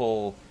Facebook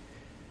people,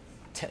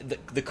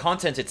 the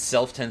content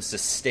itself tends to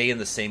stay in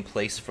the same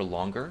place for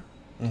longer.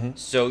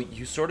 So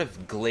you sort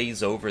of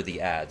glaze over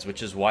the ads,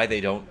 which is why they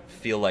don't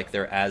feel like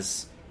they're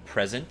as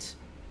present.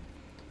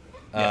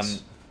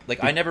 Yes.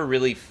 Like, I never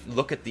really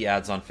look at the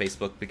ads on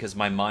Facebook because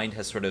my mind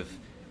has sort of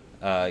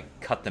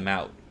cut them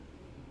out.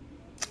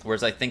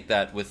 Whereas I think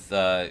that with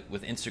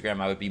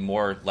Instagram, I would be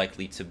more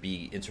likely to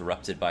be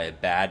interrupted by a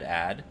bad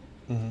ad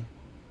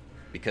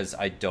because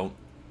I don't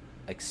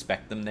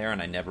expect them there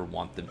and I never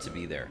want them to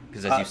be there.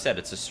 Because as you said,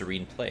 it's a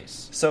serene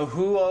place. So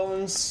who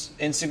owns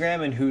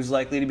Instagram and who's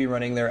likely to be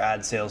running their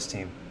ad sales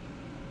team?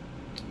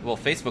 Well,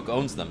 Facebook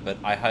owns them,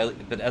 but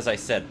as I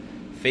said,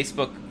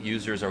 Facebook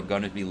users are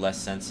going to be less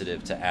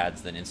sensitive to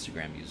ads than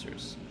Instagram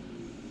users.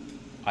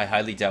 I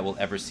highly doubt we'll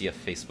ever see a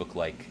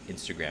Facebook-like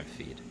Instagram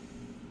feed,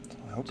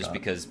 I hope just not.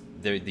 because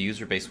the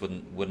user base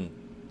wouldn't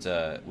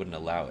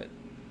allow it.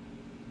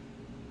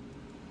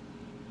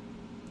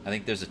 I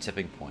think there's a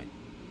tipping point.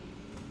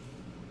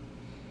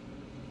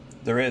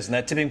 There is, and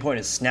that tipping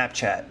point is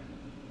Snapchat.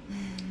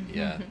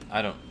 Yeah,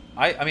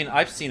 I mean,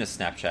 I've seen a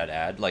Snapchat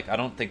ad. Like, I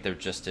don't think they're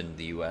just in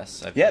the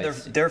U.S.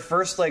 Their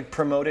first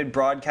promoted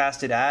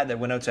broadcasted ad that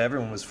went out to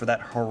everyone was for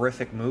that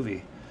horrific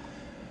movie.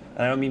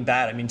 And I don't mean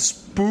bad, I mean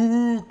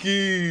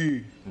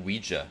spooky.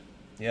 Ouija.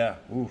 Yeah,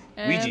 ooh,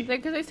 Ouija.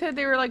 Because they said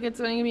they were like, it's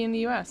going to be in the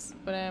U.S.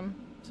 But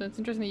so it's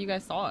interesting that you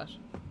guys saw it.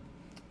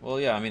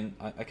 Well, yeah, I mean,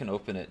 I can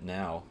open it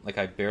now. Like,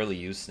 I barely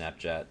use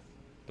Snapchat,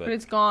 but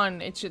it's gone.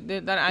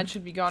 That ad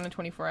should be gone in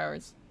 24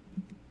 hours.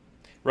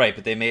 Right,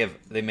 but they may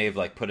have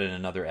like put in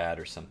another ad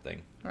or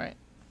something. Right.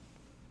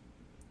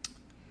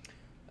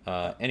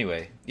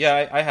 Anyway,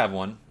 yeah, I have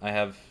one. I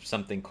have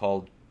something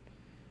called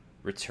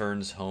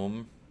Returns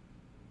Home,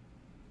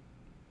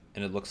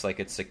 and it looks like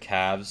it's the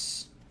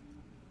Cavs.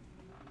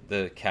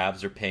 The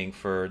Cavs are paying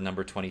for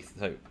number 20.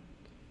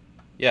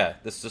 Yeah,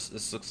 this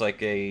looks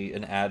like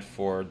an ad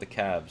for the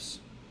Cavs.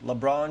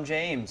 LeBron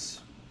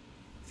James,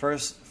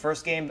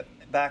 first game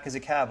back as a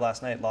Cav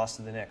last night, lost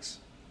to the Knicks.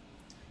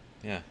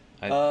 Yeah.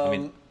 I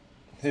mean,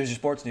 here's your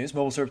sports news,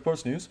 Mobile Syrup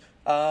Sports News.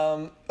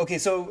 Okay,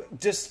 so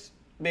just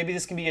maybe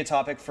this can be a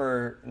topic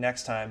for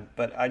next time,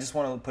 but I just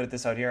want to put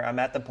this out here. I'm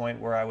at the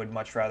point where I would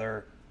much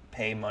rather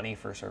pay money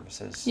for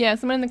services. Yeah,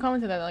 someone in the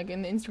comments said that, like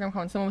in the Instagram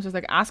comments, someone was just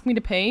like, ask me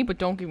to pay, but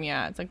don't give me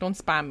ads. Like, don't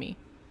spam me.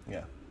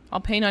 Yeah.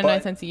 I'll pay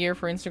 99 cents a year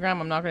for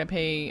Instagram. I'm not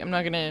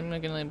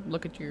gonna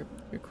look at your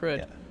crud.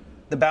 Yeah.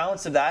 The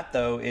balance of that,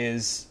 though,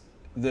 is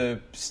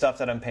the stuff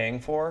that I'm paying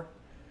for.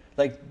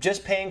 Like,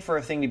 just paying for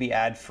a thing to be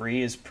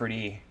ad-free is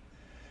pretty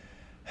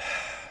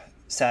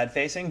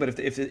sad-facing, but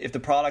if the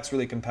product's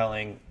really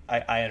compelling,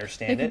 I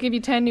understand They could give you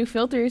 10 new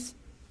filters.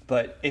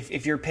 But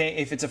if you're paying,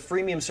 if it's a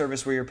freemium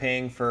service where you're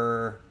paying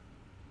for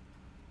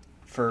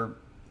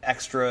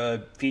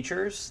extra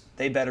features,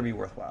 they better be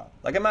worthwhile.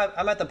 Like, I'm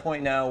at the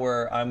point now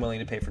where I'm willing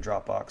to pay for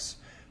Dropbox.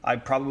 I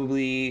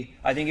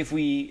think if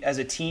we as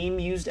a team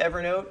used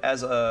Evernote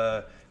as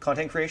a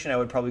content creation, I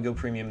would probably go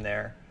premium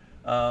there.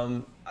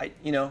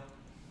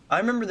 I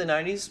remember the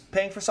 90s,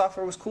 paying for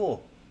software was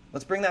cool.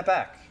 Let's bring that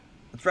back.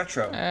 It's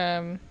retro.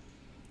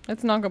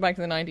 Let's not go back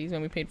to the 90s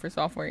when we paid for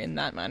software in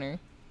that manner.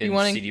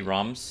 in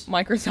CD-ROMs?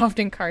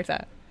 Microsoft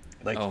Encarta.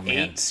 Like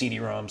 8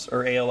 CD-ROMs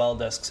or AOL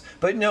discs.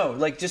 But no,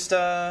 like just,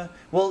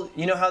 well,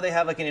 you know how they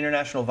have like an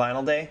International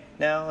Vinyl Day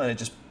now? And it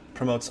just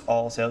promotes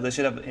all sales. They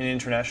should have an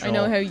international. I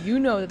know how you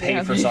know that they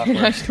have an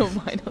International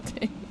Vinyl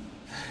Day.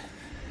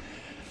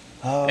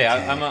 Okay. Hey,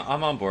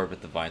 I'm on board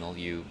with the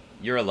vinyl.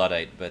 You're a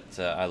Luddite, but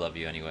I love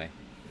you anyway.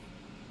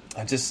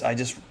 I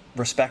just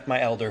respect my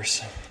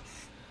elders.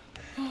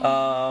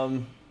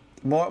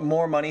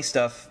 More money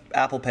stuff.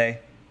 Apple Pay.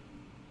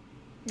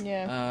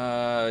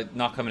 Yeah.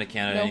 Not coming to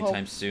Canada No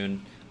anytime hope.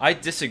 soon. I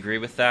disagree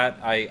with that.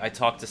 I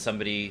talked to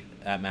somebody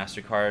at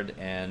MasterCard,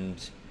 and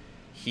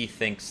he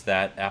thinks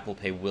that Apple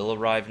Pay will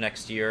arrive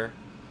next year.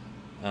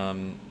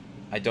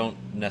 I don't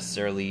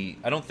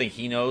think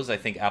he knows. I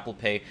think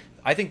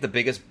the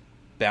biggest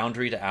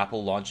boundary to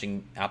Apple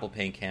launching Apple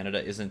Pay in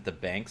Canada isn't the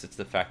banks. It's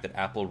the fact that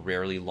Apple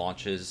rarely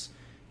launches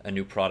a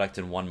new product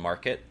in one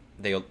market.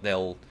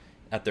 They'll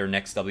at their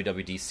next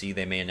WWDC,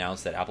 they may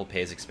announce that Apple Pay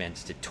has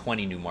expanded to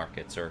 20 new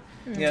markets or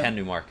 10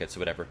 new markets or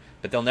whatever.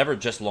 But they'll never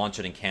just launch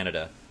it in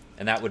Canada.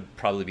 And that would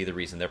probably be the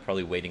reason. They're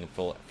probably waiting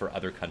for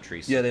other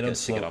countries to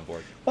get on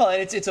board. Well,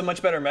 and it's a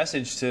much better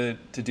message to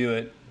do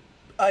it.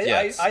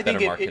 I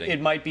think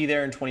it might be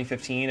there in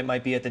 2015. It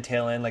might be at the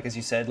tail end, like as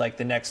you said, like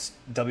the next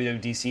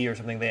WWDC or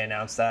something. They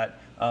announced that.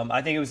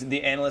 I think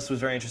the analyst was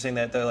very interesting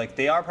that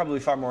they are probably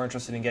far more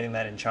interested in getting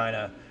that in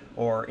China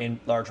or in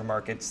larger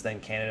markets than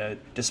Canada,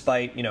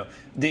 despite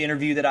the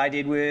interview that I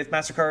did with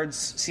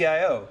MasterCard's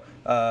CIO,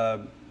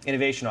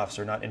 innovation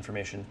officer, not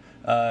information.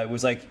 It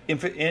was like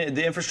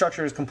the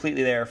infrastructure is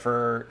completely there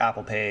for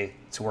Apple Pay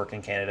to work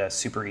in Canada,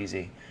 super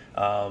easy.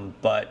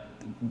 But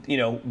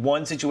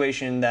one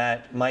situation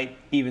that might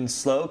even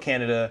slow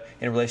Canada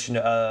in relation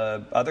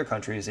to other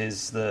countries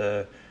is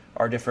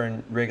our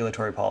different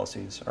regulatory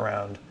policies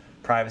around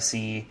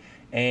privacy,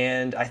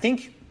 and I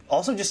think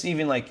also just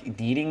even like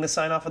needing the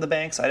sign off of the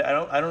banks. I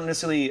don't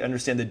necessarily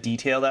understand the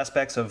detailed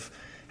aspects of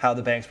how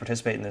the banks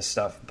participate in this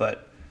stuff,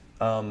 but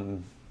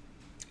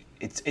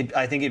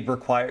I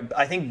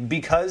think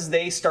because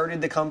they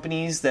started the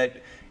companies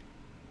that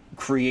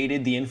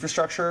created the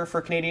infrastructure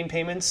for Canadian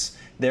payments,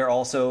 they're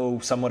also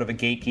somewhat of a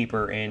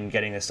gatekeeper in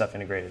getting this stuff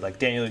integrated. Like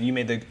Daniel, you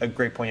made a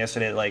great point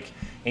yesterday that, like,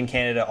 in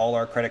Canada, all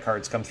our credit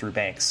cards come through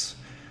banks.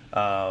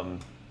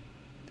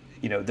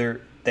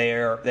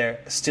 They're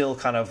still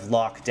kind of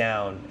locked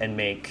down and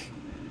make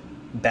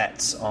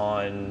bets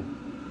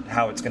on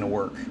how it's going to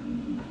work.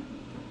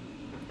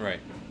 Right.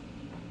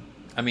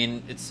 I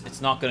mean,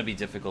 it's not going to be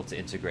difficult to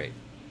integrate.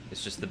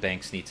 It's just the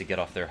banks need to get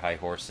off their high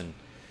horse and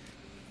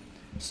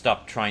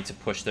stop trying to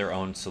push their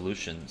own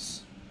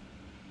solutions.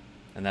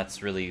 And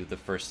that's really the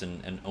first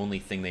and only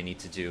thing they need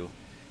to do.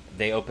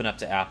 They open up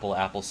to Apple.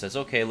 Apple says,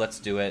 okay, let's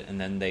do it. And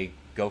then they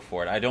go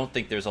for it. I don't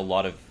think there's a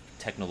lot of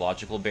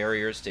technological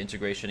barriers to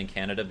integration in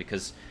Canada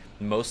because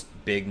most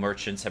big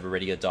merchants have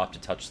already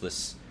adopted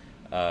touchless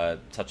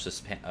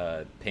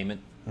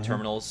payment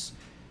terminals.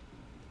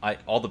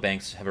 All the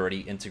banks have already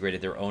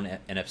integrated their own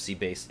NFC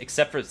base,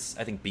 except for,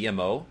 I think,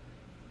 BMO.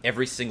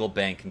 Every single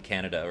bank in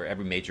Canada, or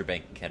every major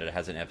bank in Canada,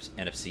 has an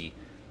NFC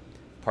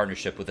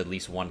partnership with at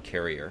least one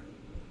carrier.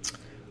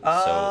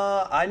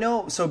 I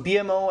know. So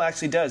BMO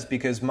actually does,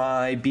 because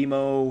my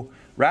BMO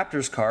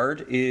Raptors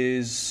card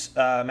is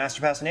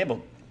MasterPass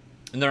enabled.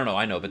 No,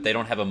 I know, but they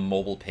don't have a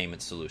mobile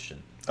payment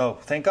solution. Oh,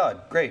 thank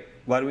God. Great.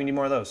 Why do we need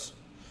more of those?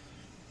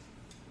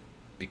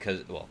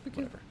 Because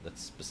whatever.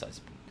 That's besides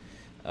the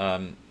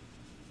point.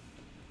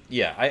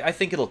 Yeah, I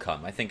think it'll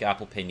come. I think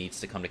Apple Pay needs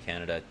to come to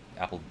Canada.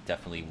 Apple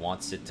definitely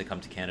wants it to come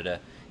to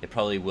Canada. It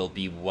probably will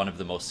be one of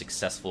the most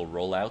successful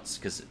rollouts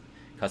because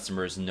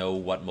customers know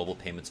what mobile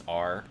payments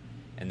are,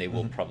 and they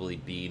will probably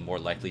be more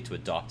likely to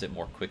adopt it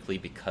more quickly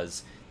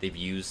because they've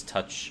used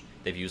touch,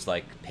 they've used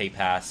like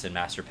PayPass and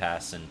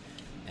MasterPass and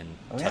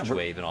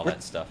TouchWave and all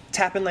that stuff.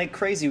 Tapping like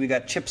crazy. We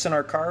got chips in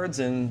our cards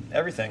and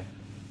everything.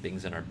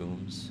 Bings in our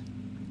booms.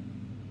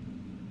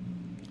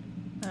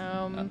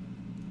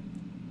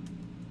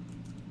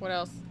 What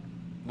else?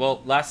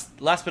 Well, last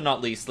but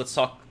not least, let's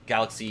talk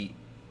Samsung's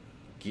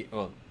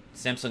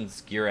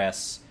Gear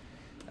S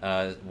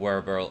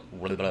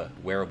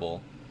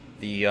wearable.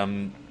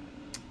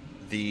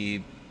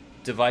 The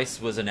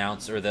device was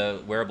announced, or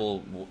the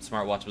wearable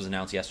smartwatch was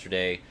announced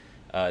yesterday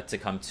to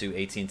come to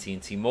AT&T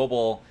and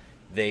T-Mobile.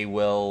 They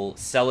will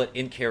sell it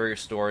in carrier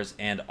stores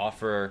and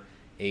offer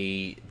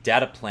a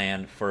data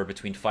plan for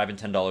between $5 and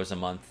 $10 a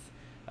month.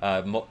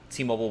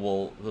 T-Mobile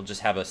will just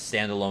have a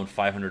standalone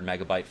 500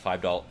 megabyte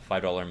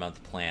 $5 a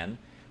month plan,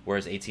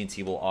 whereas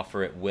AT&T will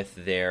offer it with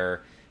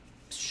their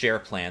share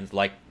plans,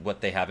 like what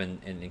they have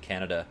in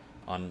Canada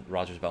on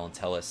Rogers, Bell, and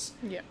Telus.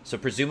 Yeah. So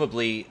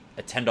presumably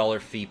a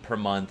 $10 fee per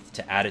month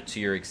to add it to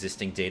your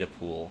existing data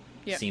pool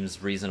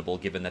seems reasonable,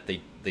 given that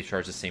they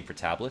charge the same for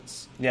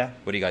tablets. Yeah.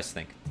 What do you guys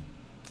think?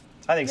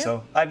 I think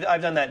so.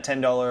 I've done that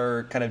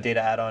 $10 kind of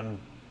data add-on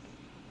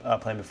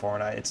plan before,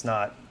 and it's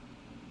not.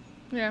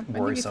 Yeah, I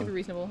think it's super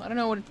reasonable. I don't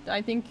know what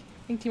I think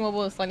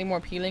T-Mobile is slightly more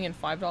appealing, and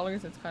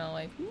 $5 it's kind of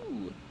like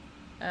ooh.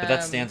 But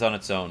that stands on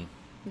its own.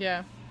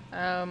 Yeah.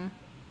 I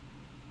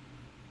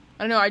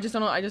don't know. I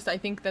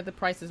think that the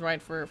price is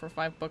right for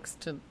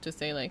 $5 to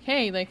say like,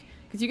 hey, like,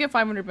 because you get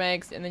 500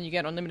 megs and then you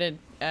get unlimited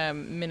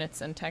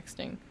minutes and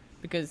texting.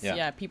 Because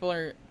people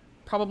are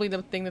probably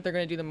the thing that they're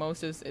going to do the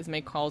most is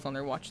make calls on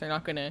their watch. They're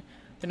not gonna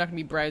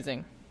be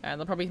browsing.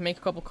 They'll probably make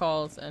a couple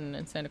calls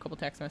and send a couple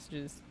text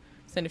messages,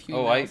 send a few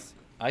emails.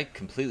 I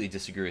completely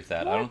disagree with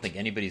that. What? I don't think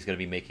anybody's going to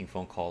be making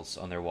phone calls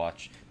on their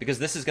watch because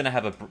this is going to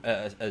have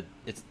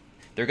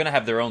they're going to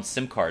have their own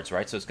SIM cards,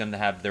 right? So it's going to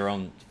have their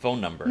own phone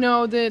number.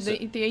 No, the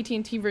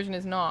AT&T version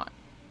is not.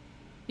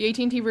 The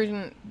AT&T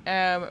version,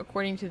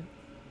 according to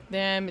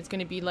them, it's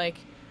going to be like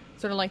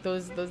sort of like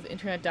those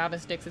internet data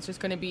sticks. It's just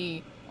going to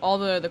be all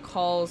the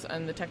calls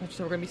and the text messages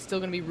are still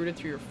going to be routed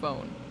through your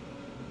phone.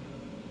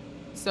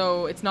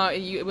 So it's not.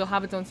 It will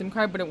have its own SIM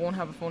card, but it won't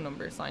have a phone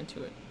number assigned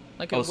to it.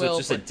 Like it's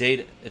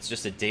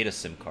just a data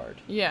SIM card.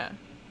 Yeah.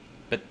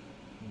 But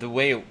the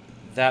way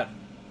that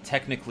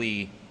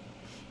technically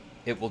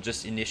it will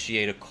just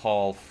initiate a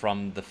call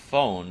from the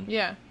phone.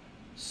 Yeah.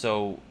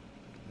 So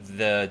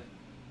the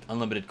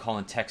unlimited call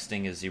and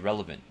texting is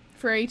irrelevant.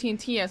 For AT&T,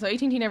 yeah. So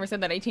AT&T never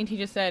said that. AT&T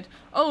just said,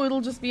 "Oh,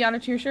 it'll just be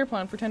added to your share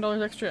plan for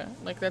 $10 extra."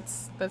 Like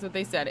that's what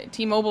they said.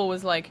 T-Mobile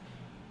was like,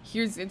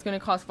 it's going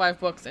to cost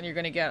 $5 and you're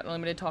going to get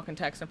unlimited talk and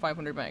text and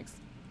 500 megs.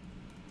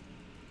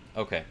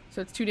 Okay.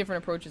 So it's two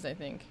different approaches, I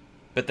think.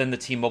 But then the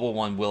T-Mobile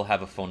one will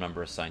have a phone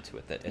number assigned to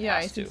it that it has to. Yeah,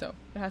 I assume so.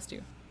 It has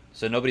to.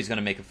 So nobody's going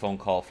to make a phone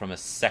call from a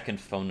second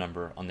phone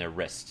number on their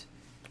wrist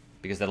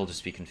because that'll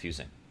just be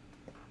confusing.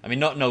 I mean,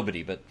 not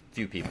nobody, but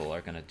few people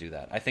are going to do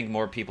that. I think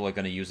more people are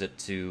going to use it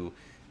to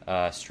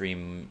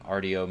stream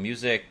RDO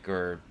music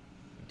or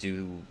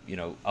do,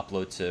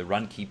 upload to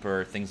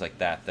Runkeeper, things like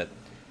that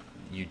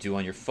you do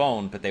on your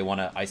phone, but they want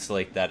to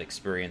isolate that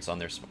experience on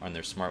their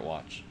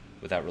smartwatch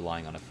without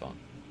relying on a phone.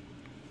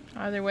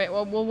 Either way,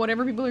 well,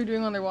 whatever people are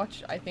doing on their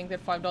watch, I think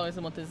that $5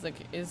 a month is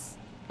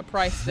a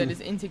price that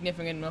is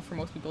insignificant enough for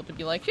most people to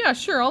be like, yeah,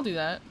 sure, I'll do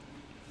that.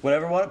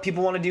 Whatever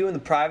people want to do in the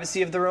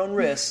privacy of their own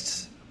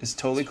wrist is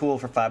totally cool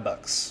for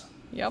 $5.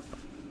 Yep.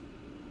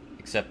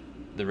 Except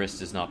the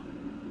wrist is not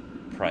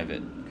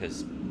private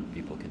because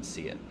people can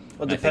see it.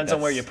 Well, it depends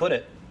on where you put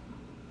it.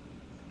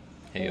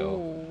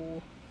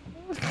 Heyo.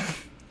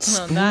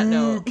 On that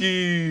note.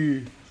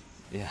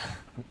 Yeah.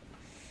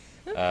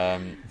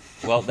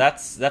 Well,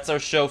 that's our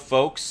show,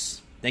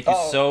 folks. Thank you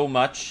so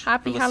much.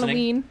 Happy for listening.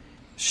 Halloween.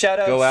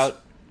 Shout-outs. Go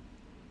out.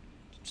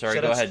 Sorry,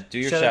 Shout-outs. go ahead. Do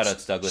your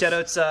shout-outs, Douglas.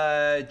 Shout-outs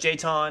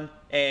Jayton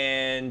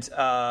and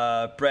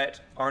Brett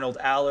Arnold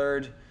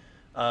Allard,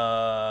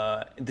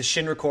 the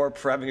Shinra Corp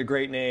for having a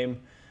great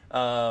name.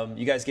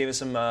 You guys gave us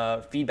some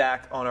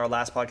feedback on our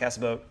last podcast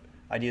about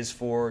ideas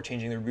for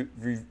changing the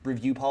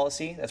review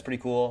policy. That's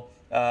pretty cool.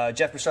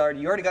 Jeff Broussard,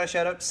 you already got a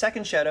shout-out.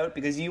 Second shout-out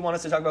because you want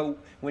us to talk about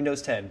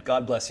Windows 10.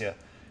 God bless you.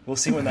 We'll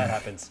see when that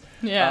happens.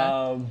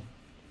 Yeah.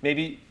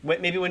 Maybe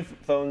when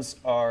phones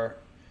are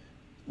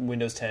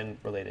Windows 10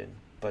 related.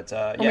 But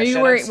Or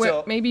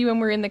yeah, maybe when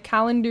we're in the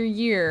calendar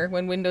year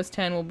when Windows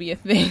 10 will be a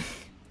thing.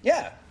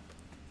 Yeah.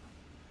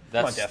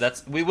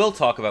 We will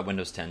talk about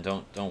Windows 10.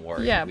 Don't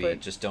worry. Yeah, we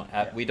but just don't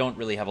have we don't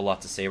really have a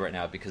lot to say right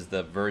now because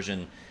the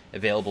version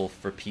available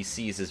for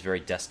PCs is very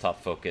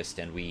desktop focused,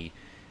 and we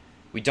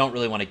don't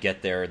really want to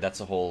get there.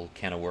 That's a whole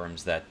can of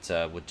worms that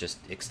would just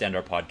extend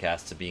our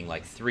podcast to being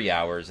like 3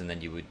 hours, and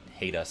then you would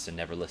hate us and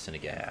never listen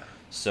again. Yeah.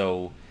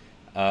 So,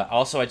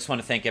 also, I just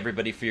want to thank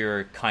everybody for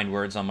your kind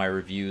words on my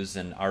reviews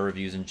and our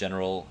reviews in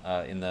general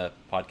in the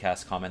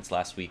podcast comments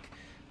last week.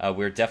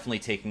 We're definitely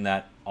taking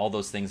all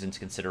those things into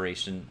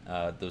consideration,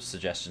 those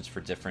suggestions for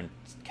different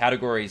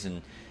categories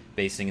and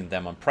basing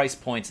them on price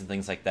points and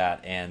things like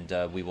that.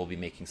 And we will be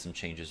making some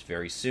changes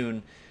very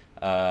soon.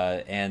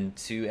 And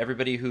to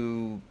everybody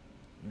who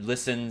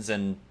listens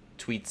and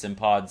tweets and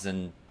pods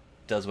and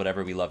does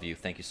whatever, we love you.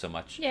 Thank you so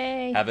much.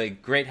 Yay. Have a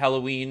great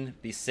Halloween.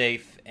 Be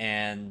safe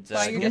and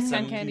buy your get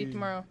discount some candy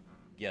tomorrow.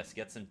 Yes,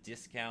 get some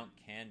discount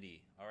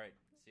candy. All right.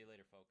 See you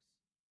later, folks.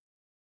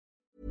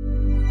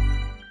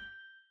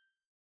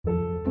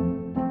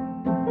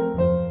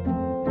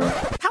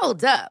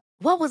 Hold up.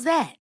 What was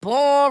that?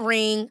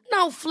 Boring.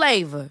 No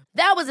flavor.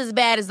 That was as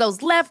bad as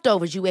those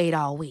leftovers you ate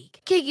all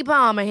week. Keke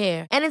Palmer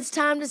here, and it's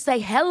time to say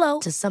hello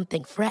to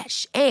something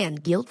fresh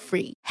and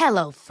guilt-free.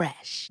 Hello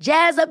Fresh.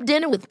 Jazz up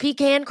dinner with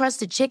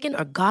pecan-crusted chicken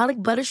or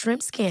garlic butter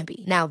shrimp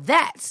scampi. Now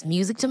that's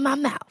music to my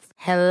mouth.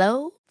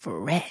 Hello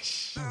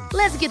Fresh.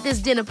 Let's get this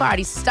dinner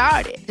party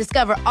started.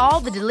 Discover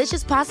all the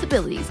delicious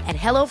possibilities at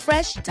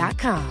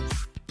HelloFresh.com.